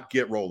could not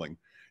get rolling.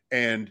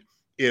 And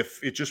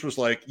if it just was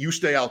like, you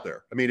stay out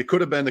there. I mean, it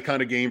could have been the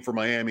kind of game for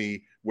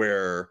Miami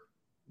where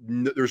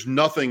there's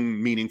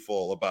nothing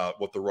meaningful about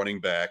what the running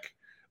back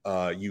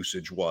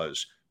usage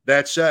was.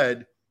 That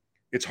said,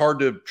 it's hard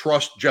to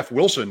trust Jeff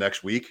Wilson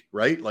next week,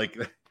 right? Like,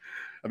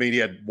 I mean, he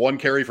had 1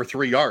 carry for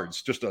 3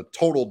 yards, just a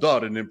total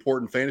dud in an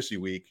important fantasy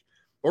week,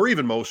 or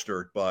even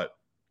Mostert. But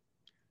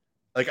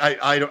like,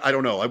 I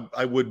don't know.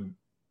 I would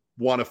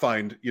want to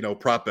find,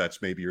 prop bets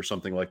maybe or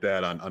something like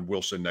that on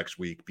Wilson next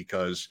week,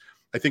 because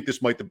I think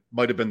this might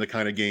have been the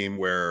kind of game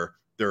where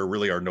there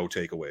really are no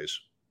takeaways.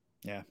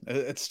 Yeah,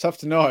 it's tough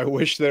to know. I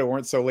wish that it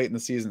weren't so late in the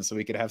season so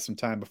we could have some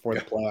time before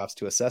the playoffs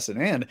to assess it.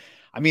 And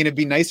I mean, it'd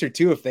be nicer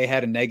too if they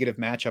had a negative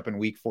matchup in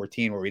week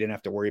 14 where we didn't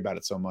have to worry about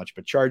it so much.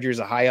 But Chargers,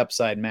 a high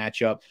upside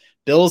matchup.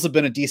 Bills have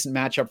been a decent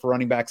matchup for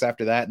running backs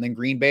after that. And then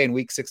Green Bay in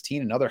week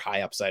 16, another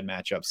high upside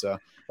matchup. So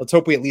let's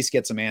hope we at least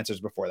get some answers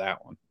before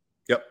that one.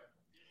 Yep.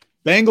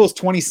 Bengals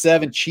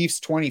 27,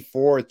 Chiefs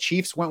 24.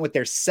 Chiefs went with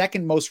their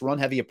second most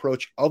run-heavy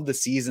approach of the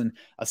season,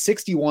 a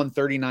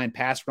 61-39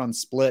 pass run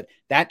split.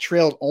 That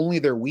trailed only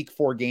their week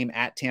 4 game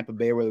at Tampa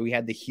Bay, where we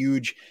had the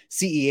huge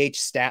CEH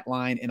stat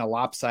line in a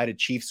lopsided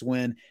Chiefs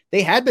win.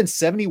 They had been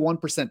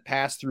 71%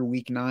 pass through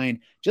week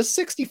 9, just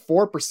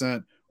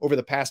 64% over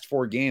the past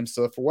 4 games.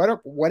 So for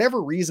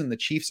whatever reason, the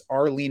Chiefs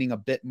are leaning a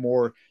bit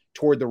more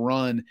toward the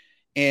run.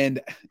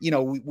 And,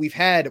 we've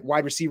had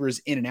wide receivers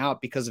in and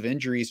out because of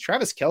injuries.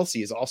 Travis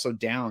Kelce is also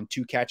down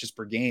 2 catches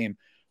per game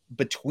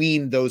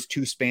between those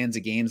 2 spans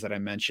of games that I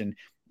mentioned.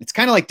 It's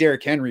kind of like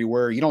Derrick Henry,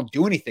 where you don't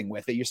do anything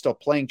with it. You're still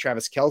playing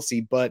Travis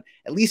Kelce, but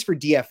at least for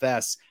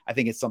DFS, I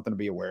think it's something to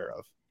be aware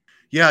of.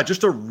 Yeah,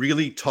 just a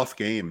really tough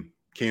game,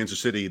 Kansas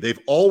City. They've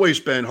always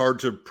been hard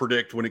to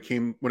predict when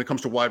it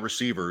comes to wide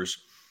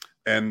receivers,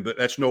 and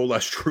that's no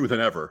less true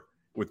than ever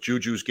with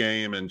Juju's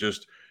game, and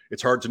just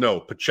it's hard to know.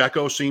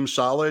 Pacheco seems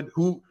solid.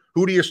 Who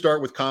do you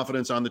start with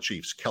confidence on the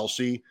Chiefs?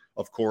 Kelce,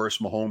 of course.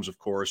 Mahomes, of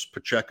course.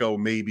 Pacheco,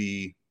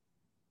 maybe.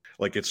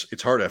 Like,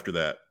 it's hard after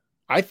that.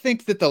 I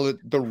think that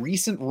the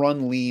recent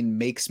run lean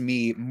makes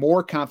me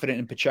more confident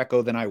in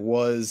Pacheco than I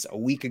was a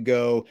week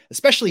ago,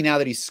 especially now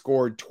that he's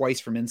scored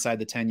twice from inside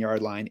the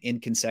 10-yard line in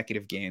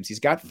consecutive games. He's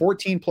got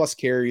 14 plus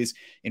carries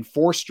in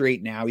 4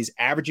 straight now. He's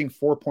averaging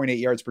 4.8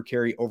 yards per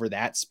carry over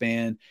that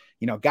span.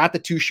 Got the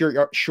 2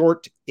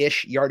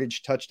 short-ish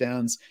yardage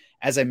touchdowns,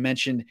 as I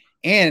mentioned,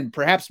 and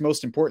perhaps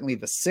most importantly,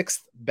 the 6th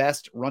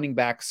best running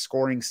back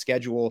scoring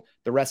schedule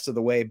the rest of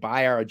the way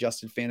by our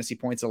adjusted fantasy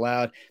points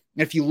allowed.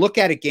 And if you look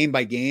at it game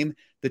by game,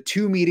 the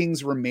 2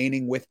 meetings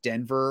remaining with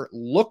Denver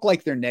look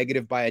like they're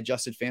negative by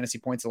adjusted fantasy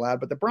points allowed,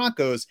 but the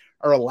Broncos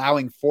are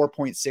allowing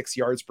 4.6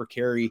 yards per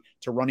carry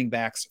to running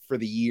backs for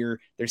the year.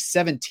 They're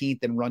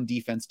 17th in run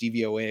defense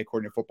DVOA,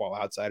 according to Football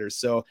Outsiders.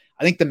 So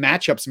I think the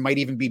matchups might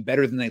even be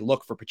better than they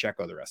look for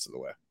Pacheco the rest of the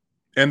way.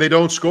 And they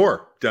don't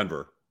score,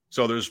 Denver.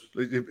 So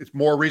it's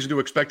more reason to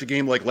expect a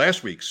game like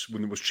last week's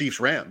when it was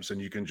Chiefs-Rams,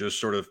 and you can just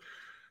sort of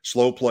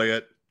slow play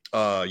it.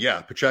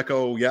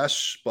 Pacheco,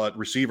 yes, but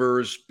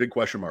receivers, big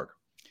question mark.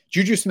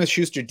 Juju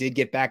Smith-Schuster did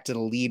get back to the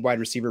lead wide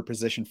receiver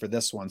position for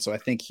this one, so I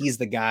think he's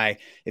the guy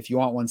if you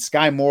want one.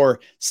 Sky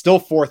Moore, still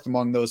 4th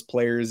among those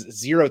players,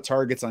 0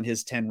 targets on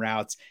his 10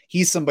 routes.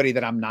 He's somebody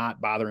that I'm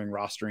not bothering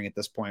rostering at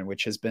this point,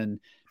 which has been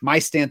my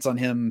stance on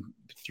him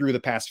through the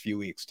past few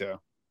weeks, too.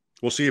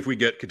 We'll see if we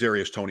get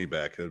Kadarius Toney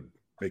back. It'd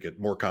make it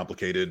more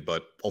complicated,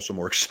 but also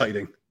more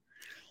exciting.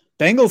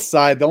 Bengals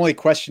side, the only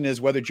question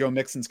is whether Joe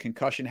Mixon's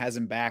concussion has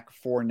him back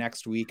for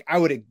next week. I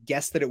would have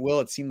guessed that it will.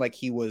 It seemed like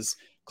he was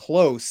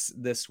close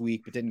this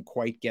week, but didn't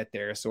quite get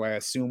there. So I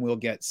assume we'll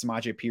get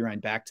Samaje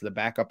Perine back to the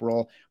backup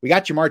role. We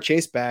got Jamar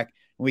Chase back,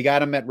 and we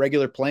got him at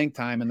regular playing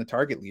time in the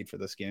target lead for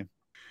this game.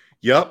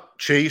 Yep.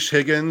 Chase,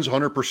 Higgins,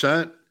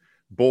 100%.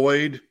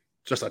 Boyd,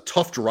 just a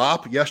tough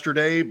drop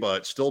yesterday,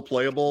 but still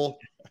playable.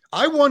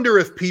 I wonder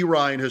if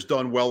Perine has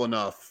done well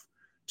enough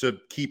to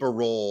keep a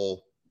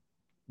role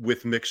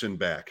with Mixon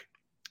back.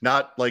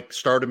 Not like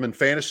start him in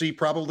fantasy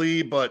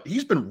probably, but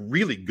he's been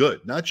really good.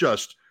 Not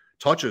just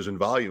touches and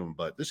volume,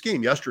 but this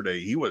game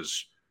yesterday, he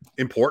was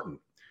important.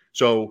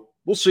 So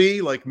we'll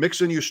see. Like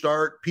Mixon, you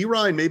start.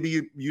 Perine,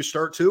 maybe you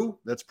start too.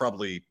 That's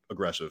probably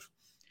aggressive.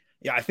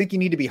 Yeah, I think you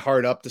need to be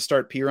hard up to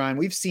start Perine.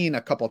 We've seen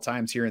a couple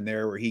times here and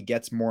there where he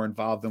gets more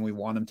involved than we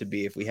want him to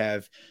be if we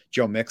have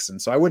Joe Mixon.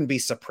 So I wouldn't be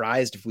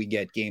surprised if we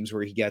get games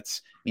where he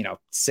gets,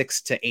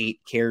 6 to 8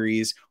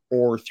 carries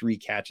or 3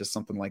 catches,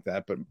 something like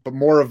that. But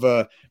more of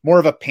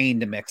a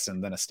pain to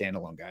Mixon than a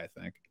standalone guy, I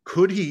think.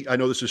 Could he, I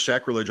know this is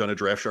sacrilege on a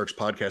Draft Sharks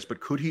podcast, but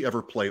could he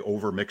ever play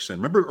over Mixon?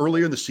 Remember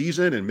earlier in the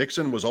season, and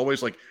Mixon was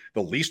always like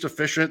the least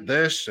efficient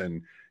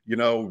and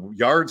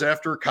yards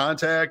after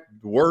contact,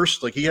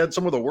 worst. Like he had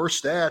some of the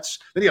worst stats.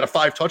 Then he had a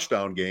 5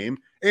 touchdown game,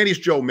 and he's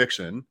Joe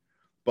Mixon.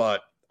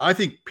 But I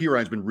think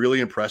Perine's been really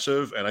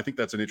impressive, and I think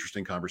that's an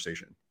interesting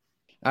conversation.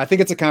 I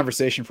think it's a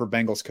conversation for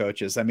Bengals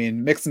coaches. I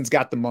mean, Mixon's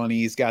got the money,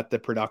 he's got the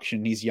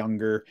production, he's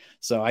younger.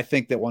 So I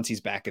think that once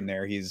he's back in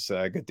there, he's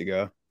good to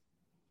go.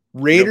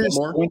 Raiders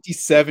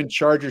 27,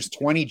 Chargers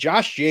 20.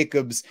 Josh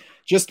Jacobs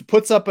just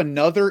puts up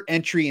another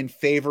entry in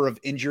favor of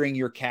injuring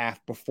your calf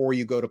before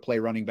you go to play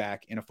running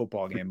back in a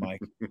football game,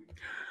 Mike.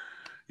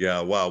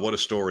 Yeah, wow, what a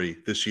story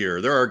this year.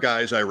 There are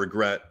guys I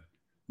regret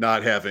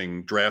not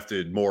having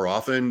drafted more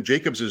often.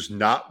 Jacobs is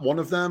not one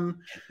of them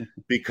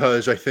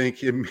because I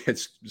think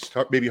it's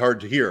maybe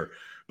hard to hear,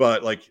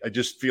 but like I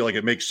just feel like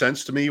it makes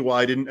sense to me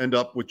why I didn't end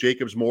up with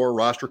Jacobs more.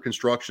 Roster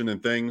construction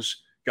and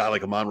things. Guy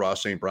like Amon-Ra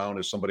St. Brown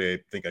is somebody I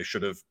think I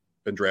should have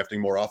been drafting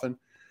more often.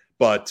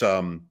 But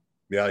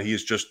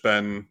he's just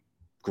been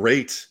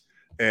great.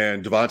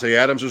 And Devontae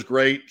Adams is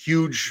great.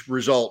 Huge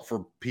result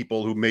for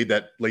people who made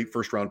that late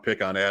first round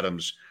pick on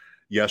Adams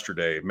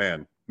yesterday.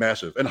 Man,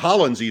 massive. And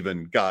Hollins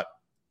even got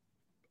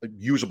a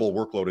usable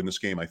workload in this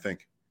game, I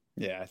think.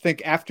 Yeah, I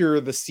think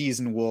after the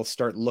season, we'll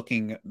start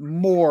looking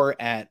more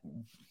at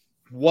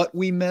what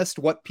we missed,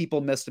 what people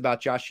missed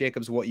about Josh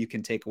Jacobs, what you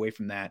can take away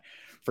from that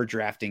for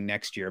drafting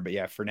next year. But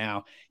yeah, for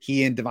now,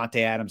 he and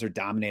Devontae Adams are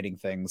dominating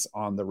things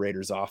on the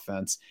Raiders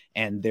offense,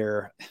 and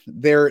they're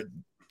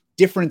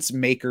difference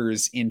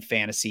makers in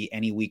fantasy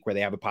any week where they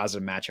have a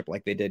positive matchup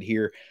like they did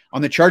here.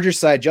 On the Chargers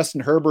side,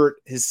 Justin Herbert,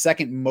 his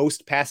second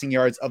most passing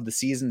yards of the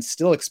season,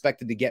 still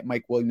expected to get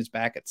Mike Williams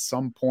back at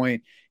some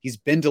point. He's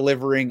been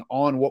delivering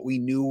on what we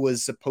knew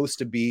was supposed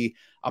to be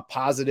a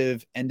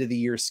positive end of the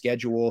year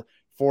schedule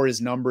for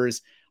his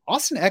numbers.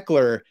 Austin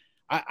Eckler,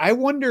 I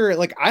wonder,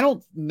 I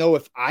don't know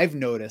if I've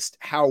noticed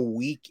how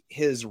weak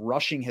his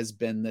rushing has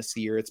been this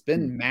year. It's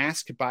been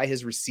masked by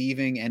his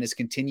receiving and his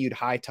continued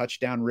high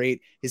touchdown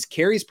rate. His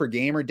carries per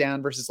game are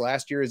down versus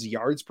last year. His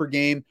yards per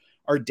game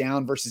are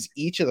down versus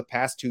each of the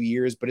past 2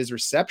 years, but his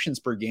receptions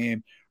per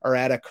game are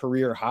at a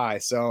career high.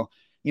 So,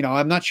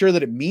 I'm not sure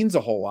that it means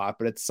a whole lot,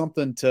 but it's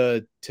something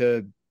to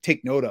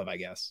take note of, I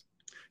guess.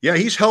 Yeah,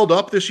 he's held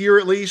up this year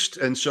at least.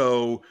 And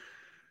so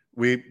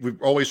we've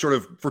always sort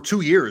of, for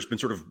 2 years, been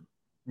sort of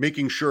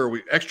making sure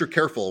we extra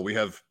careful. We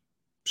have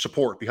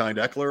support behind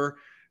Eckler.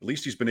 At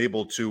least he's been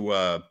able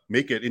to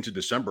make it into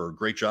December.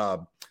 Great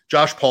job.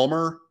 Josh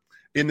Palmer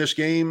in this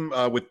game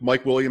with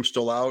Mike Williams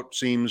still out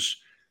seems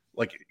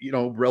like,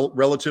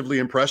 relatively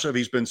impressive.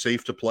 He's been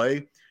safe to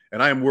play.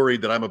 And I am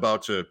worried that I'm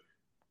about to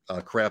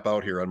crap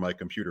out here on my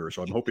computer.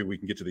 So I'm hoping we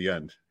can get to the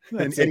end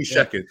any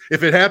second.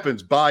 If it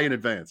happens, buy in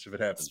advance. If it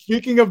happens.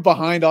 Speaking of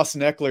behind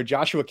Austin Ekeler,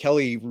 Joshua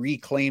Kelly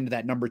reclaimed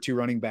that number 2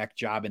 running back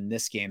job in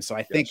this game. So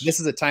I think this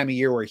is a time of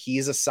year where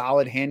he's a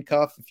solid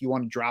handcuff. If you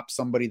want to drop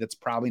somebody that's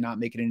probably not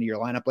making it into your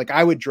lineup, like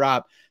I would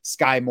drop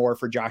Sky Moore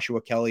for Joshua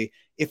Kelly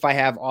if I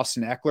have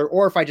Austin Ekeler,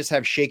 or if I just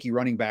have shaky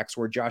running backs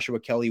where Joshua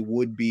Kelly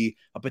would be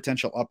a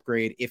potential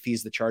upgrade if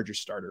he's the Chargers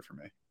starter for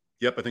me.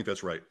 Yep. I think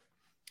that's right.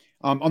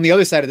 On the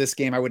other side of this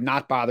game, I would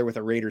not bother with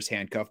a Raiders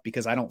handcuff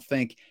because I don't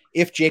think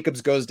if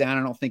Jacobs goes down,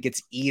 I don't think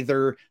it's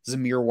either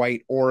Zamir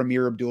White or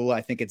Amir Abdullah.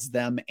 I think it's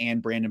them and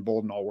Brandon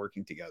Bolden all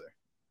working together.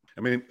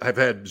 I mean, I've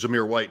had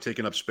Zamir White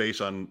taking up space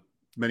on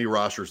many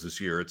rosters this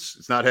year.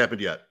 It's not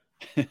happened yet.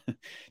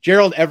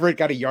 Gerald Everett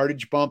got a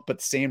yardage bump,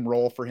 but same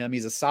role for him.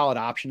 He's a solid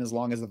option as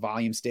long as the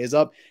volume stays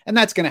up, and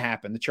that's going to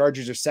happen. The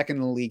Chargers are second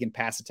in the league in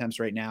pass attempts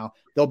right now.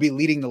 They'll be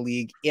leading the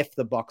league if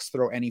the Bucs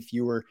throw any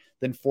fewer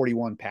than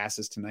 41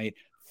 passes tonight.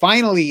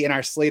 Finally, in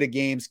our slate of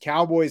games,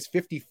 Cowboys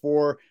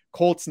 54,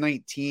 Colts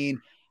 19.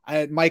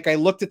 Mike, I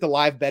looked at the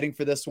live betting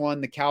for this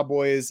one. The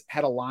Cowboys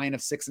had a line of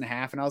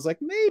 6.5, and I was like,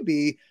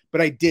 maybe, but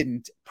I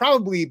didn't.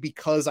 Probably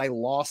because I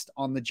lost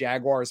on the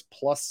Jaguars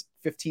plus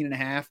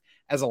 15.5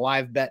 as a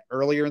live bet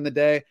earlier in the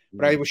day,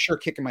 but I was sure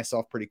kicking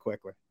myself pretty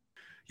quickly.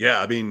 Yeah,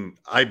 I mean,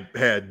 I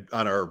had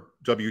on our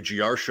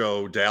WGR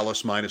show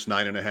Dallas minus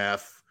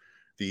 9.5,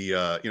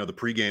 the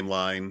pregame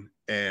line.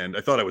 And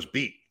I thought I was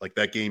beat. Like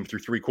that game through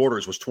 3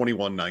 quarters was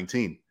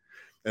 21-19.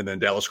 And then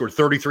Dallas scored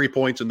 33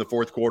 points in the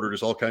 4th quarter.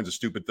 Just all kinds of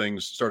stupid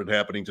things started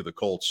happening to the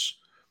Colts.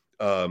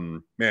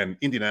 Man,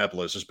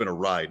 Indianapolis has been a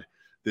ride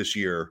this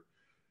year.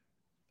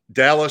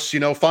 Dallas,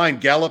 fine.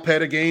 Gallup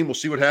had a game. We'll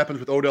see what happens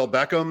with Odell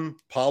Beckham,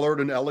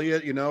 Pollard and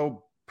Elliott,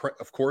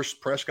 of course,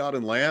 Prescott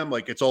and Lamb.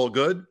 Like it's all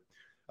good.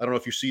 I don't know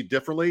if you see it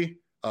differently.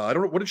 I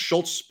don't know. What did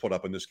Schultz put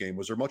up in this game?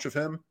 Was there much of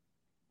him?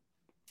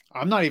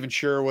 I'm not even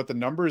sure what the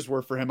numbers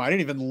were for him. I didn't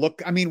even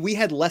look. I mean, we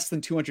had less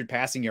than 200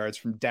 passing yards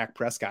from Dak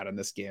Prescott in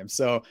this game.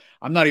 So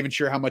I'm not even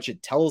sure how much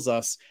it tells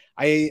us.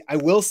 I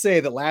will say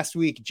that last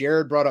week,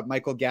 Jared brought up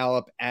Michael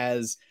Gallup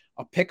as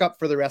a pickup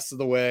for the rest of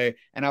the way.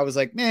 And I was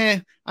like,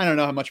 I don't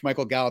know how much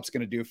Michael Gallup's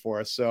going to do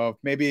for us. So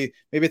maybe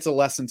it's a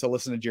lesson to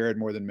listen to Jared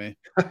more than me.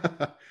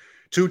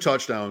 2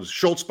 touchdowns.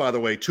 Schultz, by the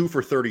way, 2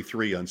 for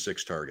 33 on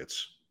 6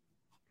 targets.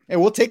 Hey,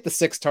 we'll take the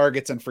 6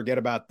 targets and forget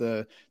about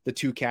the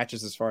 2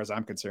 catches as far as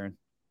I'm concerned.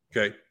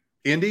 Okay.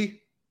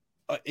 Indy?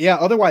 Yeah.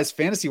 Otherwise,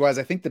 fantasy-wise,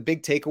 I think the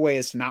big takeaway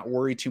is to not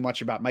worry too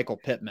much about Michael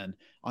Pittman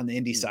on the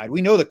Indy side.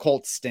 We know the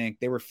Colts stink.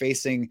 They were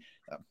facing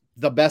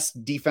the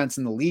best defense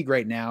in the league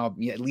right now,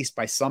 at least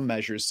by some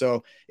measures.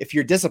 So if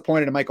you're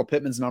disappointed in Michael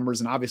Pittman's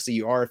numbers, and obviously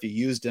you are if you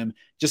used him,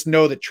 just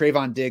know that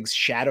Trayvon Diggs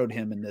shadowed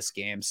him in this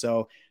game.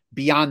 So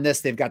beyond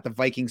this, they've got the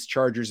Vikings,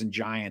 Chargers, and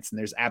Giants, and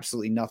there's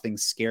absolutely nothing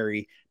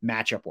scary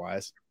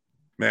matchup-wise.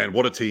 Man,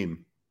 what a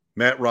team.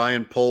 Matt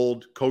Ryan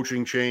pulled,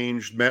 coaching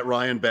changed, Matt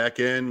Ryan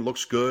back in,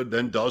 looks good,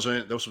 then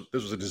doesn't. This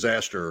was a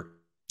disaster.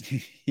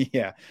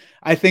 Yeah,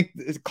 I think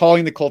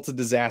calling the Colts a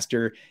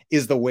disaster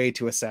is the way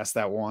to assess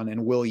that one.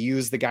 And we'll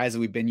use the guys that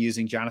we've been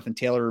using. Jonathan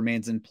Taylor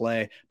remains in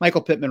play.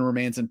 Michael Pittman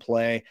remains in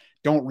play.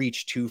 Don't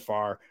reach too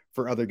far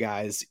for other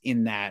guys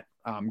in that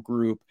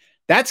group.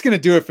 That's going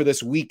to do it for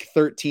this week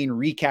 13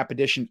 recap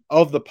edition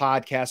of the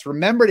podcast.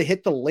 Remember to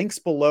hit the links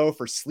below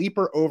for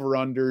sleeper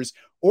over-unders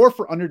or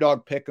for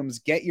underdog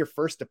pick'ems. Get your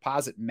first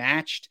deposit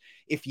matched.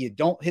 If you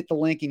don't hit the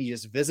link and you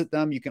just visit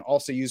them, you can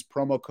also use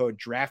promo code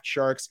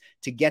DraftSharks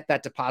to get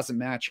that deposit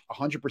match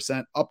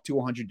 100% up to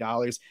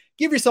 $100.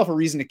 Give yourself a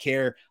reason to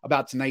care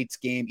about tonight's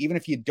game, even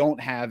if you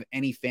don't have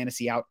any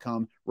fantasy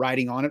outcome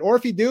riding on it. Or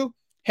if you do,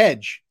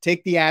 hedge.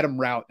 Take the Adam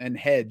route and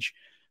hedge.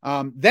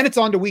 Then it's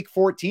on to week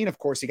 14. Of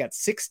course, you got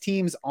 6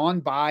 teams on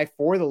bye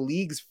for the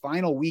league's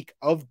final week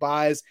of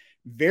buys.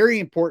 Very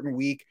important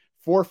week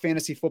for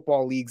fantasy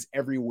football leagues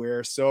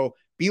everywhere. So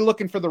be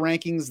looking for the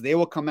rankings. They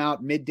will come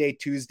out midday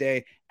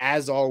Tuesday.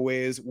 As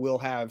always, we'll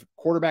have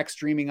quarterback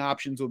streaming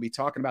options. We'll be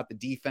talking about the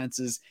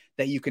defenses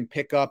that you can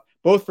pick up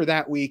both for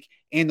that week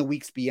and the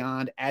weeks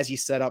beyond as you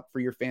set up for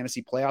your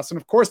fantasy playoffs.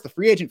 And of course, the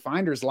free agent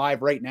finder is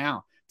live right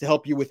now to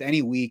help you with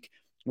any week,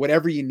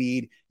 whatever you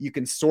need. You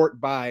can sort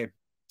by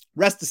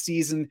rest of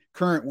season,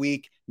 current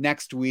week,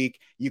 next week.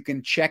 You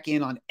can check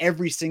in on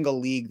every single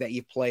league that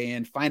you play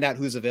in, find out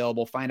who's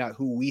available, find out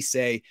who we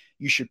say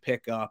you should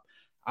pick up.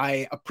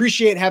 I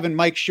appreciate having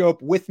Mike show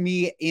up with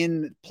me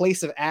in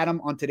place of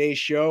Adam on today's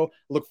show.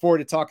 Look forward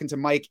to talking to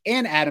Mike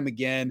and Adam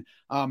again,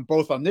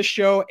 both on this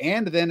show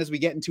and then as we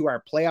get into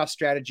our playoff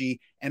strategy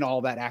and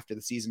all that after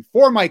the season.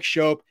 For Mike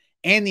Shope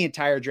and the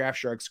entire Draft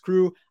Sharks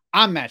crew,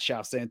 I'm Matt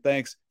Schauf saying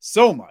thanks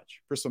so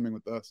much for swimming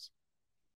with us.